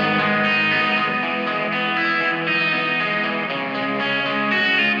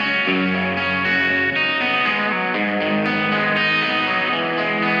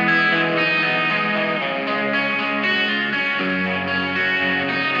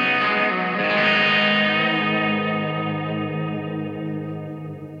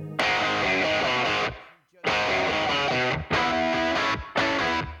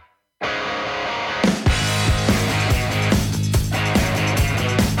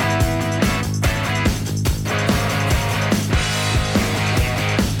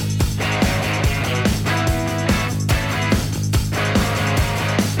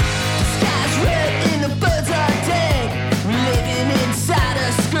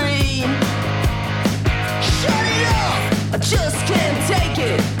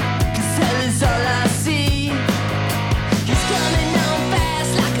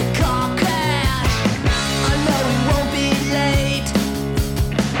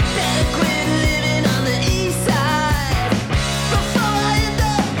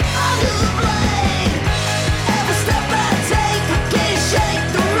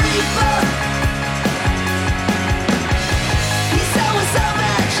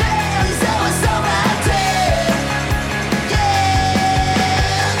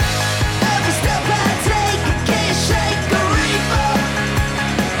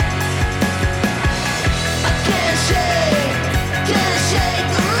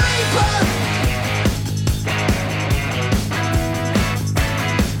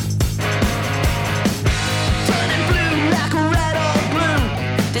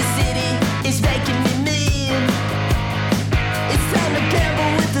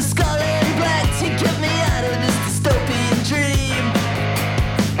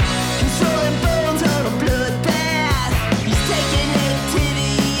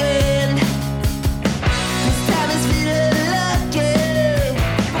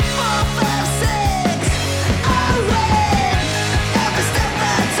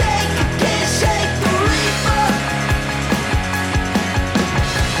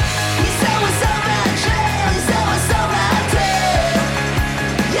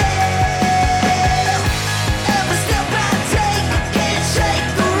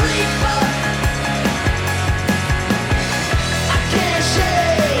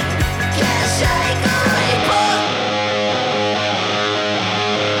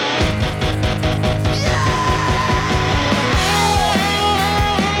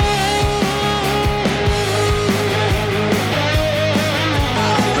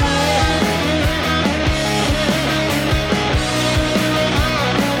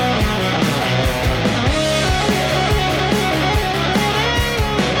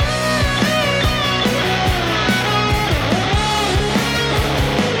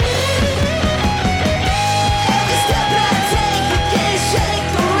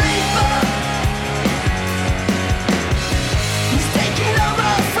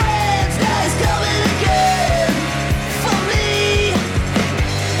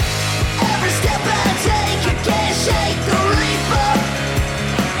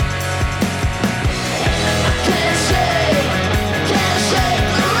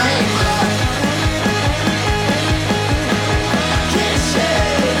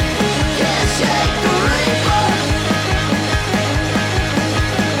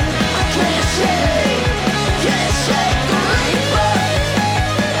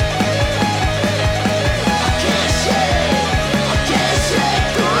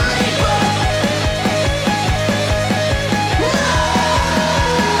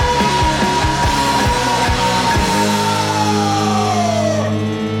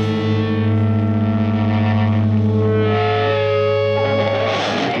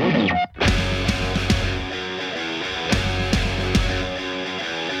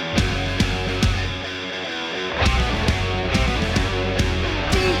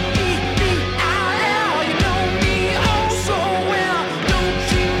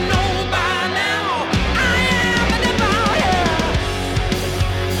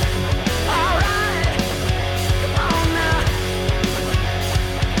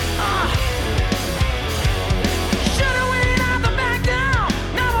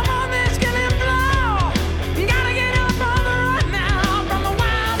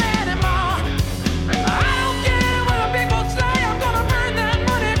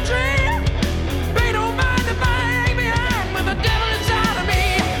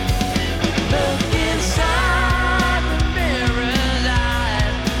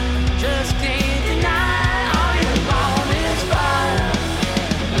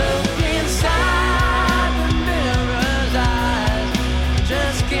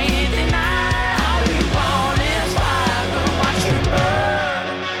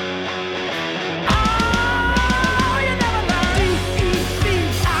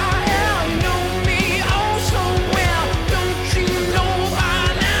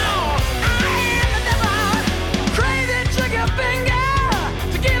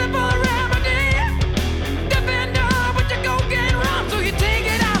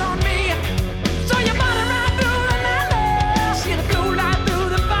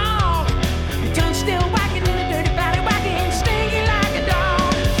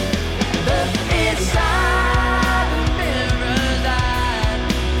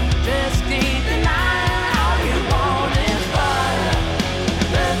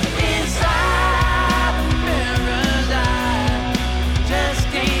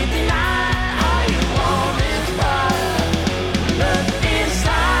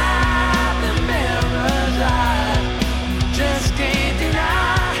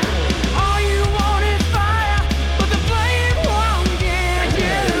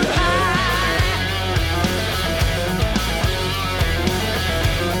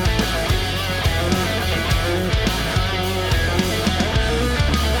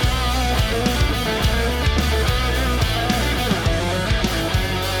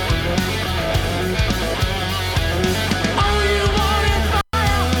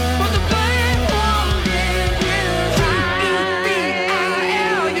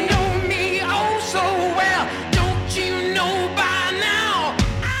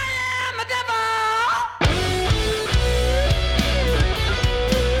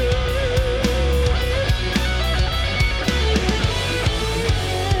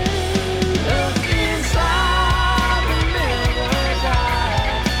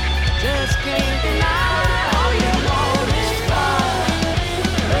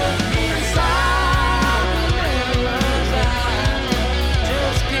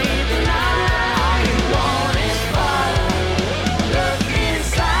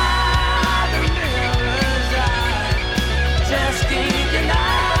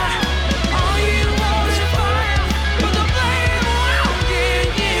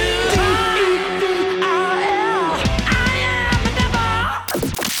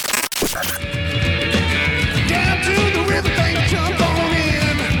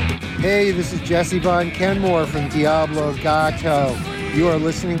 everybody. This is Jesse Von Kenmore from Diablo Gato. You are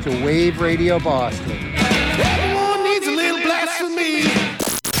listening to Wave Radio Boston. Everyone needs a little blasphemy.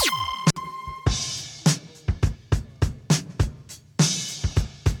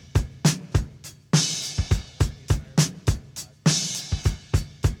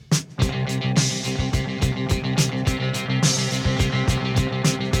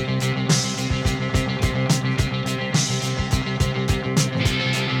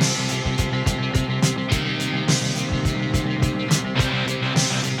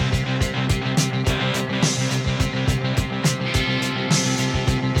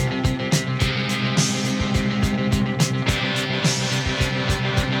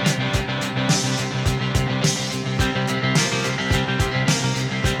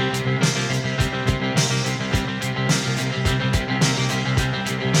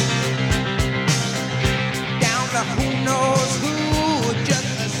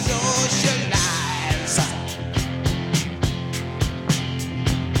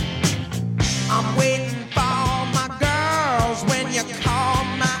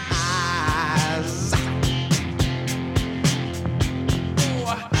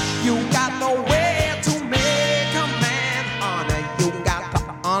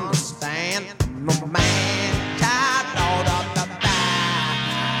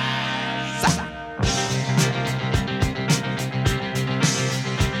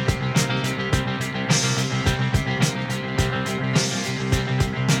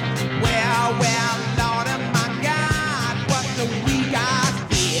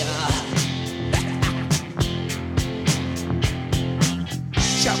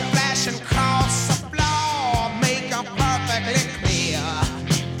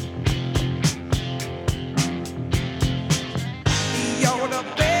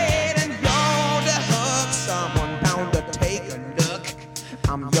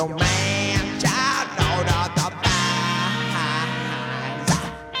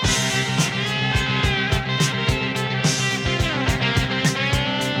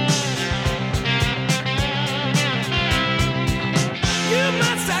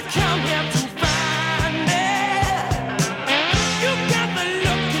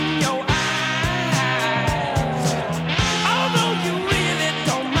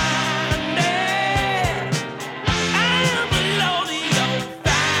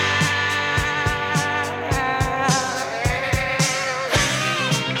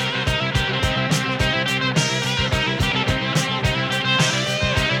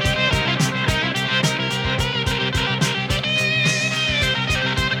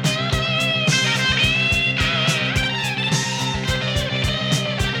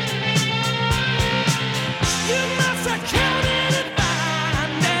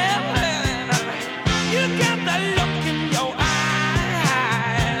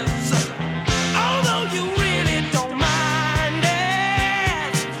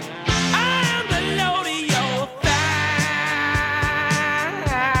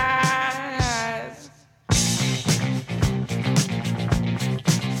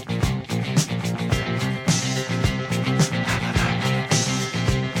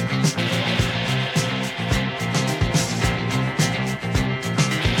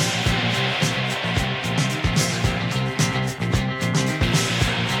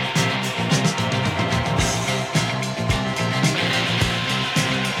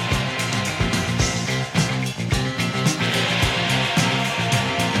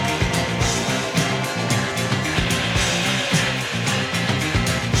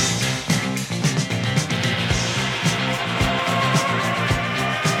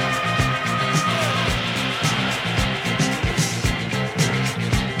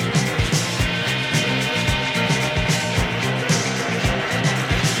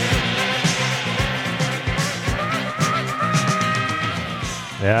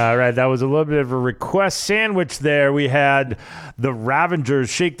 Yeah, all right. That was a little bit of a request sandwich there. We had the Ravengers,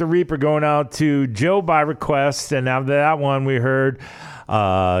 Shake the Reaper, going out to Joe by request. And after that one, we heard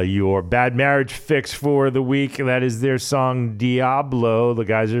your Bad Marriage Fix for the week. That is their song Diablo. The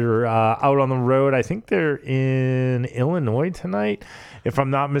guys are out on the road. I think they're in Illinois tonight, if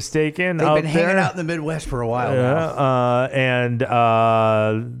I'm not mistaken. They've been hanging out in the Midwest for a while now. And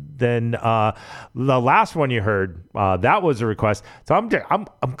then the last one you heard, that was a request. So I'm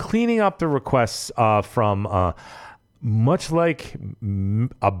cleaning up the requests from much like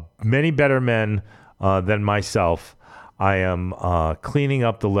many better men than myself. I am cleaning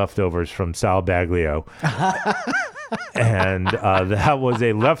up the leftovers from Sal Baglio. And that was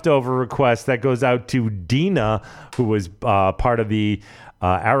a leftover request that goes out to Dina, who was part of the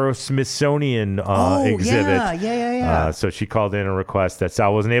Arrow Smithsonian exhibit. Yeah. So she called in a request that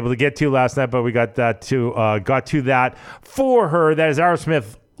Sal wasn't able to get to last night, but we got to that for her. That is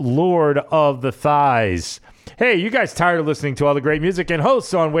Aerosmith, Lord of the Thighs. Hey, you guys tired of listening to all the great music and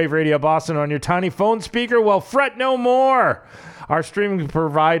hosts on Wave Radio Boston on your tiny phone speaker? Well, fret no more. Our streaming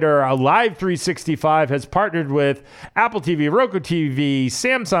provider, Live 365, has partnered with Apple TV, Roku TV,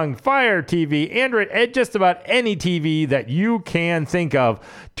 Samsung Fire TV, Android, and just about any TV that you can think of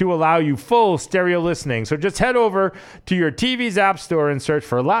to allow you full stereo listening. So just head over to your TV's app store and search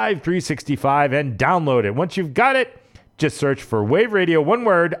for Live 365 and download it. Once you've got it, just search for Wave Radio, one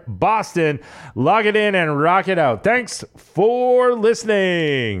word, Boston. Log it in and rock it out. Thanks for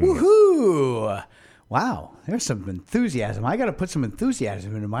listening. Woohoo! Wow, there's some enthusiasm. I got to put some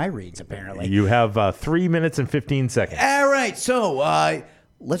enthusiasm into my reads, apparently. You have 3 minutes and 15 seconds. All right, so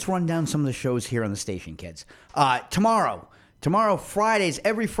let's run down some of the shows here on the station, kids. Tomorrow, Fridays,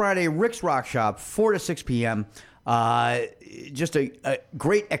 every Friday, Rick's Rock Shop, 4 to 6 p.m., just a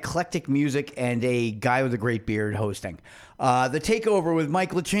great eclectic music and a guy with a great beard hosting. The Takeover with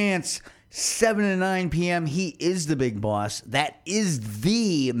Mike LaChance, 7 to 9 p.m. He is the big boss. That is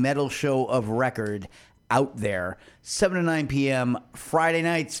the metal show of record out there. 7 to 9 p.m. Friday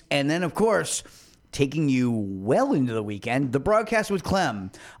nights. And then, of course, taking you well into the weekend, the Broadcast with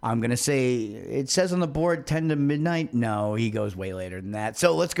Clem. I'm going to say, it says on the board 10 to midnight. No, he goes way later than that.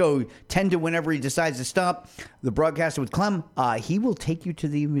 So let's go 10 to whenever he decides to stop. The Broadcast with Clem, he will take you to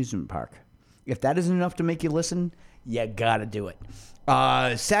the amusement park. If that isn't enough to make you listen, you got to do it.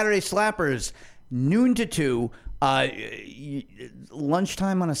 Saturday Slappers, noon to 2.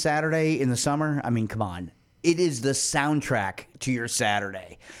 Lunchtime on a Saturday in the summer. I mean, come on. It is the soundtrack to your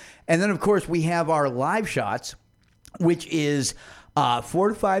Saturday. And then, of course, we have our live shots, which is 4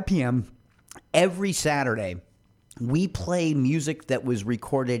 to 5 p.m. every Saturday. We play music that was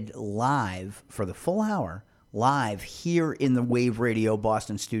recorded live for the full hour, live here in the Wave Radio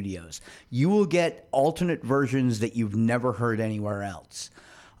Boston studios. You will get alternate versions that you've never heard anywhere else.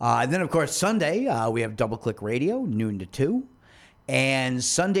 And then, of course, Sunday, we have Double Click Radio, noon to 2. And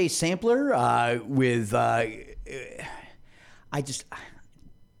Sunday Sampler with...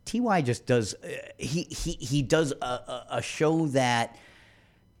 T.Y. just does he does a show that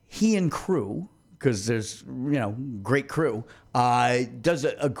he and crew, because there's great crew, does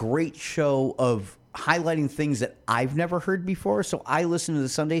a great show of highlighting things that I've never heard before. So I listen to the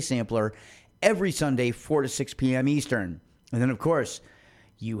Sunday Sampler every Sunday, 4 to 6 p.m. Eastern. And then, of course,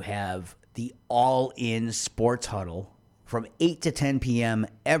 you have the All In Sports Huddle from 8 to 10 p.m.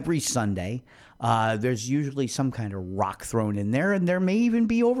 every Sunday. There's usually some kind of rock thrown in there, and there may even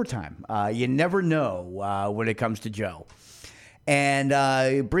be overtime. You never know when it comes to Joe.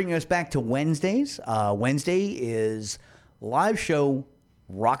 And bringing us back to Wednesdays. Wednesday is live show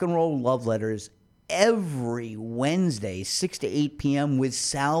Rock and Roll Love Letters every Wednesday, 6 to 8 p.m. with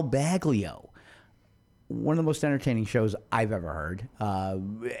Sal Baglio. One of the most entertaining shows I've ever heard.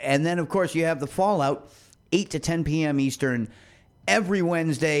 And then, of course, you have the Fallout, 8 to 10 p.m. Eastern. Every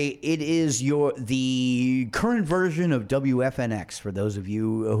Wednesday, it is the current version of WFNX for those of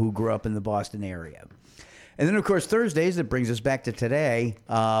you who grew up in the Boston area. And then, of course, Thursdays, it brings us back to today,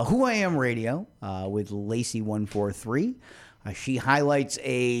 Who I Am Radio with Lacey 143. She highlights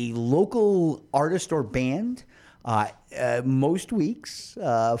a local artist or band most weeks,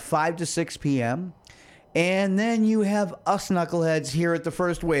 5 to 6 p.m. And then you have us knuckleheads here at the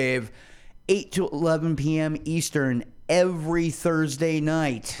First Wave, 8 to 11 p.m. Eastern, every Thursday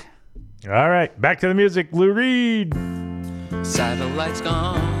night. All right, back to the music. Lou Reed. Satellites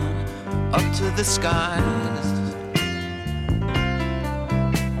gone up to the skies.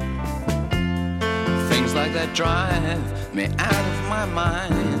 Things like that drive me out of my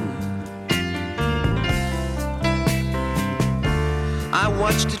mind. I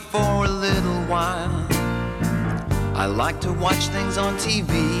watched it for a little while. I like to watch things on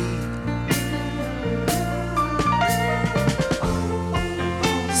TV.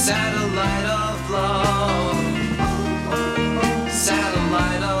 Satellite of love,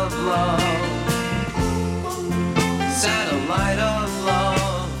 satellite of love, satellite of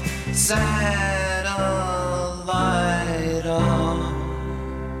love, satellite of.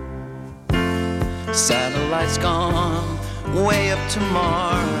 Satellite's gone way up to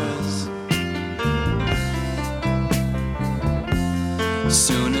Mars.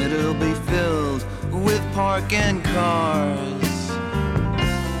 Soon it'll be filled with parking cars.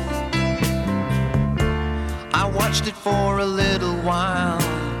 I watched it for a little while.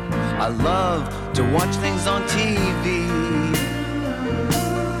 I love to watch things on TV.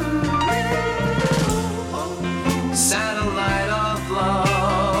 Satellite of love,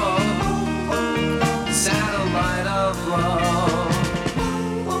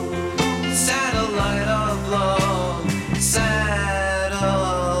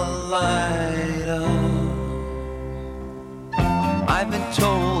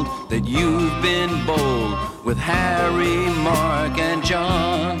 that you've been bold with Harry, Mark, and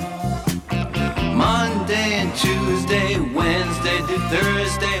John. Monday and Tuesday, Wednesday to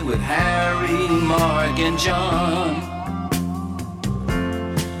Thursday with Harry, Mark, and John.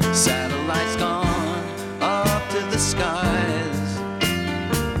 Satellites gone up to the skies.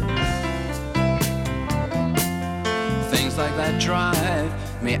 Things like that drive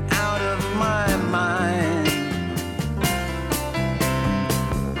me out of my mind.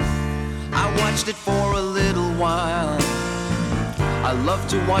 I watched it for a little while. I love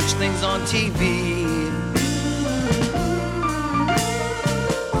to watch things on TV.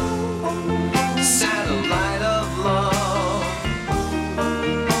 Satellite of love.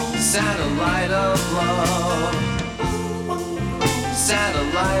 Satellite of love.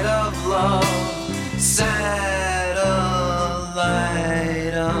 Satellite of love. Satellite of.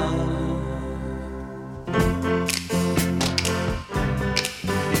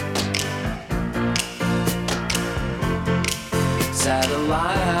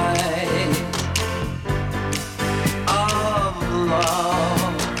 Satellite.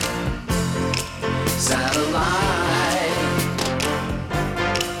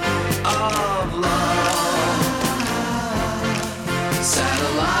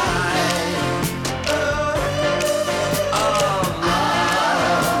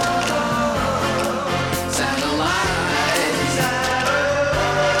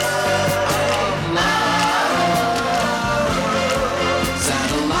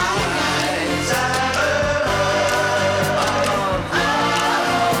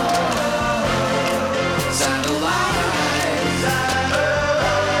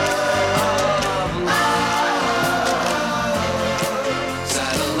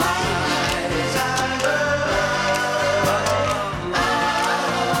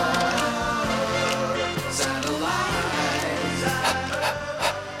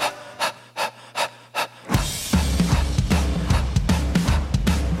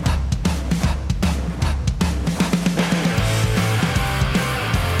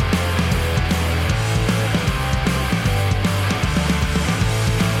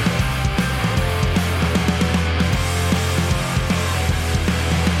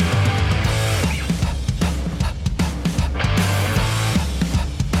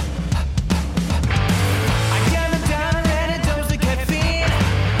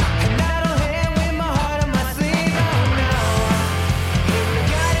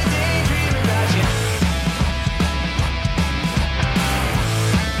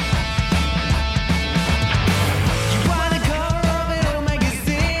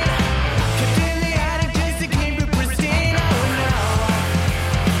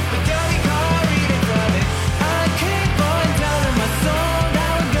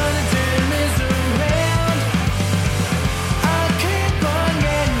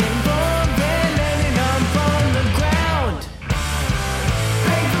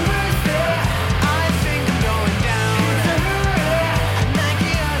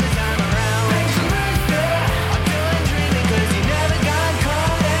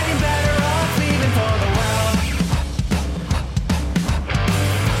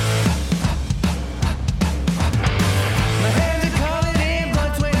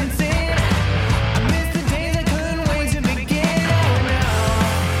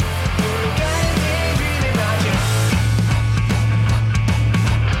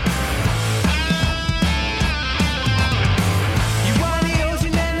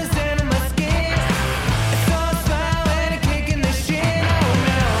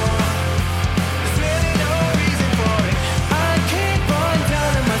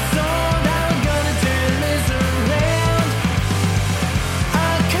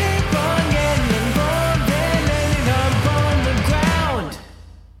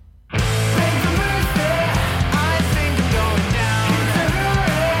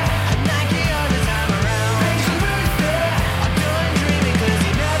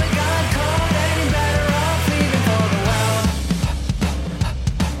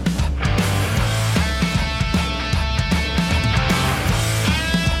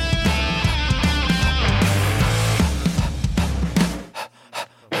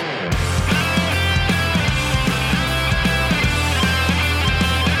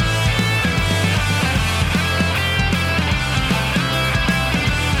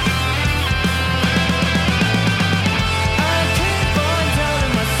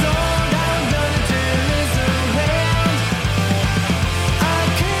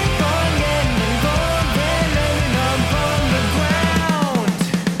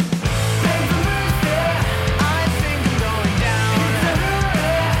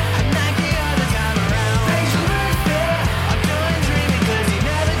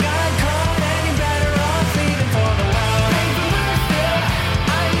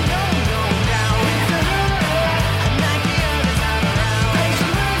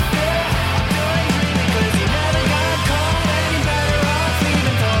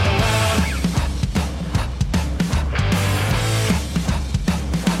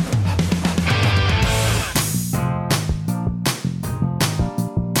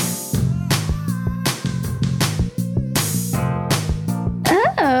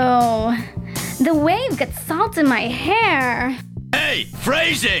 salt in my hair. Hey,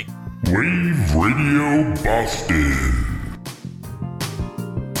 phrasing! Wave Radio Boston.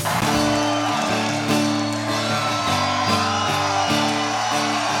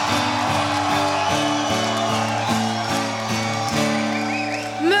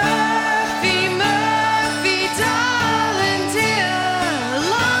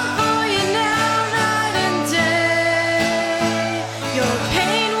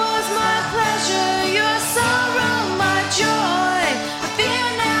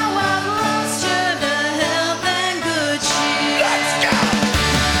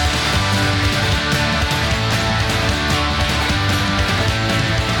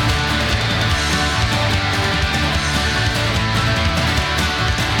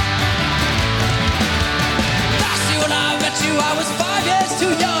 I was 5 years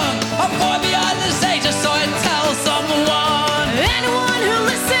too young, a boy beyond this age, so I'd tell someone. Anyone who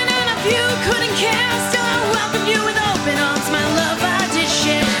listened and if you couldn't care, still I welcome you with open arms, my love I did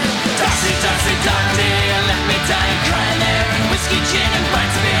share. Darcy, Darcy, Dundee, let me die crying there, and whiskey, gin, and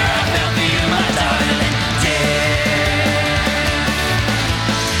pints of beer, I felt for you, my darling dear.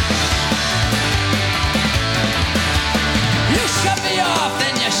 You shut me off,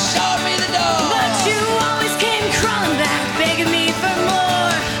 then you showed me the door, but you always came crawling back, begging me for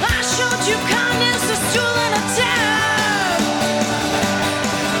more. I showed you kindness, a stool and a tap.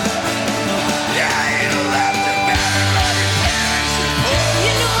 Yeah, you left a better running parents.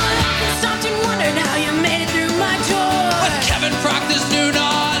 You know I often stopped and wondered how you made it through my door. With Kevin Proctor's new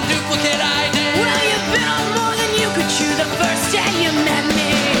non-duplicate ID. Well, you bit on more than you could chew the first day you met me.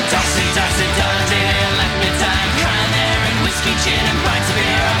 Darcy, Darcy, Dundee, let me die crying there, and whiskey, gin, and pints of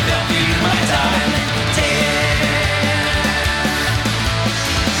beer, I felt for you, my darling dear.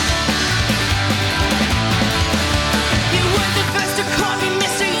 You weren't the first to call me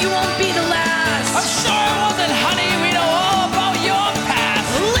mister, you won't be the last. I'm sure it wasn't, honey, we know all about your past.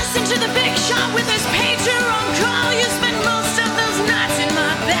 Listen to the big shot with his pager on call. You spent most of those nights in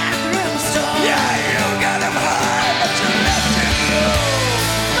my bathroom stall. Yeah, you got him high, but you left him low.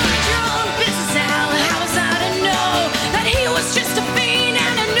 Mind your own business, Al. How was I to know that he was just a fiend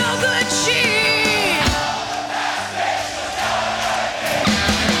and a no-good cheat?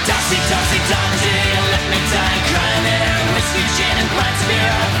 Darcy, Darcy, Dundee, let me die crying there, and whiskey, gin, and pints of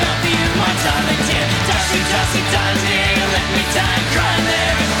beer, I felt for you, my darling dear. Darcy, Darcy, Dundee, let me die crying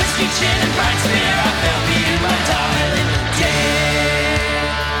there, and whiskey, gin, and pints of beer, I felt for you, my darling dear.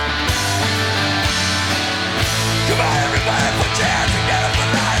 Come on, everybody, put your hands together for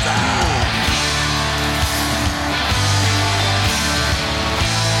Liza.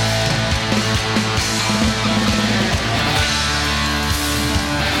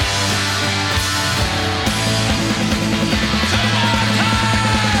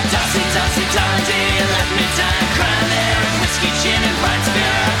 Darcy, Darcy, Dundee, let me die crying there, and whiskey, gin, and pints of beer,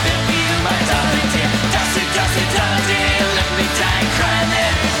 I feel for you, my darling dear. Darcy, Darcy, Dundee, let me die crying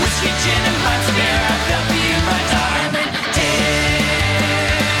there, whiskey, gin, and pints of beer, I feel for you, my darling dear.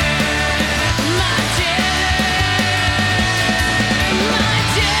 My dear, my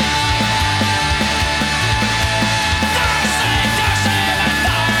dear. Darcy, Darcy, my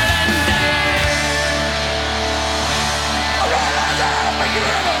darling dear. All right, Liza, thank you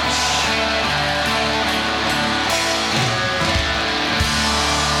very much.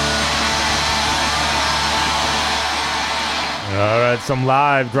 All right, some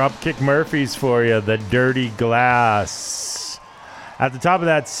live Dropkick Murphys for you. The Dirty Glass. At the top of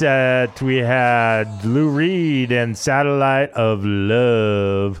that set, we had Lou Reed and Satellite of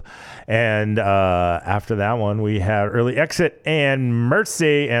Love. And after that one, we had Early Exit and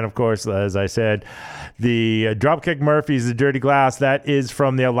Mercy. And of course, as I said, the Dropkick Murphys, The Dirty Glass. That is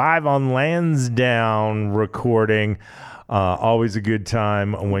from the Live on Lansdowne recording. Always a good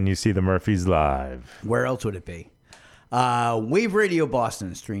time when you see the Murphys live. Where else would it be? Wave Radio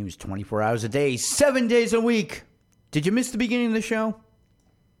Boston streams 24 hours a day, 7 days a week. Did you miss the beginning of the show?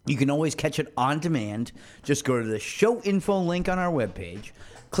 You can always catch it on demand. Just go to the show info link on our webpage,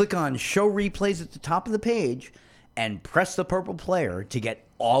 click on show replays at the top of the page, and press the purple player to get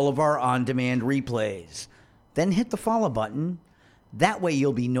all of our on-demand replays. Then hit the follow button. That way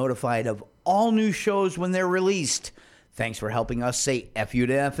you'll be notified of all new shows when they're released. Thanks for helping us say FU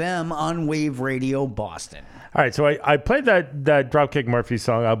to FM on Wave Radio Boston. All right, so I played that Dropkick Murphy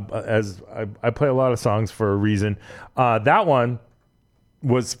song as I play a lot of songs for a reason. That one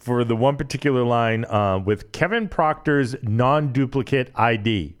was for the one particular line with Kevin Proctor's non-duplicate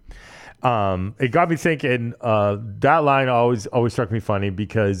ID. It got me thinking. That line always struck me funny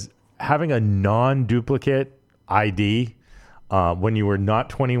because having a non-duplicate ID when you were not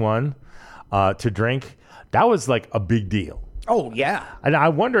 21. to drink, that was like a big deal. Oh yeah. And I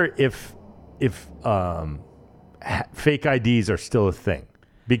wonder if fake IDs are still a thing,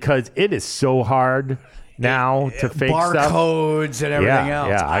 because it is so hard now to fake stuff. Barcodes and everything else.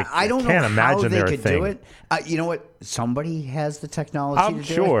 Yeah, I don't can't know imagine how they they're a could thing. do it. You know what? Somebody has the technology I'm to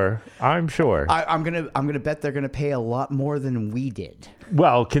do sure. it. I'm sure. I'm gonna bet they're gonna pay a lot more than we did.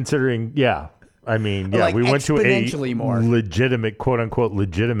 Well, considering, I mean, Like we went to a exponentially more. legitimate, quote unquote,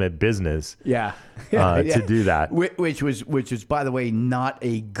 legitimate business. Yeah. To do that. Which was, by the way, not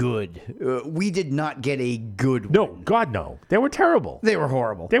a good. We did not get a good one. No, God, no. They were terrible. They were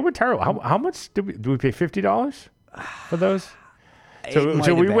horrible. They were terrible. How much did we pay? $50 for those? It So might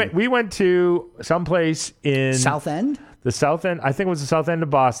have we been. went to someplace in South End. The South End. I think it was the South End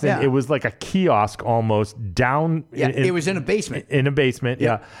of Boston. Yeah. It was like a kiosk almost down. Yeah, it was in a basement. In a basement,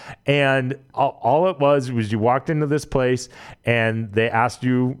 yeah. And all it was you walked into this place and they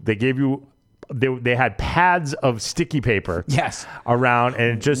gave you. They had pads of sticky paper, Yes. around,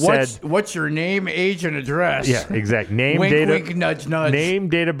 and it just said, "What's your name, age, and address?" yeah, exact name, Wink, date, wink, nudge, nudge. name,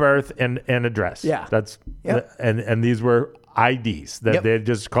 date of birth, and address. Yeah. That's Yep. and these were IDs that Yep. they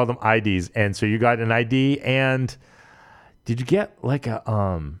just called them IDs, and so you got an ID. And did you get like a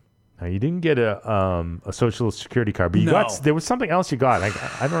No, you didn't get a social security card, but you got, there was something else you got.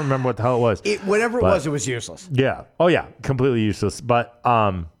 I don't remember what the hell it was. Whatever it was, it was useless. Yeah. Oh yeah, completely useless. But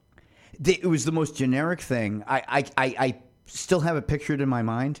it was the most generic thing. I still have it pictured in my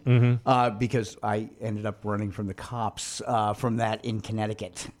mind because I ended up running from the cops from that in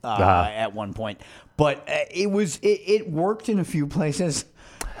Connecticut at one point. But it worked in a few places.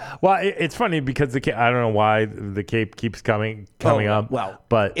 Well, it's funny because I don't know why the Cape keeps coming up. Well,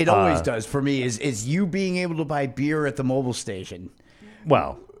 but it always does for me. Is you being able to buy beer at the mobile station?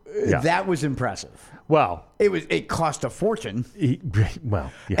 Well, yeah. That was impressive. Well, it cost a fortune.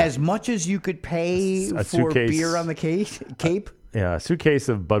 Well, yeah. As much as you could pay for suitcase, beer on the Cape. Yeah, a suitcase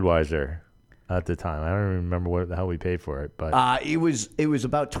of Budweiser at the time. I don't even remember what the hell we paid for it, but it was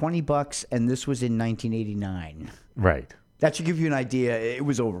about $20, and this was in 1989. Right. That should give you an idea. It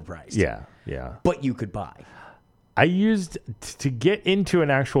was overpriced. Yeah, yeah. But you could buy. I used to get into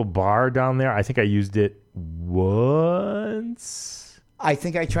an actual bar down there. I think I used it once. I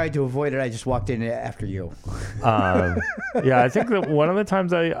think I tried to avoid it. I just walked in after you. Yeah, I think that one of the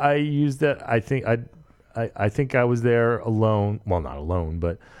times I used it, I think I was there alone. Well, not alone,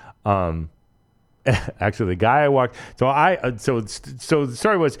 but actually the guy I walked. So the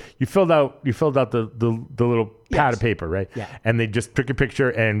story was you filled out the little pad of paper, right? Yeah. And they just took a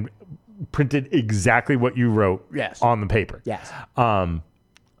picture and printed exactly what you wrote on the paper. Yes. I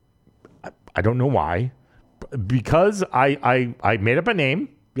don't know why. Because I made up a name.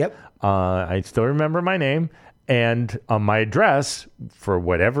 Yep. I still remember my name. And my address, for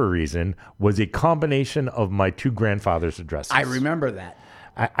whatever reason, was a combination of my two grandfathers' addresses. I remember that.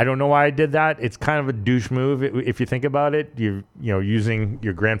 I don't know why I did that. It's kind of a douche move if you think about it. You know, using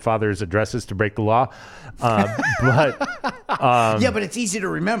your grandfather's addresses to break the law. But Well, you.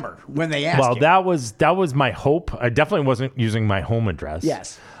 that was my hope. I definitely wasn't using my home address.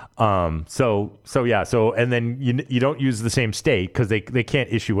 Yes. So and then you don't use the same state because they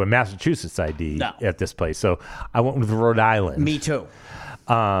can't issue a Massachusetts ID at this place. So I went with Rhode Island. Me too.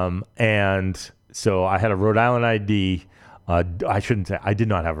 And so I had a Rhode Island ID. I shouldn't say I did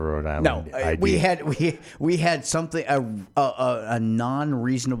not have a Rhode Island ID. We had something a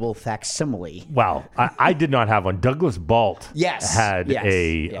non-reasonable facsimile. Wow, I did not have one. Douglas Balt had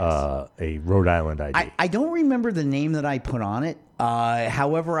a Rhode Island ID. I don't remember the name that I put on it.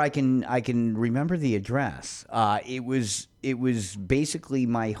 However, I can remember the address. It was basically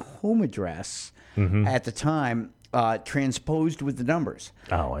my home address at the time, transposed with the numbers.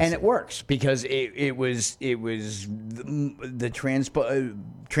 Oh, and it works because it was the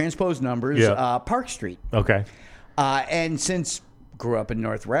transposed numbers. Park Street. Okay. And since grew up in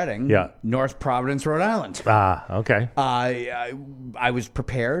North Reading, North Providence, Rhode Island. Okay. I was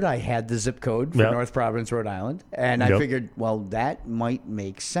prepared. I had the zip code for North Providence, Rhode Island, and I figured, well, that might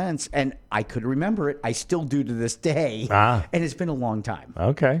make sense, and I could remember it. I still do to this day, and it's been a long time.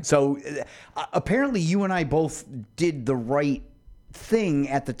 Okay. So apparently, you and I both did the right thing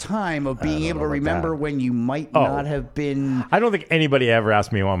at the time of being able to remember when you might not have been. I don't think anybody ever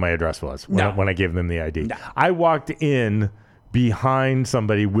asked me what my address was when I gave them the ID. No. I walked in behind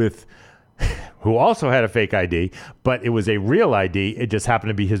somebody who also had a fake ID, but it was a real ID. It just happened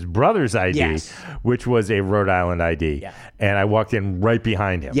to be his brother's ID, which was a Rhode Island ID. Yeah. And I walked in right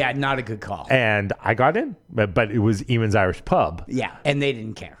behind him. Yeah, not a good call. And I got in, but it was Eamon's Irish Pub. Yeah, and they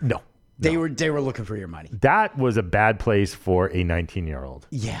didn't care. No. They were looking for your money. That was a bad place for a 19-year-old.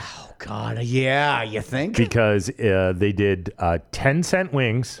 Yeah. Oh God. Yeah. You think? Because they did 10-cent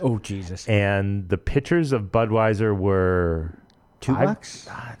wings. Oh Jesus. And the pitchers of Budweiser were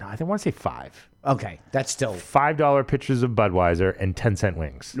 $2. No, I want to say $5. Okay, that's still $5 pitchers of Budweiser and 10-cent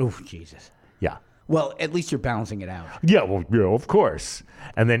wings. Oh Jesus. Yeah. Well, at least you're balancing it out. Yeah, well, yeah, of course.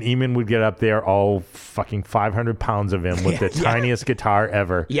 And then Eamon would get up there, all fucking 500 pounds of him with the tiniest guitar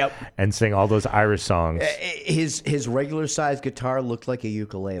ever. Yep. And sing all those Irish songs. His regular sized guitar looked like a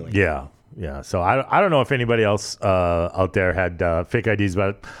ukulele. Yeah. Yeah. So I don't know if anybody else out there had fake IDs,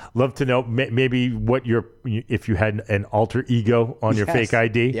 but love to know maybe if you had an alter ego on your fake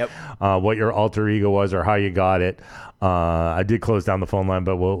ID. Yep. What your alter ego was or how you got it. I did close down the phone line,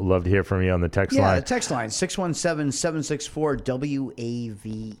 but we'll love to hear from you on the text line. Yeah, the text line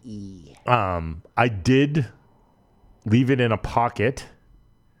 617-764-WAVE. I did leave it in a pocket.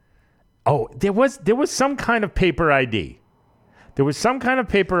 Oh, there was some kind of paper ID. There was some kind of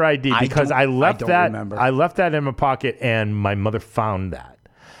paper ID because I left that in my pocket and my mother found that.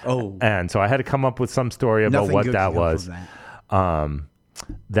 Oh. And so I had to come up with some story about Nothing what good that to was.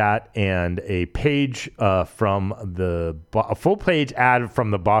 That and a page from a full page ad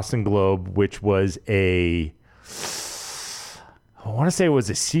from the Boston Globe, which was I want to say it was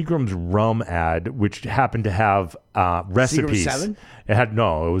a Seagram's rum ad, which happened to have recipes. Seagram's 7?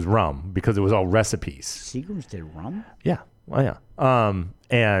 It was rum because it was all recipes. Seagram's did rum? Yeah. Oh yeah.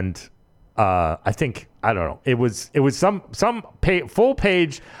 And I think I don't know. It was some full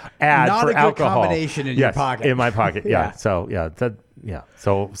page ad Not for a good alcohol. combination in your pocket. In my pocket. Yeah. Yeah. So yeah.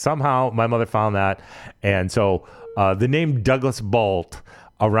 So somehow my mother found that, and so the name Douglas Bolt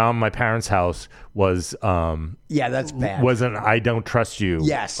around my parents' house was that's bad. Was an I don't trust you name.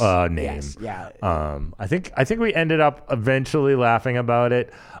 Yes. Yeah. I think we ended up eventually laughing about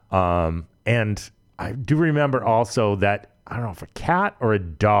it. And I do remember also that I don't know if a cat or a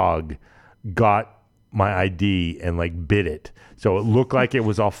dog got my ID and like bit it. So it looked like it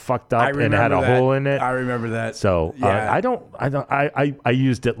was all fucked up and had a hole in it. I remember that. So I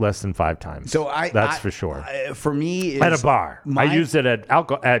used it less than 5 times. So that's for sure. For me, at a bar, I used it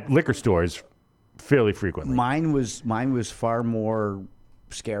at liquor stores fairly frequently. Mine was far more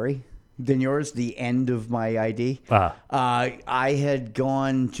scary than yours. The end of my ID. I had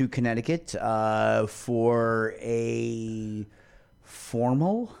gone to Connecticut for a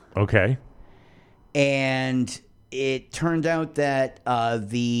formal. Okay. And it turned out that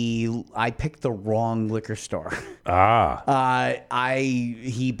I picked the wrong liquor store.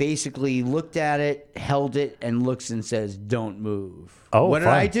 He basically looked at it, held it, and looks and says, "Don't move." Oh, what did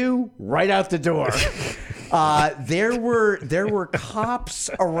fun. I do? Right out the door. There were cops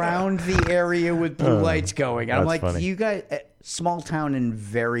around the area with blue lights going. I'm like, funny. you guys, small town in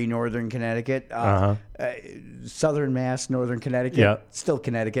very northern Connecticut, southern Mass, northern Connecticut, still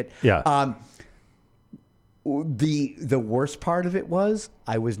Connecticut. Yeah. The worst part of it was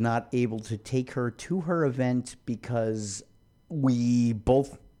I was not able to take her to her event because we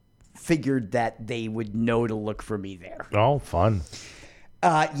both figured that they would know to look for me there. Oh, fun.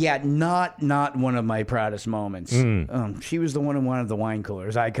 Not one of my proudest moments. She was the one who wanted the wine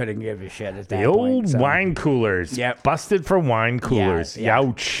coolers. I couldn't give a shit at that The point. old wine coolers. Yep. Busted for wine coolers.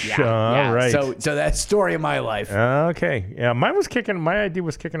 Ouch. All right. So that's story of my life. Okay. Yeah, my ID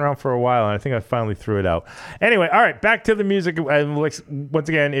was kicking around for a while, and I think I finally threw it out. Anyway, all right, back to the music. Once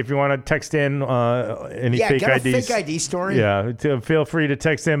again, if you want to text in any fake IDs. A fake ID story. Yeah, feel free to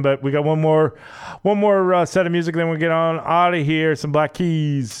text in, but we got one more set of music, then we'll get on out of here. Some Black Keys. Down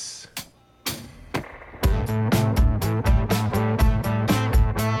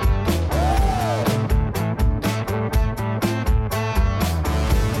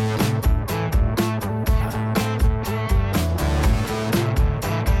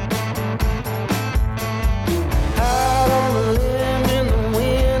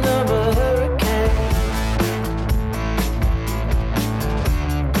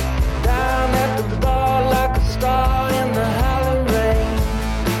at the bar like a star in the Halloween rain.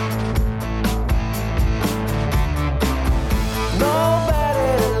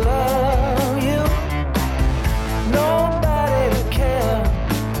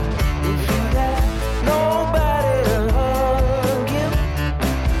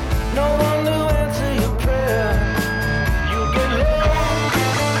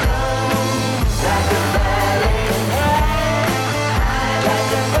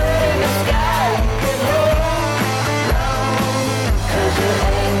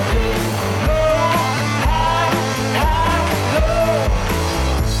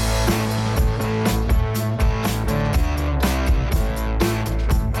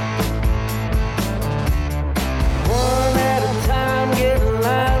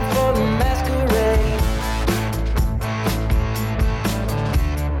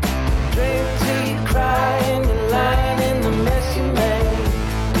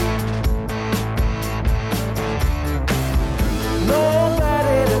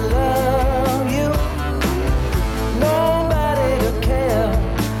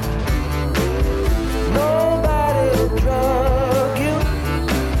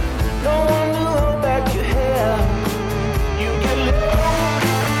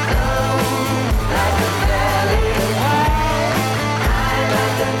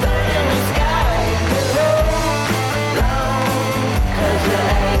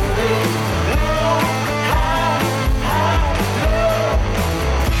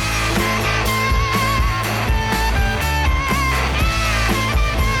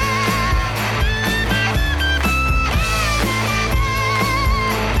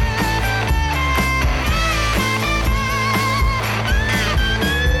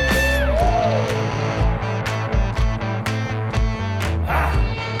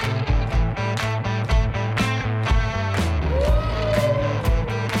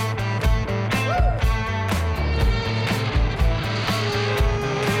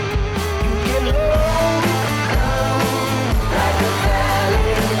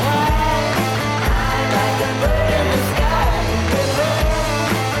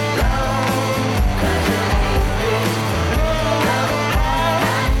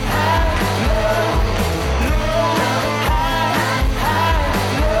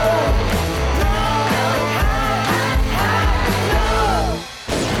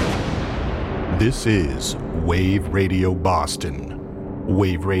 This is Wave Radio Boston.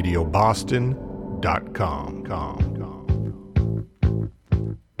 WaveRadioBoston.com.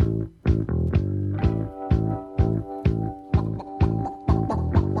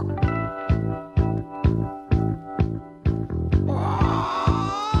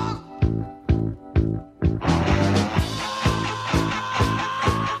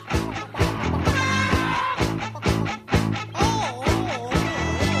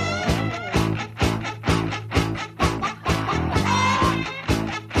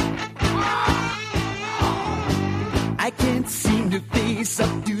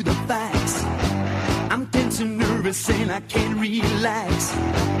 I can't relax.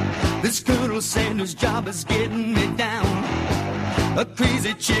 This Colonel Sanders job is getting me down. A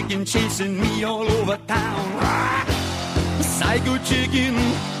crazy chicken chasing me all over town. A psycho chicken.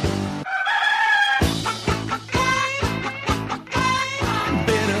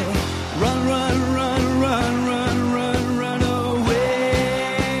 Better run, run, run, run, run, run, run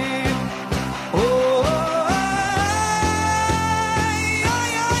away. Oh,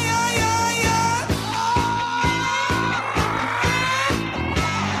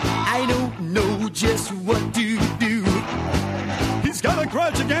 I don't know just what to do. He's got a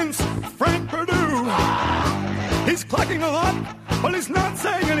grudge against Frank Perdue. He's clucking a lot, but he's not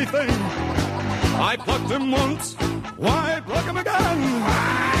saying anything. I plucked him once, why pluck him again?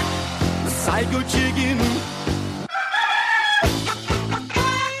 The psycho chicken.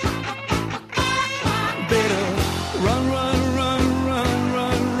 Better run, run, run, run,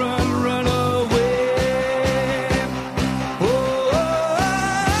 run, run, run away. Oh,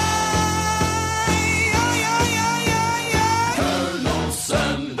 Colonel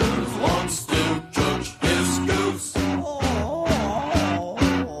Sanders wants to cook his goose,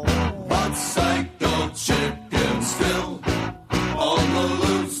 but psycho chicken still on the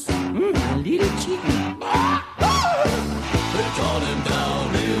loose. Little chicken. They caught him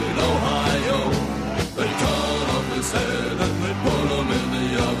down in Ohio. They cut off his head and they put him in the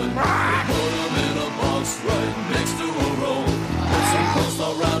oven. They put him in a box right next to a roll. Put some clothes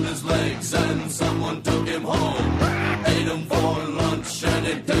around his legs and someone took him home. Ate him for lunch and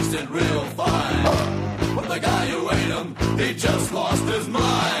it tasted real fine. But the guy who ate him, he just lost his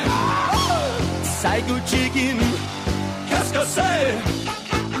mind. Psycho chicken, qu'est-ce que c'est?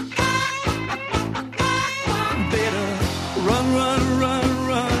 Better run, run, run,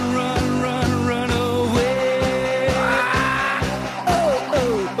 run, run, run, run away. Oh,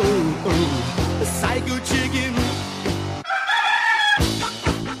 oh, oh, oh. Psycho chicken.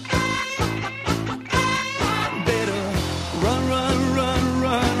 Better run, run, run,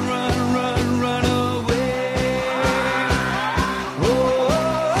 run, run, run, run away. Oh,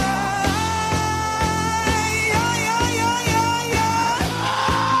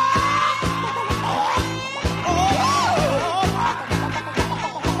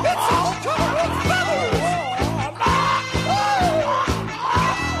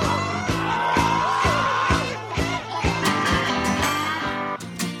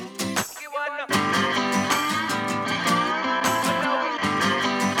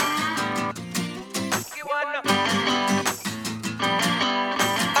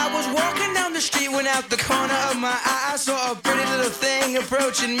 I was walking down the street when out the corner of my eye I saw a pretty little thing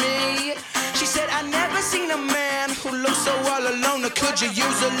approaching me. She said, I never seen a man who looks so all alone. Could you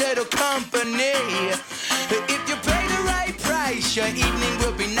use a little company? If you pay the right price, your evening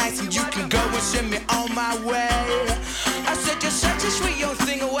will be nice and you can go and send me on my way. I said, you're such a sweet young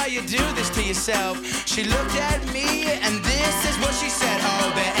thing, why you do this to yourself? She looked at me and this is what she said.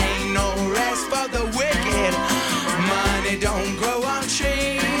 Oh, there ain't no rest for the wicked. Money don't grow on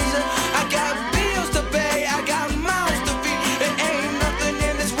trees. I got bills to pay, I got mouths to feed. There ain't nothing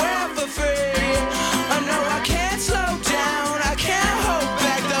in this world for free. I know I can't slow down, I can't hold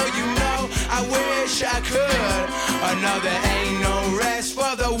back, though you know I wish I could. I know there ain't no rest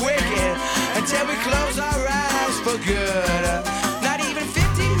for the wicked until we close our eyes for good. Not even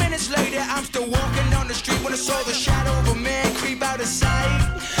 15 minutes later, I'm still walking down the street when I saw the shadow of a man creep out of sight.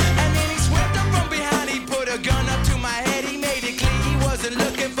 And then he swept up from behind, he put a gun up to my head, he made it clear he wasn't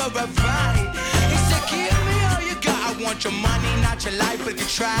looking for a fight. He said, give me all you got, I want your money, not your life. But if you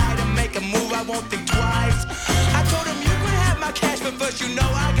try to make a move, I won't think twice. I told him you could have my cash, but first you know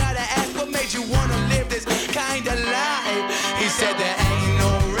I gotta ask, what made you wanna live this kind of life? He said there ain't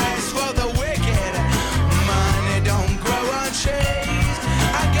no rest for the wicked. Money don't grow on trees.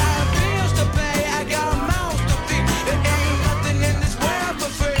 I got bills to pay, I got mouths to feed. There ain't nothing in this world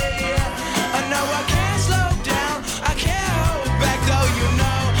for free. I know I can't slow down, I can't hold back, though you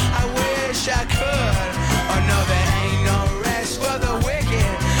know I wish I could. I know there ain't no rest for the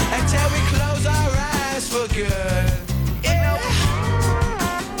wicked until we close our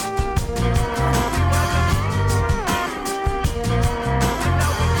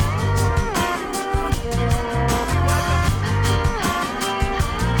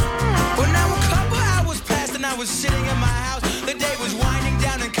was sitting in my house. The day was winding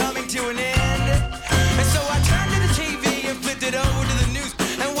down and coming to an end. And so I turned to the TV and flipped it over to the news.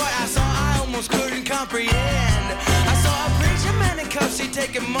 And what I saw, I almost couldn't comprehend. I saw a preacher man in cuffs, he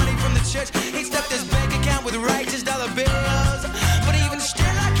taking money from the church. He stuffed his bank account with righteous dollar bills. But even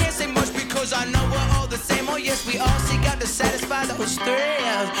still, I can't say much because I know we're all the same. Oh yes, we all seek out to satisfy those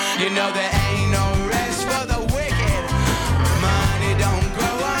thrills. You know there ain't no rest for the wicked. Money don't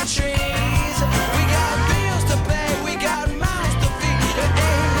grow on trees. We got bills to pay, we got mouths to feed. There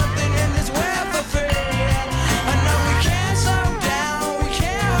ain't nothing in this world for free. I know we can't slow down, we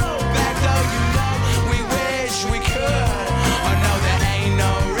can't hold back, though you know we wish we could. I know there ain't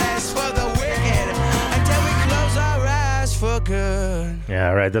no rest for the wicked until we close our eyes for good. Yeah,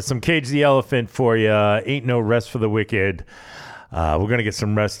 all right. That's some Cage the Elephant for you. Ain't no rest for the wicked. We're going to get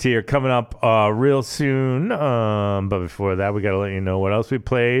some rest here coming up real soon. But before that, we got to let you know what else we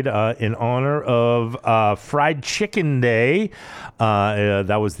played in honor of Fried Chicken Day.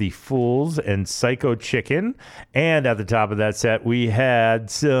 That was the Fools and Psycho Chicken. And at the top of that set, we had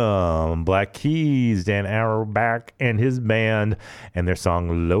some Black Keys, Dan Auerbach and his band, and their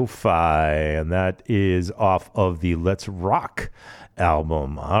song Lo-Fi. And that is off of the Let's Rock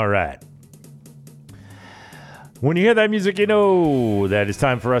album. All right. When you hear that music, you know that it's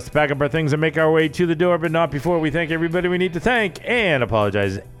time for us to pack up our things and make our way to the door, but not before we thank everybody we need to thank and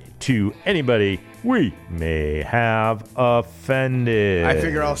apologize to anybody we may have offended. I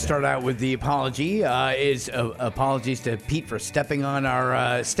figure I'll start out with the apology. Apologies to Pete for stepping on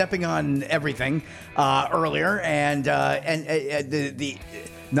everything earlier, and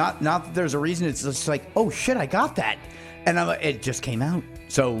not that there's a reason. It's just like, oh shit, I got that, and it just came out.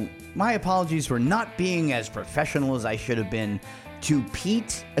 So my apologies for not being as professional as I should have been to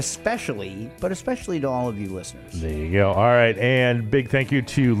Pete, especially to all of you listeners. There you go. All right, and big thank you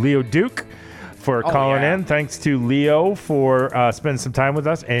to Leo Duke for calling in. Thanks to Leo for spending some time with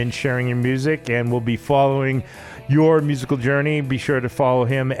us and sharing your music, and we'll be following your musical journey. Be sure to follow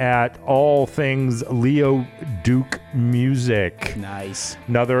him at all things Leo Duke Music. Nice.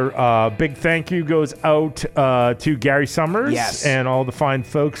 Another big thank you goes out to Gary Summers and all the fine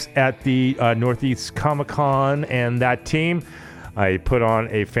folks at the Northeast Comic-Con and that team. I put on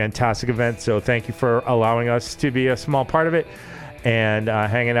a fantastic event, so thank you for allowing us to be a small part of it and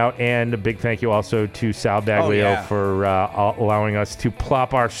hanging out. And a big thank you also to Sal Baglio for allowing us to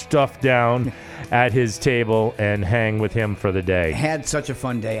plop our stuff down at his table and hang with him for the day. Had such a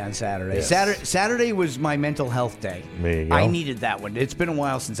fun day on Saturday. Yes. Saturday was my mental health day. There you go. I needed that one. It's been a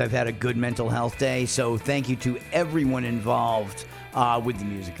while since I've had a good mental health day, so thank you to everyone involved with the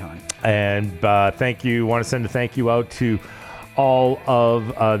MusicCon. And want to send a thank you out to all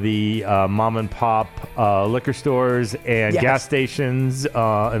of the mom and pop liquor stores and gas stations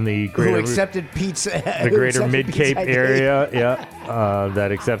in the greater who accepted pizza, the greater Mid-Cape area,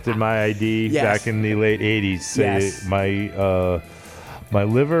 that accepted my ID back in the late 80s. Yes. My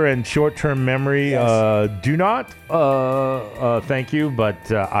liver and short-term memory do not thank you, but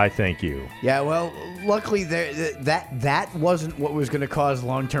I thank you. Yeah, well, luckily that wasn't what was going to cause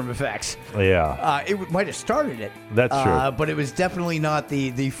long-term effects. Yeah. It might have started it. That's true. But it was definitely not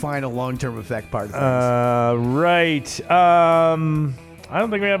the final long-term effect part of things. Right. I don't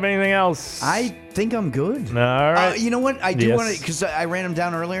think we have anything else. I think I'm good. All right. You know what? I do want to, because I ran them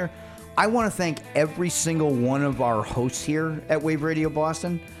down earlier. I want to thank every single one of our hosts here at Wave Radio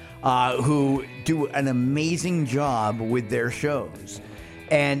Boston who do an amazing job with their shows.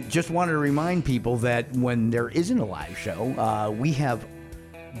 And just wanted to remind people that when there isn't a live show, we have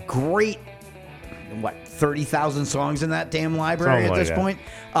great, 30,000 songs in that damn library at this point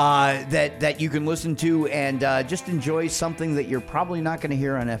that you can listen to and just enjoy something that you're probably not going to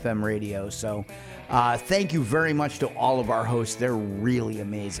hear on FM radio. So thank you very much to all of our hosts. They're really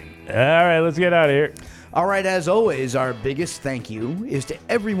amazing. All right, let's get out of here. All right, as always, our biggest thank you is to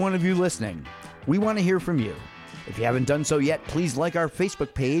every one of you listening. We want to hear from you. If you haven't done so yet, please like our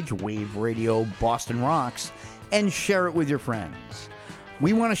Facebook page, Wave Radio Boston Rocks, and share it with your friends.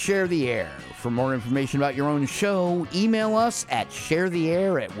 We want to share the air. For more information about your own show, email us at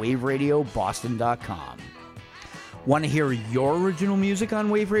sharetheair@waveradioboston.com. Want to hear your original music on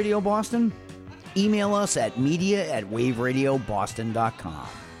Wave Radio Boston? Email us at media@waveradioboston.com.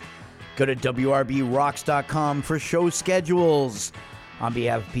 Go to wrbrocks.com for show schedules. On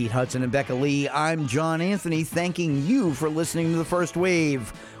behalf of Pete Hudson and Becca Lee, I'm John Anthony, thanking you for listening to The First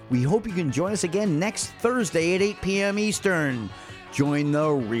Wave. We hope you can join us again next Thursday at 8 p.m. Eastern. Join the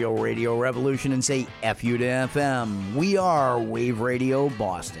real radio revolution and say F you to FM. We are Wave Radio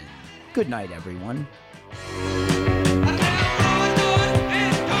Boston. Good night, everyone.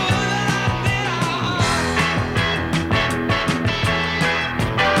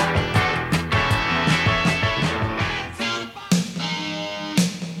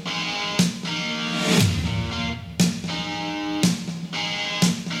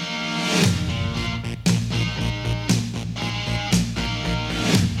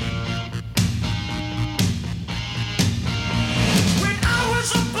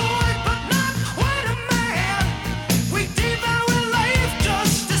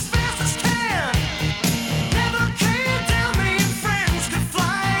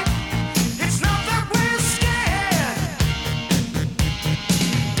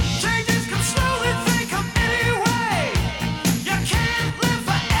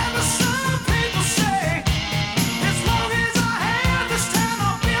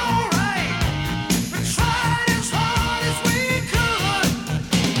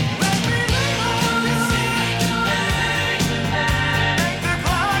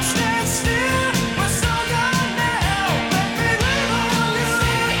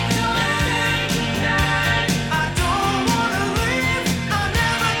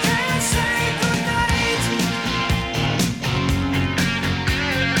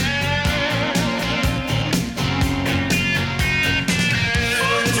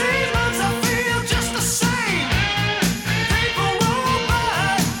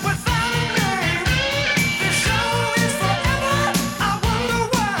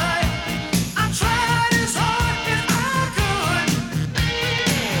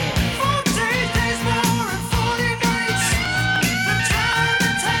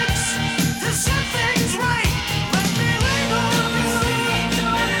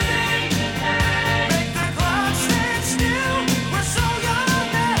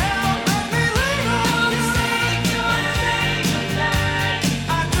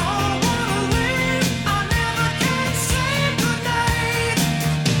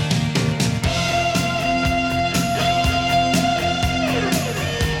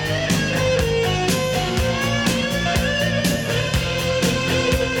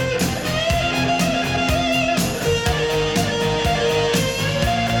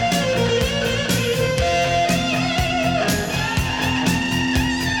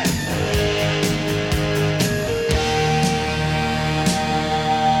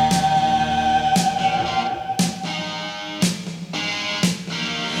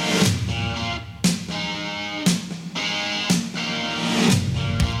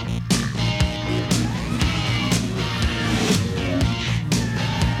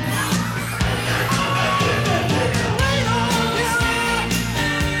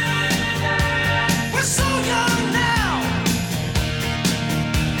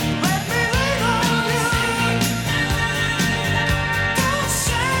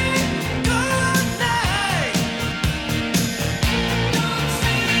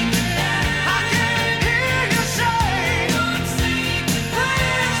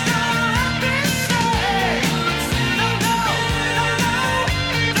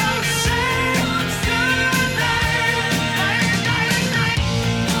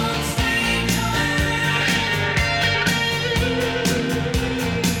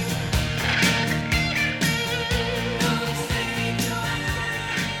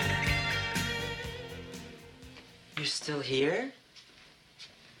 here.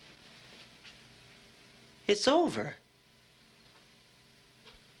 It's over.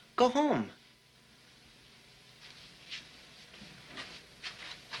 Go home.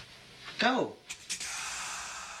 Go.